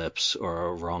little blips, or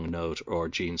a wrong note, or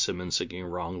Gene Simmons singing a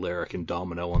wrong lyric in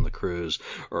Domino on the Cruise,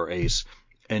 or Ace.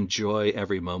 Enjoy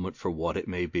every moment for what it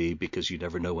may be, because you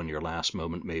never know when your last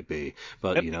moment may be.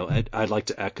 But, I'd like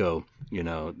to echo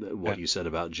what you said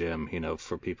about Jim,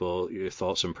 for people, your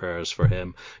thoughts and prayers for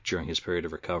him during his period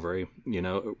of recovery,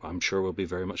 I'm sure will be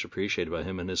very much appreciated by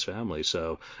him and his family.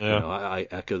 So, I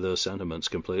echo those sentiments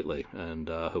completely, and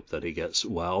hope that he gets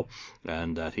well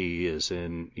and that he is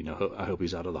I hope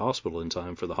he's out of the hospital in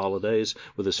time for the holidays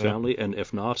with his family, and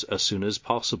if not, as soon as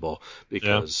possible,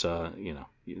 because,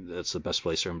 that's the best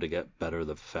place for him to get better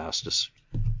the fastest.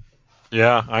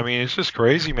 Yeah, I mean, it's just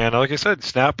crazy, man. Like I said,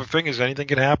 snap of fingers, anything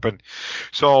can happen.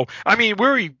 So, I mean,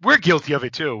 we're guilty of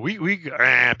it too. We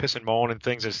piss and moan and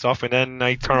things and stuff, and then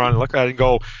I turn around and look at it and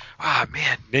go,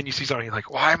 man. Then you see something you're like,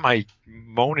 why am I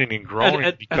moaning and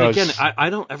groaning? And again, I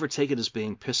don't ever take it as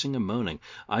being pissing and moaning.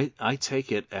 I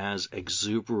take it as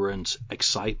exuberant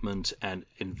excitement and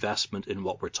investment in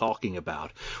what we're talking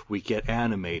about. We get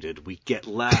animated, we get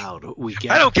loud,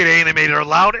 I don't get animated or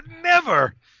loud,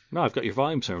 never. No, I've got your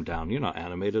volume turned down. You're not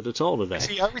animated at all today. I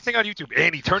see everything on YouTube.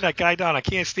 Andy, turn that guy down. I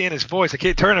can't stand his voice. I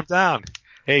can't turn him down.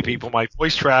 Hey, people, my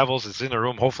voice travels. It's in the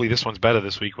room. Hopefully this one's better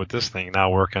this week with this thing now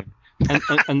working.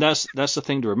 and that's the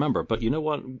thing to remember. But you know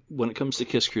what? When it comes to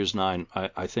Kiss Cruise 9,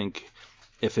 I think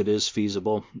if it is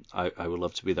feasible, I would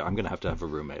love to be there. I'm going to have a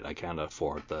roommate. I can't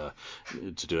afford to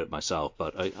do it myself.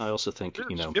 But I also think,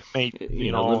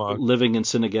 living in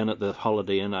Sin Again at the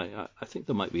Holiday Inn, I think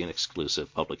there might be an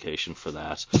exclusive publication for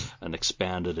that, an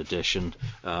expanded edition.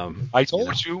 I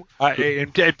told you.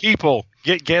 And people,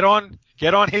 get on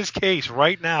his case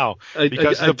right now.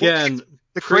 Because the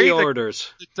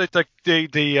pre-orders.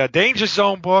 The Danger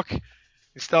Zone book and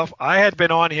stuff, I had been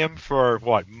on him for,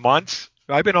 months?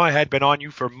 Had been on you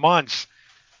for months.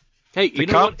 Hey,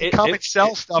 come and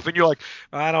sell stuff, and you're like,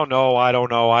 I don't know, and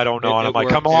I'm like,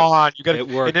 come on, you got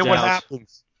to. And then what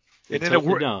happens? And then it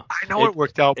worked. I know it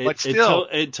worked out, but still,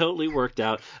 it totally worked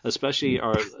out. Especially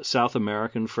our South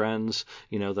American friends,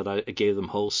 that I gave them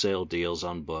wholesale deals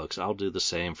on books. I'll do the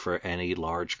same for any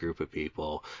large group of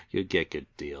people. You get good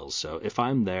deals. So if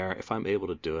I'm there, if I'm able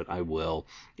to do it, I will.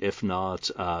 If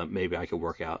not, maybe I could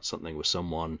work out something with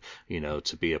someone,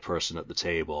 to be a person at the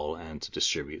table and to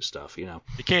distribute stuff.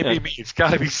 It can't be me. It's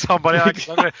got to be somebody else.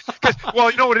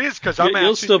 Well, you know what it is? Because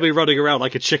you'll still be running around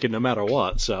like a chicken no matter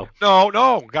what. So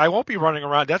no, I won't be running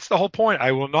around. That's the whole point.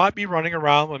 I will not be running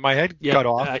around with my head cut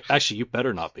off. Actually, you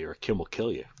better not be, or Kim will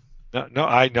kill you. No,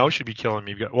 I know she'd be killing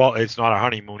me. Well, it's not a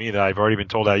honeymoon either. I've already been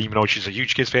told that, even though she's a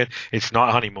huge Kiss fan, it's not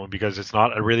a honeymoon because it's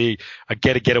not a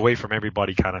get away from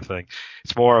everybody kind of thing.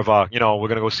 It's more of a, we're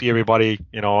going to go see everybody,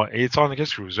 it's on the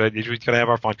Kiss Cruise. Right? We're going to have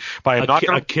our fun. But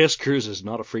a Kiss Cruise is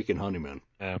not a freaking honeymoon.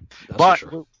 Yeah. That's for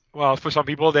sure. Well, for some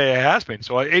people, it has been.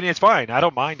 So, and it's fine. I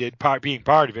don't mind it being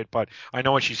part of it, but I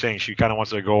know what she's saying. She kind of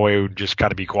wants to go away and just kind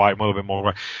of be quiet, a little bit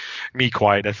more. Me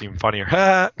quiet. That's even funnier.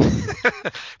 But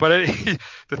the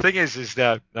thing is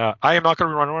that I am not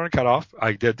going to run around and cut off.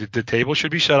 The table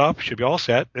should be set up, should be all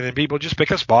set, and then people just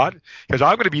pick a spot because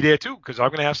I'm going to be there too because I'm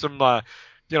going to have some,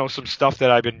 some stuff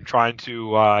that I've been trying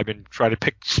to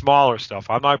pick smaller stuff.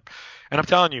 I'm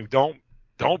telling you,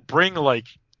 don't bring like.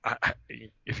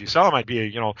 If you sell them, I'd be,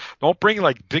 don't bring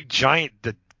like big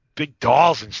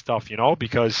dolls and stuff,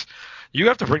 because you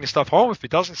have to bring the stuff home if it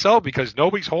doesn't sell because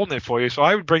nobody's holding it for you. So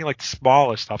I would bring like the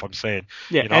smaller stuff. I'm saying,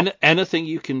 and anything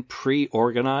you can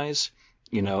pre-organize,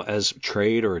 as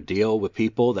trade or a deal with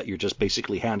people that you're just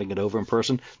basically handing it over in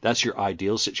person. That's your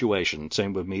ideal situation.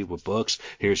 Same with me with books.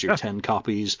 Here's your 10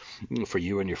 copies for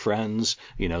you and your friends,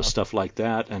 stuff like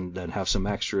that. And then have some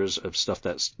extras of stuff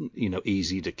that's,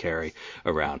 easy to carry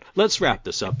around. Let's wrap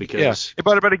this up because. Yeah.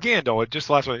 But again, though, just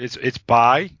last one, it's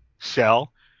buy,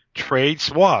 sell, trade,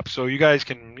 swap. So you guys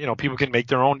can, people can make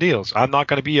their own deals. I'm not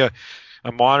going to be a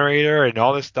moderator and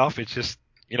all this stuff. It's just,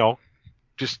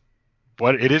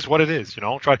 what it is,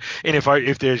 try. And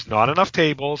if there's not enough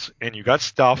tables and you got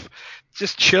stuff,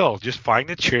 just chill. Just find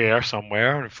a chair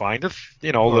somewhere and find a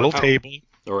little table.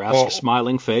 Or ask a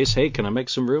smiling face, hey, can I make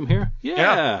some room here?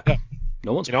 Yeah.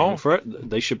 No one's paying for it.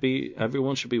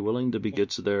 Everyone should be willing to be good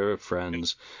to their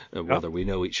friends, whether we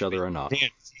know each other or not.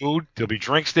 Food, there'll be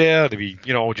drinks there. There'll be,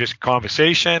 just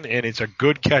conversation, and it's a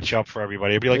good catch up for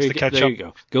everybody. Everybody likes to catch up. There you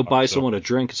go. Go buy someone a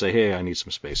drink and say, hey, I need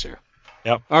some space here.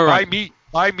 Yep. All right.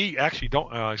 Buy me. Actually,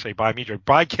 don't say buy me drink.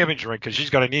 Buy Kim a drink because she's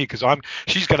gonna need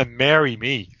she's gonna marry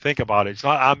me. Think about it. It's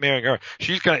not I'm marrying her.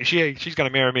 She's gonna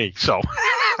marry me. So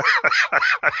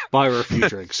buy her a few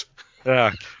drinks.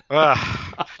 Yeah.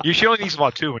 She only needs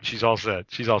about 2 when she's all set.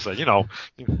 She's all set.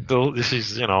 This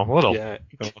is little. Yeah.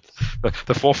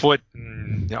 The 4 foot,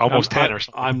 almost 10 or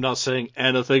something. I'm not saying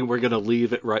anything. We're gonna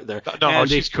leave it right there. No,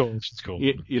 Andy, she's cool. She's cool.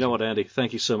 You know what, Andy?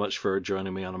 Thank you so much for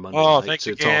joining me on a Monday night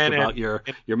to talk about your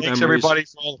thanks memories. Everybody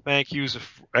for all the thank yous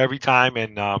every time.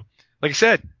 And like I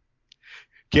said,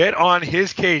 Get on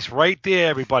his case right there,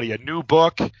 everybody. A new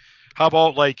book. How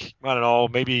about, like, I don't know,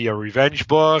 maybe a revenge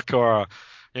book or,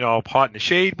 Hot in the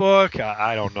Shade book?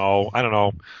 I don't know.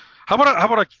 How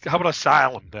about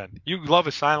Asylum then? You love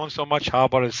Asylum so much. How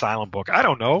about an Asylum book? I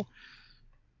don't know.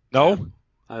 No,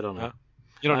 I don't know.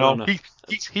 You don't know.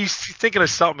 He's thinking of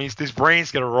something. His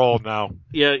brain's gonna roll now.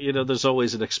 Yeah, there's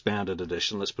always an expanded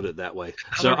edition. Let's put it that way.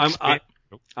 So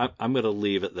I'm going to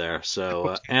leave it there.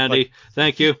 So Andy,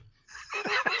 thank you.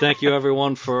 Thank you,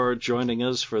 everyone, for joining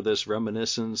us for this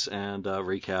reminiscence and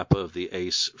recap of the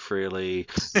Ace Frehley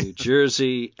New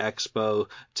Jersey Expo.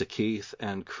 To Keith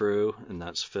and crew, and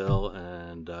that's Phil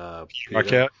and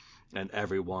Peter, and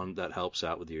everyone that helps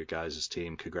out with your guys'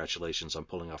 team. Congratulations on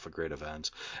pulling off a great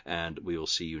event, and we will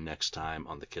see you next time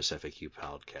on the KISS FAQ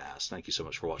podcast. Thank you so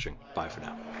much for watching. Bye for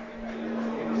now.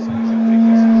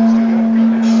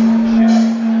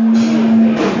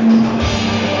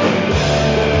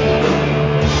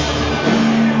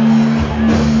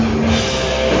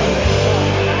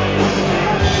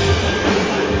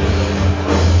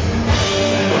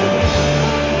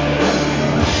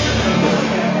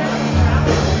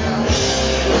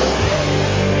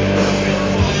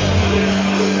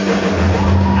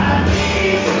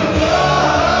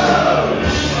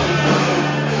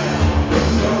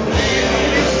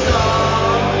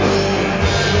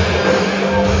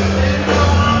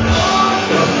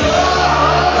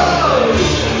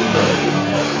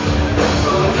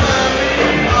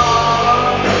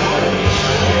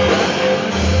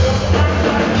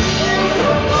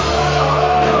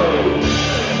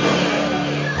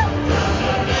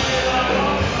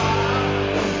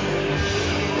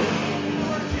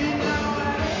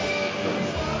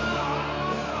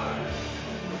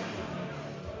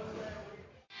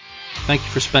 Thank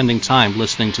you for spending time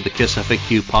listening to the KISS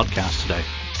FAQ podcast today.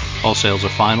 All sales are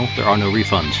final, there are no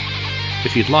refunds.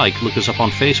 If you'd like, look us up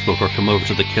on Facebook or come over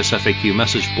to the KISS FAQ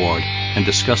message board and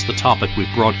discuss the topic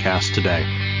we've broadcast today.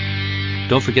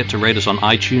 Don't forget to rate us on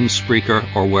iTunes, Spreaker,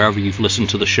 or wherever you've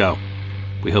listened to the show.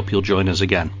 We hope you'll join us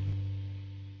again.